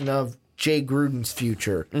question of Jay Gruden's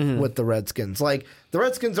future with the Redskins. Like, the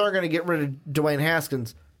Redskins aren't going to get rid of Dwayne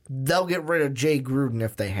Haskins. They'll get rid of Jay Gruden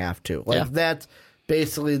if they have to. Like, that's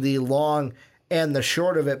basically the long and the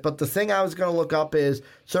short of it. But the thing I was going to look up is,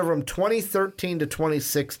 so from 2013 to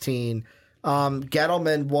 2016,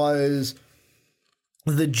 Gettleman was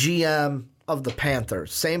the GM of the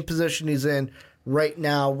Panthers. Same position he's in right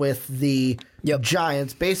now with the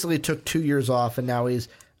Giants. Basically took 2 years off, and now he's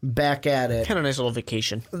back at it. Kind of nice little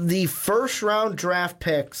vacation. The first round draft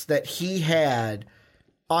picks that he had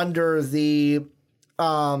under the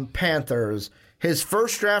Panthers, his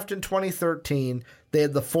first draft in 2013, they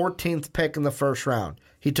had the 14th pick in the first round.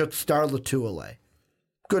 He took Star Lotulelei.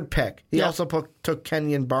 Good pick. He also took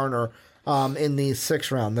Kenyon Barner in the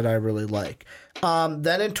 6th round that I really like.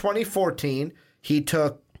 Then in 2014, he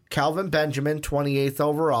took Calvin Benjamin, 28th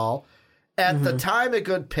overall. At the time, a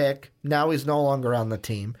good pick. Now he's no longer on the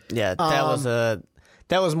team. Yeah,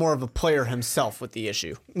 that was more of a player himself with the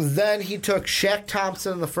issue. Then he took Shaq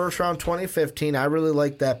Thompson in the first round, 2015. I really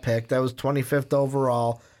liked that pick. That was 25th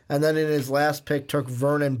overall. And then in his last pick, took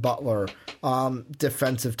Vernon Butler,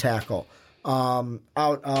 defensive tackle, out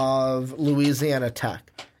of Louisiana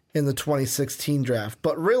Tech in the 2016 draft.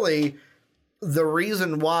 But really, the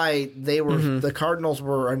reason why they were the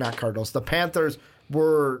Panthers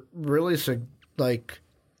were really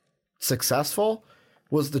successful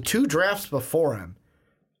was the 2 drafts before him.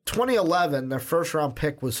 2011, their first round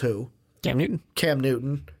pick was who? Cam Newton.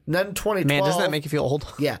 And then 2012. Man, doesn't that make you feel old?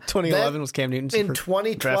 Yeah. 2011 was Cam Newton's in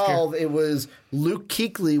 2012, it was Luke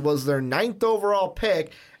Kuechly was their 9th overall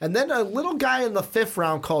pick, and then a little guy in the 5th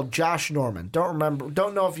round called Josh Norman. Don't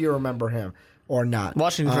know if you remember him or not.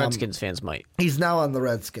 Washington Redskins fans might. He's now on the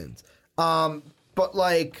Redskins. But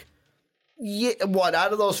like,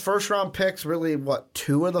 out of those first round picks, really,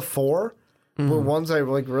 2 of the 4 were ones I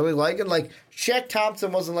really like. And like, Shaq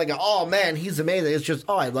Thompson wasn't like, oh man, he's amazing. It's just,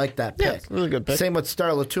 I like that pick. Yeah, it's a really good pick. Same with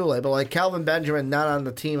Star Lotulelei, but like Calvin Benjamin not on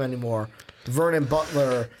the team anymore. Vernon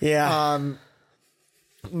Butler,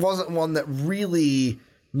 wasn't one that really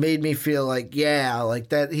made me feel like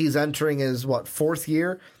that. He's entering his 4th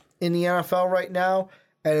year in the NFL right now,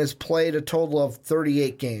 and has played a total of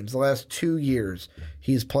 38 games. The last 2 years,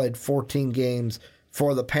 he's played 14 games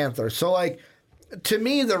for the Panthers. So like, to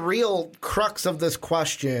me, the real crux of this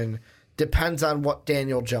question depends on what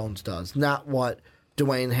Daniel Jones does, not what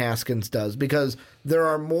Dwayne Haskins does, because there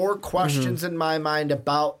are more questions in my mind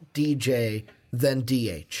about DJ than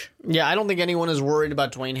DH. Yeah, I don't think anyone is worried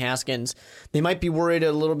about Dwayne Haskins. They might be worried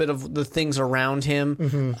a little bit of the things around him.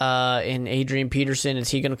 And Adrian Peterson, is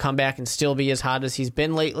he going to come back and still be as hot as he's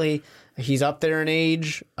been lately? He's up there in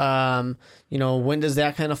age. When does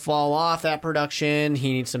that kind of fall off, that production?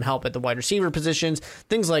 He needs some help at the wide receiver positions,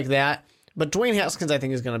 things like that. But Dwayne Haskins, I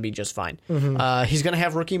think, is going to be just fine. He's going to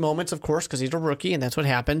have rookie moments, of course, because he's a rookie, and that's what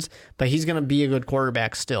happens. But he's going to be a good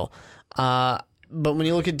quarterback still. But when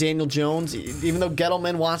you look at Daniel Jones, even though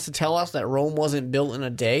Gettleman wants to tell us that Rome wasn't built in a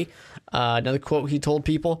day, another quote he told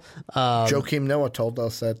people. Joakim Noah told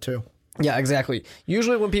us that too. Yeah, exactly.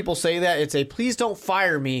 Usually when people say that, it's a please don't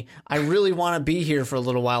fire me. I really want to be here for a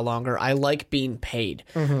little while longer. I like being paid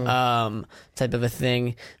type of a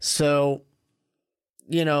thing. So,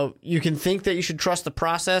 you can think that you should trust the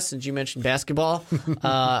process, since you mentioned basketball,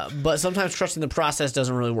 but sometimes trusting the process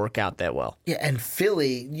doesn't really work out that well. Yeah, and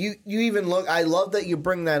Philly, you even look, I love that you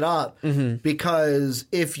bring that up, because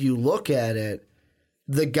if you look at it,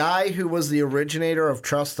 the guy who was the originator of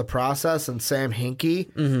Trust the Process and Sam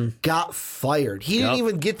Hinkie got fired. He didn't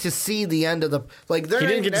even get to see the end of the he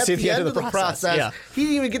didn't get to see the end of the process. Yeah. He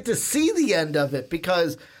didn't even get to see the end of it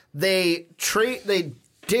because they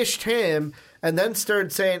dished him and then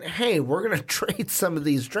started saying, "Hey, we're going to trade some of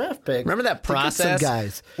these draft picks." Remember that process,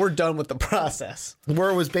 guys? We're done with the process, where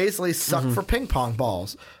it was basically suck for ping pong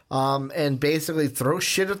balls. And basically throw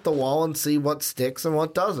shit at the wall and see what sticks and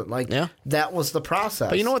what doesn't. That was the process.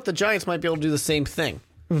 But you know what? The Giants might be able to do the same thing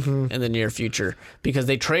in the near future, because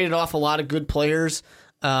they traded off a lot of good players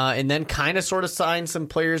and then kind of sort of signed some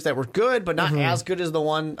players that were good, but not as good as the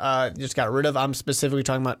one just got rid of. I'm specifically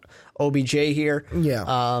talking about OBJ here. Yeah.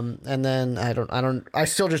 And then I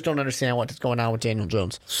still just don't understand what's going on with Daniel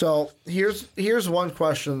Jones. So here's one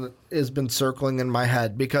question that has been circling in my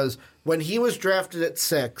head, because when he was drafted at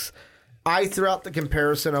 6, I threw out the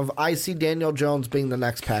comparison of I see Daniel Jones being the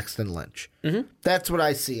next Paxton Lynch. That's what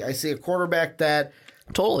I see. I see a quarterback that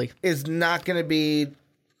totally is not going to be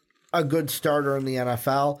a good starter in the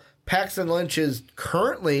NFL. Paxton Lynch is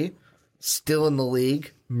currently still in the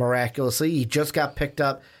league, miraculously. He just got picked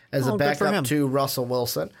up as a backup to Russell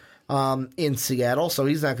Wilson in Seattle, so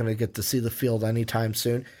he's not going to get to see the field anytime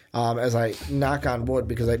soon. As I knock on wood,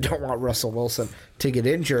 because I don't want Russell Wilson to get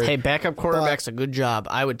injured. Hey, backup quarterback's a good job.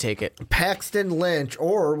 I would take it. Paxton Lynch,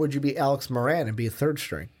 or would you be Alex Moran and be a third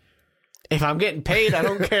string? If I'm getting paid, I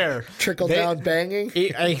don't care. Trickle down banging?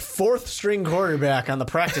 A fourth string quarterback on the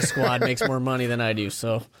practice squad makes more money than I do,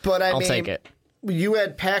 so I'll take it. You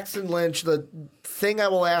had Paxton Lynch. The thing I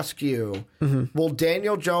will ask you, will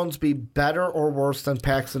Daniel Jones be better or worse than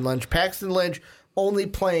Paxton Lynch? Paxton Lynch only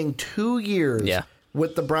playing 2 years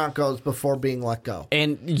with the Broncos before being let go.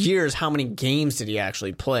 And years, how many games did he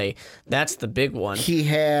actually play? That's the big one. He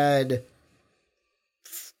had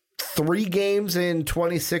 3 games in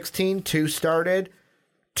 2016, 2 started,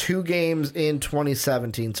 2 games in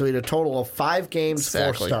 2017. So he had a total of 5 games,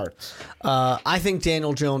 4 starts. I think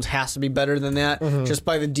Daniel Jones has to be better than that, just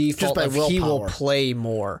by the default of he will play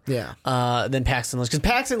more than Paxton Lynch. Because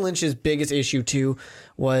Paxton Lynch's biggest issue, too,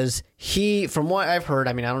 was from what I've heard,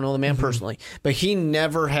 I don't know the man personally, but he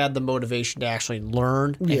never had the motivation to actually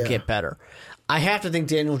learn and get better. I have to think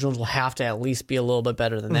Daniel Jones will have to at least be a little bit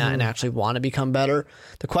better than that and actually want to become better.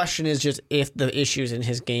 The question is just if the issues in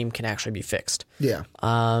his game can actually be fixed. Yeah.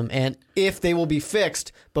 And if they will be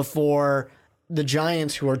fixed before the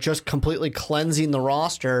Giants, who are just completely cleansing the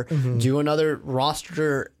roster, do another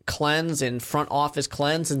roster cleanse and front office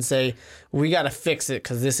cleanse and say, we got to fix it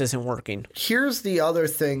because this isn't working. Here's the other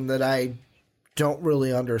thing that I don't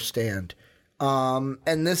really understand.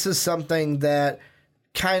 And this is something that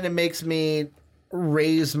kind of makes me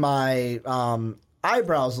raise my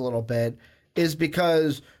eyebrows a little bit, is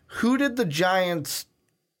because who did the Giants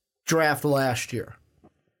draft last year?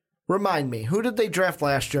 Remind me, who did they draft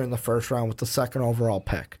last year in the first round with the 2nd overall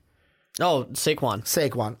pick? Oh,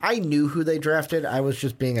 Saquon. I knew who they drafted. I was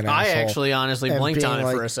just being an asshole. I actually honestly blinked on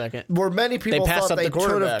it for a second. Where many people thought they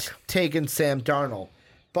could have taken Sam Darnold.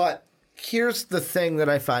 But here's the thing that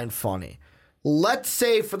I find funny. Let's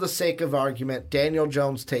say, for the sake of argument, Daniel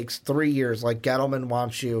Jones takes 3 years, like Gettleman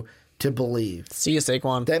wants you to believe. See you,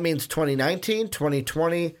 Saquon. That means 2019,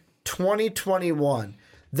 2020, 2021.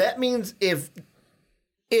 That means if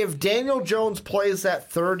Daniel Jones plays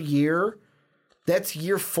that 3rd year, that's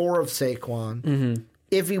year 4 of Saquon.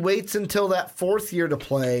 If he waits until that 4th year to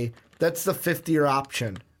play, that's the 5th year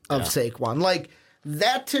option of Saquon.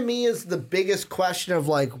 That to me is the biggest question of,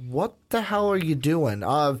 what the hell are you doing?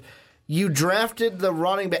 You drafted the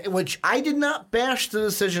running back, which I did not bash the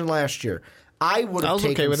decision last year. I would have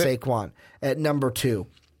taken Saquon at number 2.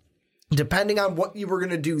 Depending on what you were going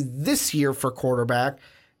to do this year for quarterback,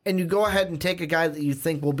 and you go ahead and take a guy that you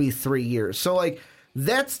think will be 3 years. So,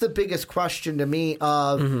 that's the biggest question to me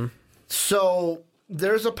of, so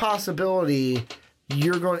there's a possibility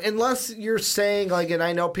you're going, unless you're saying, and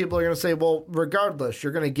I know people are going to say, well, regardless,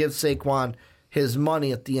 you're going to give Saquon his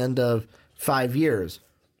money at the end of 5 years.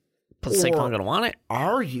 But Saquon going to want it?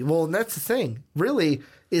 Are you? Well, and that's the thing. Really,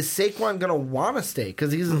 is Saquon going to want to stay?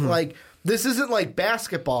 Because he's this isn't like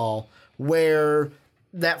basketball where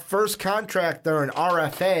that first contract, they're an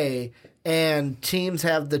RFA and teams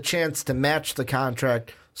have the chance to match the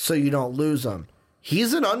contract so you don't lose them.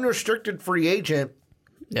 he's an unrestricted free agent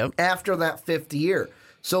after that 5th year.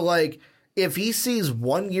 So, like, if he sees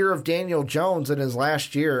 1 year of Daniel Jones in his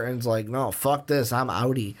last year and is like, no, fuck this, I'm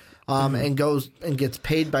outie, and goes and gets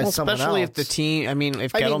paid by someone especially else. if the team,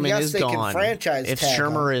 if Gettleman is gone, if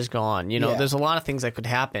Shermer is gone, there's a lot of things that could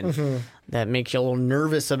happen that make you a little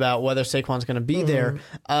nervous about whether Saquon's going to be there.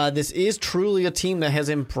 This is truly a team that has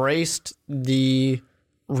embraced the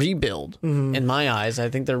rebuild in my eyes. I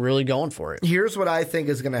think they're really going for it. Here's what I think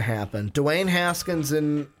is going to happen. Dwayne Haskins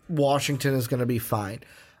in Washington is going to be fine.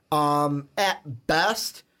 At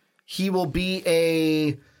best, he will be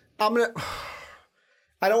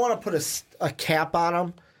I don't want to put a cap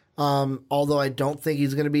on him, although I don't think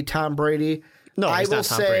he's going to be Tom Brady. No, he's not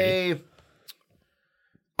Tom Brady.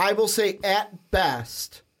 I will say at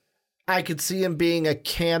best, I could see him being a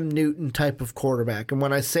Cam Newton type of quarterback. And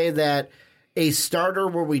when I say that, a starter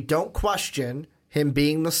where we don't question him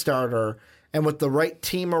being the starter, and with the right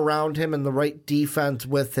team around him and the right defense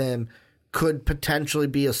with him, could potentially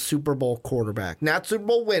be a Super Bowl quarterback. Not Super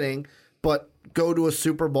Bowl winning, but go to a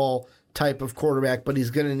Super Bowl type of quarterback, but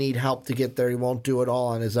he's going to need help to get there. He won't do it all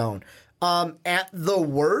on his own. At the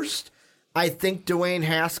worst, I think Dwayne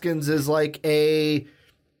Haskins is like I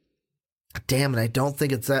don't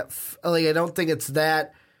think it's that I don't think it's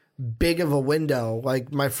that big of a window.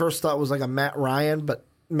 Like, my first thought was like a Matt Ryan, but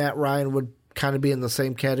Matt Ryan would kind of be in the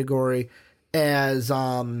same category as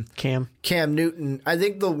Cam Newton. I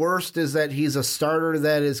think the worst is that he's a starter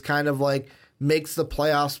that is kind of like makes the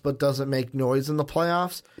playoffs but doesn't make noise in the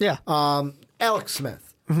playoffs. Yeah. Alex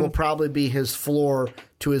Smith will probably be his floor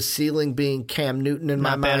to his ceiling being Cam Newton in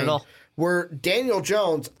my mind. Not bad at all. Where Daniel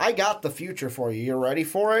Jones, I got the future for you. You ready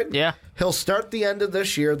for it? Yeah. He'll start the end of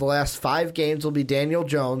this year. The last 5 games will be Daniel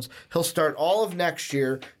Jones. He'll start all of next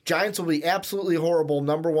year. Giants will be absolutely horrible.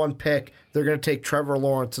 Number 1 pick. They're going to take Trevor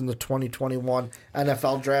Lawrence in the 2021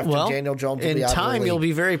 NFL draft. Well, and Daniel Jones will in be out time, of the league. you'll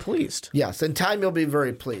be very pleased. Yes, in time you'll be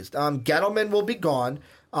very pleased. Gettleman will be gone.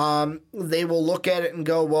 They will look at it and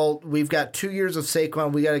go, well, we've got 2 years of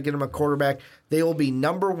Saquon. We got to get him a quarterback. They will be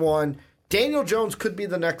number 1. Daniel Jones could be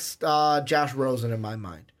the next Josh Rosen in my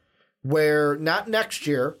mind, where not next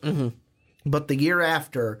year, but the year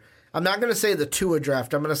after. I'm not going to say the Tua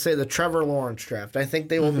draft. I'm going to say the Trevor Lawrence draft. I think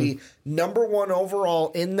they will be number 1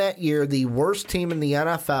 overall in that year, the worst team in the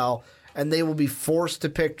NFL, and they will be forced to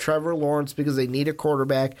pick Trevor Lawrence because they need a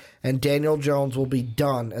quarterback, and Daniel Jones will be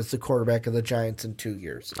done as the quarterback of the Giants in 2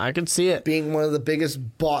 years. I can see it. Being one of the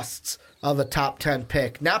biggest busts of a top 10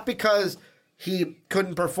 pick. Not because he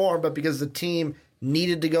couldn't perform, but because the team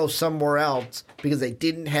needed to go somewhere else because they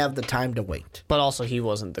didn't have the time to wait. But also, he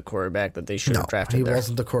wasn't the quarterback that they should have drafted. He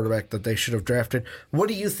wasn't the quarterback that they should have drafted. What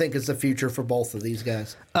do you think is the future for both of these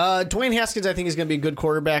guys? Dwayne Haskins, I think, is going to be a good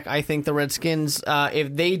quarterback. I think the Redskins,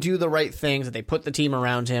 if they do the right things, if they put the team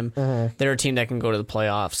around him, they're a team that can go to the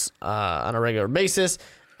playoffs on a regular basis.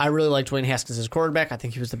 I really like Dwayne Haskins as quarterback. I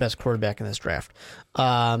think he was the best quarterback in this draft.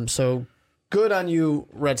 So good on you,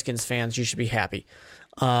 Redskins fans. You should be happy.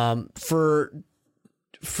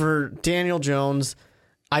 For Daniel Jones,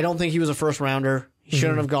 I don't think he was a first rounder. He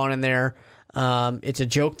shouldn't have gone in there. It's a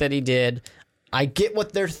joke that he did. I get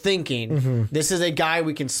what they're thinking. This is a guy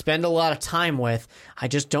we can spend a lot of time with. I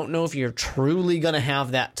just don't know if you're truly going to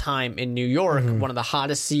have that time in New York, one of the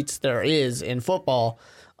hottest seats there is in football.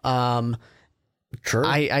 True.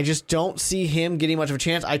 I just don't see him getting much of a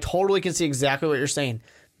chance. I totally can see exactly what you're saying.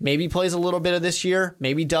 Maybe plays a little bit of this year,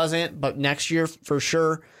 maybe doesn't, but next year for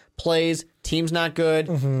sure plays. Team's not good.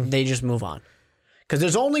 They just move on. Because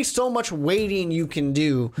there's only so much waiting you can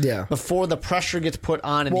do before the pressure gets put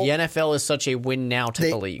on, and the NFL is such a win-now to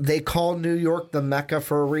the league. They call New York the Mecca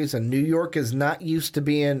for a reason. New York is not used to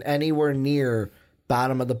being anywhere near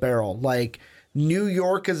bottom of the barrel. Like, New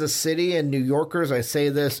York is a city, and New Yorkers, I say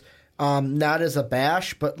this not as a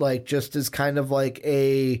bash, but like just as kind of like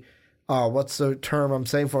a, what's the term I'm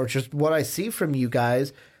saying for it? Just what I see from you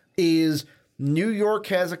guys is New York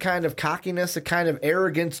has a kind of cockiness, a kind of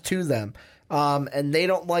arrogance to them. And they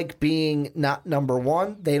don't like being not number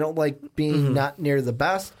 1. They don't like being not near the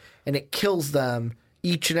best. And it kills them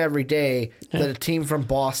each and every day that a team from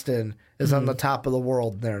Boston is on the top of the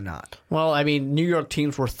world and they're not. Well, I mean, New York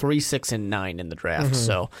teams were 3, 6, and 9 in the draft,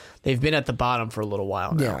 so they've been at the bottom for a little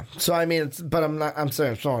while now. Yeah. So I mean, I'm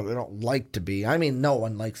saying sorry, they don't like to be. I mean, no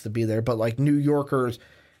one likes to be there, but like New Yorkers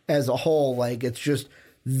as a whole, like it's just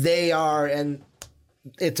they are, and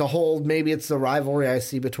it's a whole, maybe it's the rivalry I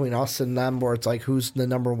see between us and them where it's like who's the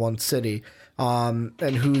number 1 city and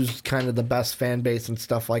who's kind of the best fan base and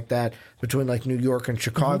stuff like that between like New York and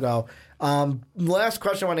Chicago. Last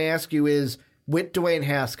question I want to ask you is with Dwayne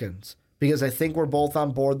Haskins, because I think we're both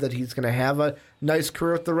on board that he's going to have a nice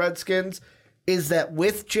career with the Redskins. Is that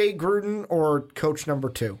with Jay Gruden or coach number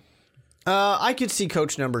 2? I could see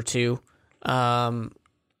coach number 2. I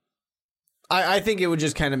think it would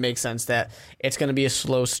just kind of make sense that it's going to be a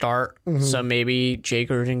slow start. So maybe Jay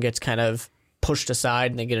Gruden gets kind of pushed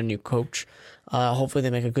aside and they get a new coach. Hopefully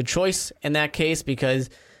they make a good choice in that case,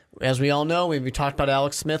 because as we all know, we've talked about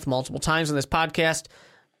Alex Smith multiple times on this podcast,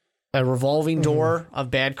 a revolving door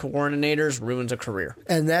of bad coordinators ruins a career.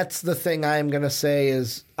 And that's the thing I'm going to say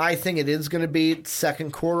is I think it is going to be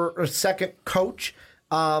second coach.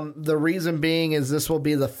 The reason being is this will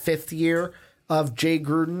be the 5th year of Jay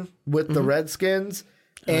Gruden with the Redskins.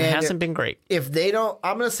 And it hasn't been great. If they don't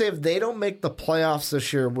make the playoffs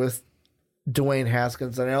this year with Dwayne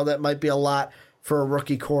Haskins, I know that might be a lot for a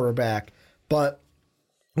rookie quarterback, but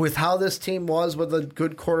with how this team was with a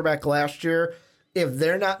good quarterback last year, if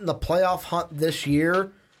they're not in the playoff hunt this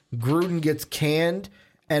year, Gruden gets canned.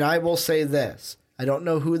 And I will say this, I don't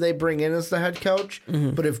know who they bring in as the head coach,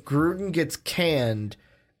 but if Gruden gets canned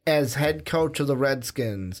as head coach of the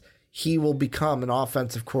Redskins, he will become an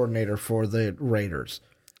offensive coordinator for the Raiders.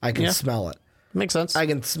 I can smell it. Makes sense. I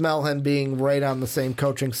can smell him being right on the same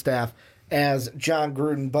coaching staff as John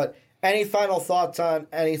Gruden. But any final thoughts on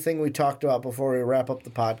anything we talked about before we wrap up the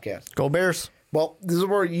podcast? Go Bears. Well, this is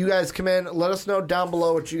where you guys come in. Let us know down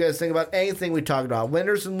below what you guys think about anything we talked about.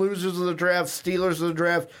 Winners and losers of the draft, Steelers of the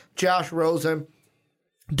draft, Josh Rosen,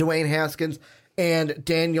 Dwayne Haskins, and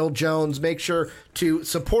Daniel Jones. Make sure to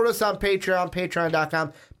support us on Patreon,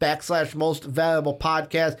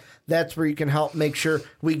 patreon.com/mostvaluablepodcast. That's where you can help make sure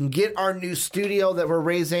we can get our new studio that we're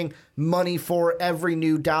raising money for. Every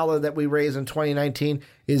new dollar that we raise in 2019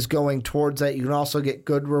 is going towards that. You can also get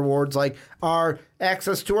good rewards like our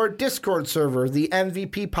access to our Discord server, the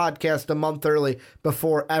MVP podcast a month early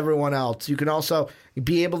before everyone else. You can also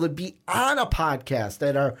be able to be on a podcast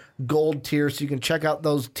at our gold tier, so you can check out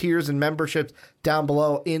those tiers and memberships down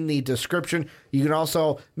below in the description. You can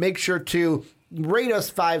also make sure to rate us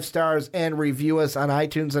 5 stars and review us on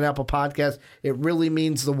iTunes and Apple Podcasts. It really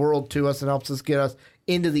means the world to us and helps us get us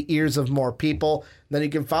into the ears of more people. And then you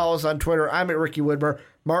can follow us on Twitter. I'm at Ricky Widmer.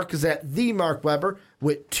 Mark is at the Mark Weber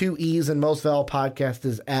with 2 E's, and Most Valuable Podcast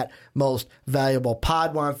is at Most Valuable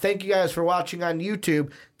Pod. Want to thank you guys for watching on YouTube.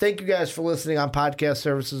 Thank you guys for listening on podcast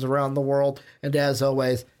services around the world. And as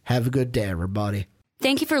always, have a good day, everybody.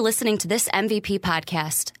 Thank you for listening to this MVP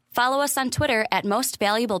podcast. Follow us on Twitter at Most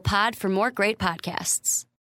Valuable Pod for more great podcasts.